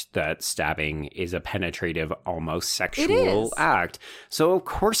joked that stabbing is a penetrative, almost sexual act. So of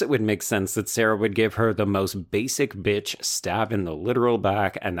course it would make sense that Sarah would give her the most basic bitch stab in the literal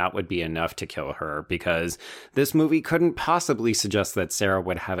back, and that would be enough to kill her, because this movie couldn't possibly suggest that Sarah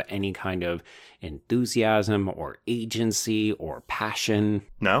would have any kind of enthusiasm or agency or passion.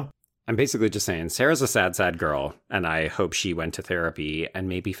 No. I'm basically just saying Sarah's a sad, sad girl, and I hope she went to therapy and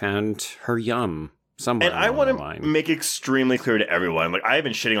maybe found her yum somewhere. And I want to make extremely clear to everyone, like, I have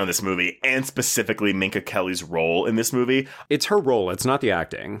been shitting on this movie, and specifically Minka Kelly's role in this movie. It's her role. It's not the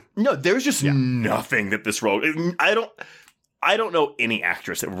acting. No, there's just nothing that this role... I don't know any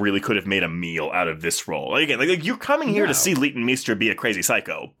actress that really could have made a meal out of this role. Like, again, like you're coming here to see Leighton Meester be a crazy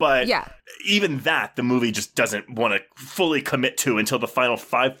psycho, but even that, the movie just doesn't want to fully commit to until the final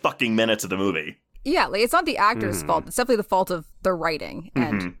 5 fucking minutes of the movie. Yeah, like it's not the actor's fault. It's definitely the fault of the writing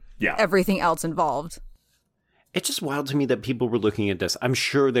and everything else involved. It's just wild to me that people were looking at this. I'm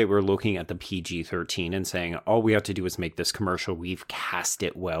sure they were looking at the PG-13 and saying, all we have to do is make this commercial. We've cast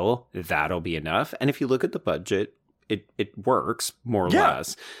it well. That'll be enough. And if you look at the budget, it works, more or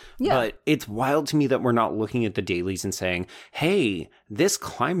less. Yeah. But it's wild to me that we're not looking at the dailies and saying, hey, this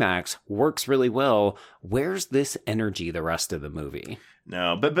climax works really well. Where's this energy the rest of the movie?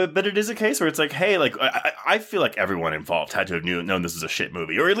 No, but it is a case where it's like, hey, like I feel like everyone involved had to have known this was a shit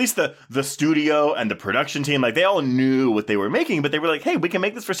movie, or at least the studio and the production team, like they all knew what they were making, but they were like, hey, we can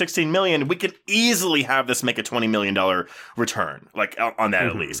make this for $16 million. We could easily have this make a $20 million return, like on that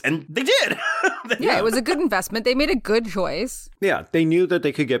at least, and they did. Yeah, it was a good investment. They made a good choice. Yeah, they knew that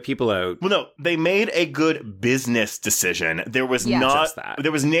they could get people out. Well, no, they made a good business decision. There was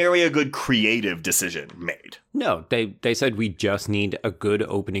there was nary a good creative decision made. No, they said we just need a good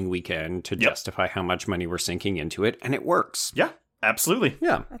opening weekend to justify how much money we're sinking into it, and it works. Yeah, absolutely.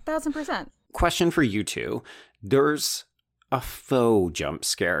 Yeah. 1,000%. Question for you two. There's a faux jump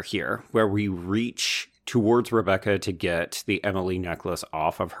scare here where we reach towards Rebecca to get the Emily necklace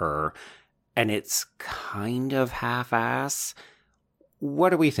off of her, and it's kind of half-ass. What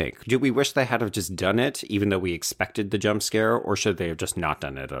do we think? Do we wish they had have just done it, even though we expected the jump scare, or should they have just not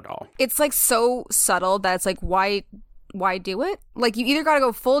done it at all? It's like so subtle that it's like, why do it? Like, you either got to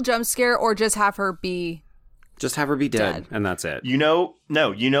go full jump scare or just have her be... Just have her be dead, and that's it. You know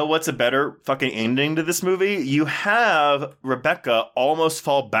what's a better fucking ending to this movie? You have Rebecca almost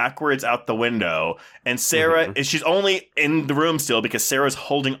fall backwards out the window, and Sarah, she's only in the room still because Sarah's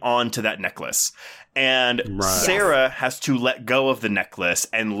holding on to that necklace. And Sarah has to let go of the necklace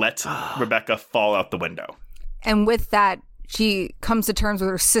and let Rebecca fall out the window. And with that, she comes to terms with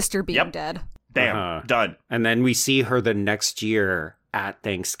her sister being dead. Bam, done. And then we see her the next year at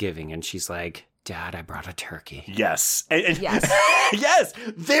Thanksgiving, and she's like, Dad, I brought a turkey. Yes. Yes. Yes.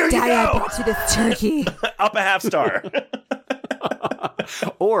 There you go. Daddy, I brought you this turkey. Up a half star.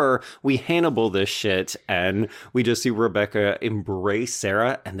 Or we Hannibal this shit and we just see Rebecca embrace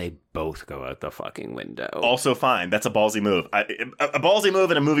Sarah and they both go out the fucking window. Also fine. That's a ballsy move. A ballsy move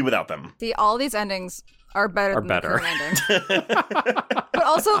in a movie without them. See, all these endings are better than the current ending. But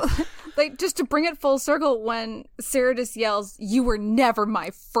also, like, just to bring it full circle, when Sarah just yells, "You were never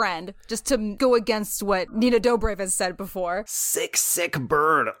my friend," just to go against what Nina Dobrev has said before. Sick, sick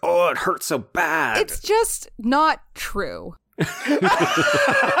bird. Oh, it hurts so bad. It's just not true.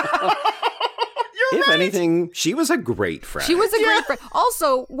 If anything, she was a great friend. She was a great friend.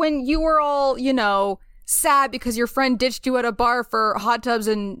 Also, when you were all, sad because your friend ditched you at a bar for hot tubs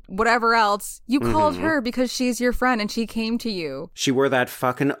and whatever else, you called her because she's your friend and she came to you. She wore that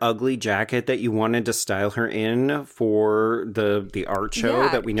fucking ugly jacket that you wanted to style her in for the art show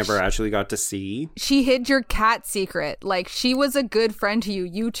that we never actually got to see. She hid your cat secret. Like, she was a good friend to you.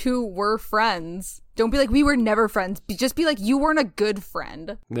 You two were friends. Don't be like, we were never friends. Just be like, you weren't a good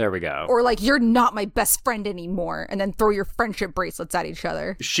friend. There we go. Or like, you're not my best friend anymore. And then throw your friendship bracelets at each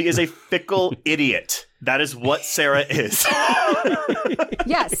other. She is a fickle idiot. That is what Sarah is.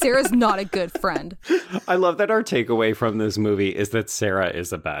 Yeah, Sarah's not a good friend. I love that our takeaway from this movie is that Sarah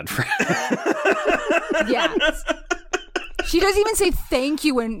is a bad friend. Yes. She doesn't even say thank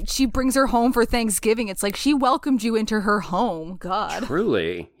you when she brings her home for Thanksgiving. It's like she welcomed you into her home. God.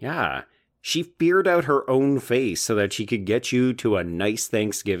 Truly. Yeah. She feared out her own face so that she could get you to a nice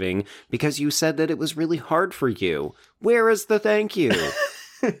Thanksgiving because you said that it was really hard for you. Where is the thank you?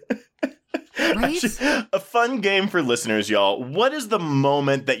 Right? Actually, a fun game for listeners, y'all. What is the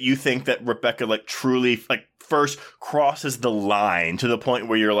moment that you think that Rebecca truly first crosses the line to the point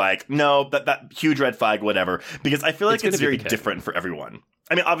where you're like, no, that huge red flag, whatever? Because I feel like it's very different for everyone.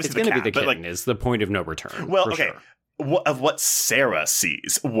 I mean, obviously it's going to be the but kitten is the point of no return. Well, for okay. Sure. Of what Sarah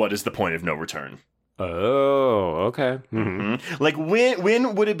sees, what is the point of no return? Oh, okay. Mm-hmm. Like,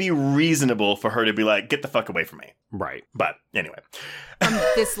 when would it be reasonable for her to be like, get the fuck away from me? Right. But anyway.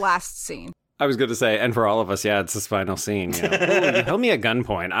 This last scene. I was going to say, and for all of us, yeah, it's this final scene. You know? Ooh, you held me at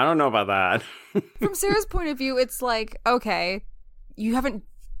gunpoint. I don't know about that. From Sarah's point of view, it's like, okay, you haven't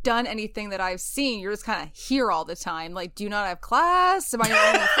done anything that I've seen. You're just kind of here all the time. Like, do you not have class? Am I your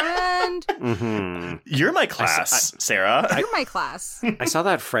only friend? Mm-hmm. You're my class, Sarah. You're my class. I saw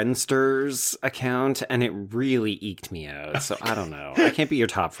that Friendster's account, and it really eked me out. So I don't know. I can't be your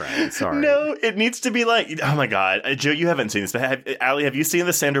top friend. Sorry. No, it needs to be like, oh my God. Joe, you haven't seen this, but Allie, have you seen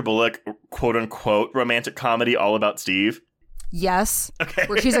the Sandra Bullock, quote unquote, romantic comedy All About Steve? Yes. Okay.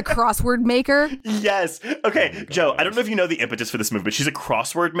 Where she's a crossword maker. Yes. Okay, Joe, I don't know if you know the impetus for this movie, but she's a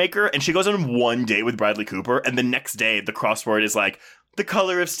crossword maker, and she goes on one date with Bradley Cooper, and the next day the crossword is like, the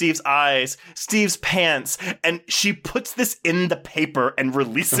color of Steve's eyes, Steve's pants, and she puts this in the paper and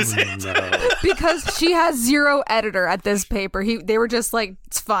releases it. No. Because she has zero editor at this paper. They were just like,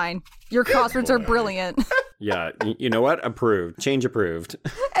 it's fine. Your crosswords are brilliant. Yeah, you know what? Approved. Change approved.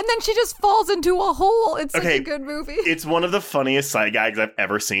 And then she just falls into a hole. It's such a good movie. It's one of the funniest side gags I've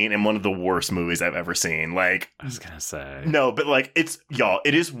ever seen and one of the worst movies I've ever seen. Like, I was going to say. No, but like,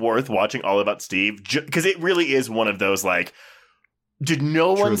 it is worth watching All About Steve because it really is one of those like, did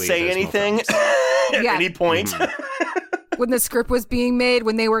no one say anything at any point? Mm-hmm. When the script was being made,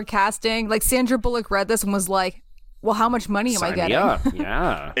 when they were casting, like Sandra Bullock read this and was like, well, how much money am I getting?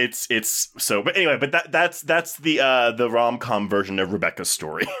 Yeah. It's so, but anyway, but that's the rom-com version of Rebecca's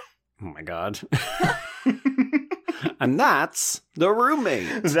story. Oh my God. And that's The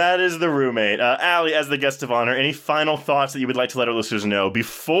Roommate. That is The Roommate. Allie, as the guest of honor, any final thoughts that you would like to let our listeners know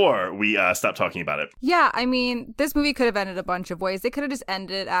before we stop talking about it? Yeah, I mean, this movie could have ended a bunch of ways. They could have just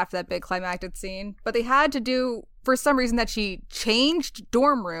ended it after that big climactic scene, but they had to do, for some reason, that she changed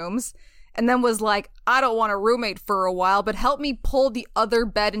dorm rooms and then was like, I don't want a roommate for a while, but help me pull the other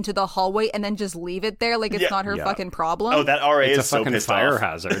bed into the hallway and then just leave it there like it's not her fucking problem. Oh, that RA it's is a so fucking pissed fire off.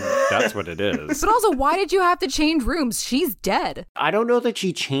 hazard. That's what it is. But also, why did you have to change rooms? She's dead. I don't know that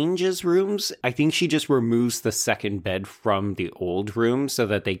she changes rooms. I think she just removes the second bed from the old room so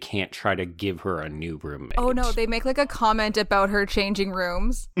that they can't try to give her a new roommate. Oh no, they make like a comment about her changing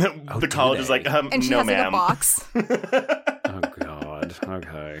rooms. The college is like, and she no, has like ma'am. a box. Oh God.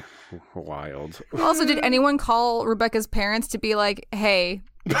 Okay. Wild. Also, did anyone call Rebecca's parents to be like, hey,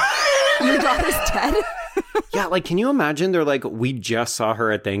 your daughter's dead? Yeah, like, can you imagine? They're like, we just saw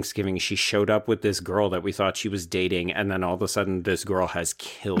her at Thanksgiving. She showed up with this girl that we thought she was dating, and then all of a sudden, this girl has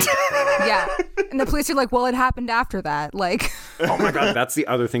killed her. Yeah. And the police are like, well, it happened after that. Like, oh my God, that's the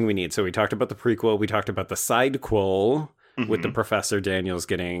other thing we need. So we talked about the prequel. We talked about the sidequel with the Professor Daniels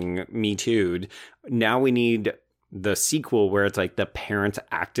getting Me Too'd. Now we need the sequel where it's like the parents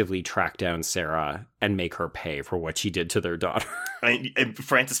actively track down Sarah and make her pay for what she did to their daughter. And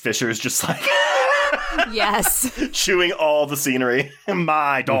Francis Fisher is just like, yes, chewing all the scenery.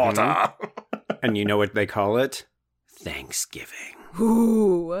 My daughter. And you know what they call it? Thanksgiving.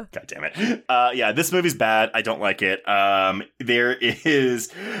 Ooh. God damn it. Yeah, this movie's bad. I don't like it. There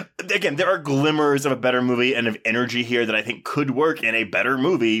is, again, there are glimmers of a better movie and of energy here that I think could work in a better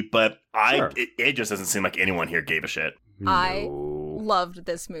movie, but it just doesn't seem like anyone here gave a shit. No. I loved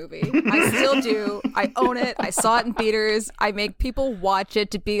this movie. I still do. I own it. I saw it in theaters. I make people watch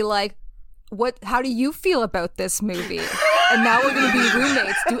it to be like, how do you feel about this movie? And now we're going to be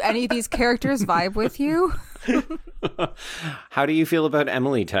roommates. Do any of these characters vibe with you? How do you feel about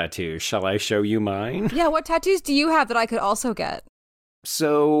Emily tattoos? Shall I show you mine? Yeah, what tattoos do you have that I could also get?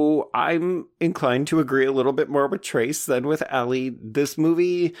 So I'm inclined to agree a little bit more with Trace than with Allie. This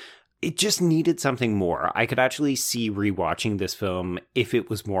movie, it just needed something more. I could actually see rewatching this film if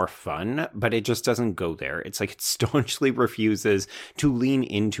it was more fun, but it just doesn't go there. It's like it staunchly refuses to lean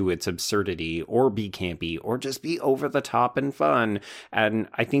into its absurdity or be campy or just be over the top and fun. And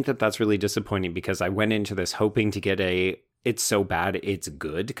I think that that's really disappointing because I went into this hoping to get it's so bad, it's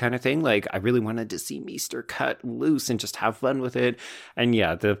good kind of thing. Like, I really wanted to see Meester cut loose and just have fun with it. And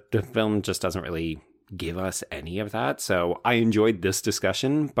yeah, the film just doesn't really give us any of that. So I enjoyed this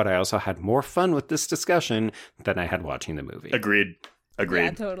discussion, but I also had more fun with this discussion than I had watching the movie. Agreed.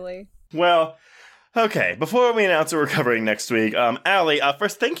 Yeah, totally. Well, okay, before we announce what we're covering next week, Allie,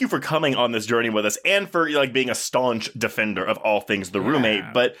 first, thank you for coming on this journey with us and for being a staunch defender of all things The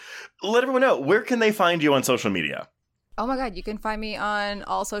Roommate. But let everyone know, where can they find you on social media? Oh my God, you can find me on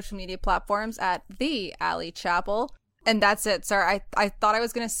all social media platforms at the Allie Chappell. And that's it. Sorry, I thought I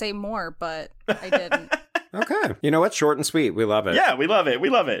was going to say more, but I didn't. Okay. You know what? Short and sweet. We love it. Yeah, we love it. We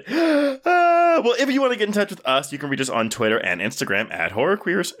love it. Well, if you want to get in touch with us, you can reach us on Twitter and Instagram at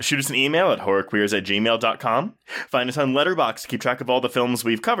HorrorQueers. Shoot us an email at horrorqueers@gmail.com. Find us on Letterboxd to keep track of all the films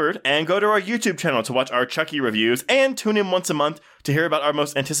we've covered. And go to our YouTube channel to watch our Chucky reviews. And tune in once a month to hear about our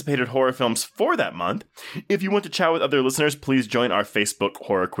most anticipated horror films for that month. If you want to chat with other listeners, please join our Facebook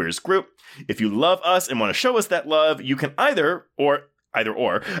Horror Queers group. If you love us and want to show us that love, you can either or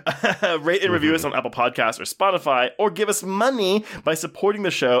rate and review us on Apple Podcasts or Spotify, or give us money by supporting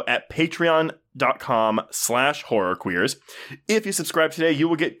the show at patreon.com/horrorqueers. If you subscribe today, you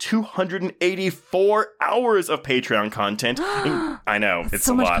will get 284 hours of Patreon content. I know, it's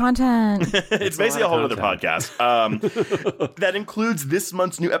so a much lot. Content. It's basically a whole other podcast. That includes this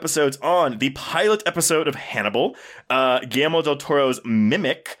month's new episodes on the pilot episode of Hannibal, Guillermo del Toro's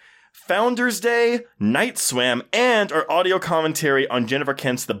Mimic, Founders Day, Night Swim, and our audio commentary on Jennifer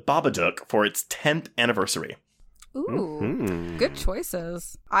Kent's The Babadook for its 10th anniversary. Ooh, good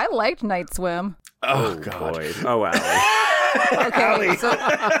choices. I liked Night Swim. Oh God. Boy. Oh, Allie. Okay, so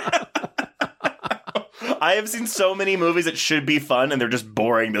I have seen so many movies that should be fun, and they're just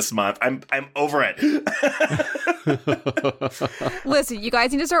boring this month. I'm over it. listen, you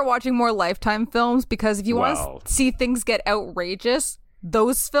guys need to start watching more Lifetime films, because if you want to see things get outrageous,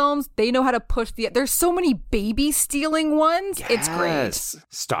 those films, they know how to push there's so many baby stealing ones. Yes. It's great.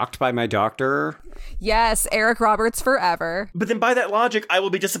 Stalked by My Doctor. Yes, Eric Roberts forever. But then by that logic, I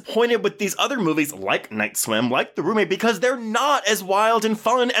will be disappointed with these other movies like Night Swim, like The Roommate, because they're not as wild and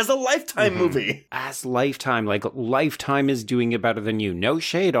fun as a Lifetime movie. As Lifetime, like Lifetime is doing it better than you. No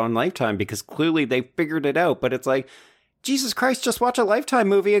shade on Lifetime, because clearly they figured it out, but it's like, Jesus Christ, just watch a Lifetime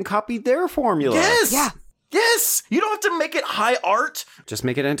movie and copy their formula. Yes! Yeah. Yes! You don't have to make it high art. Just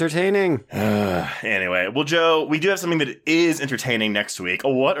make it entertaining. Anyway, well, Joe, we do have something that is entertaining next week.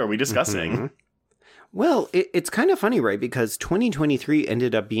 What are we discussing? Mm-hmm. Well, it's kind of funny, right? Because 2023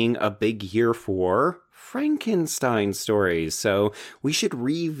 ended up being a big year for Frankenstein stories. So we should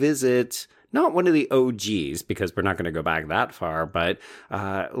revisit not one of the OGs, because we're not going to go back that far, but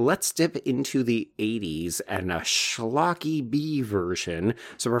let's dip into the 80s and a schlocky B version.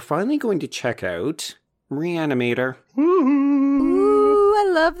 So we're finally going to check out Reanimator. Ooh, I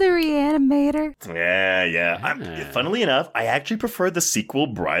love the Reanimator. Yeah. Funnily enough, I actually prefer the sequel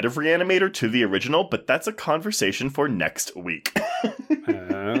Bride of Reanimator to the original, but that's a conversation for next week.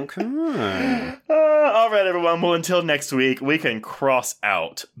 Okay. All right, everyone. Well, until next week, we can cross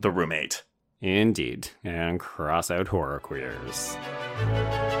out The Roommate. Indeed. And cross out Horror Queers.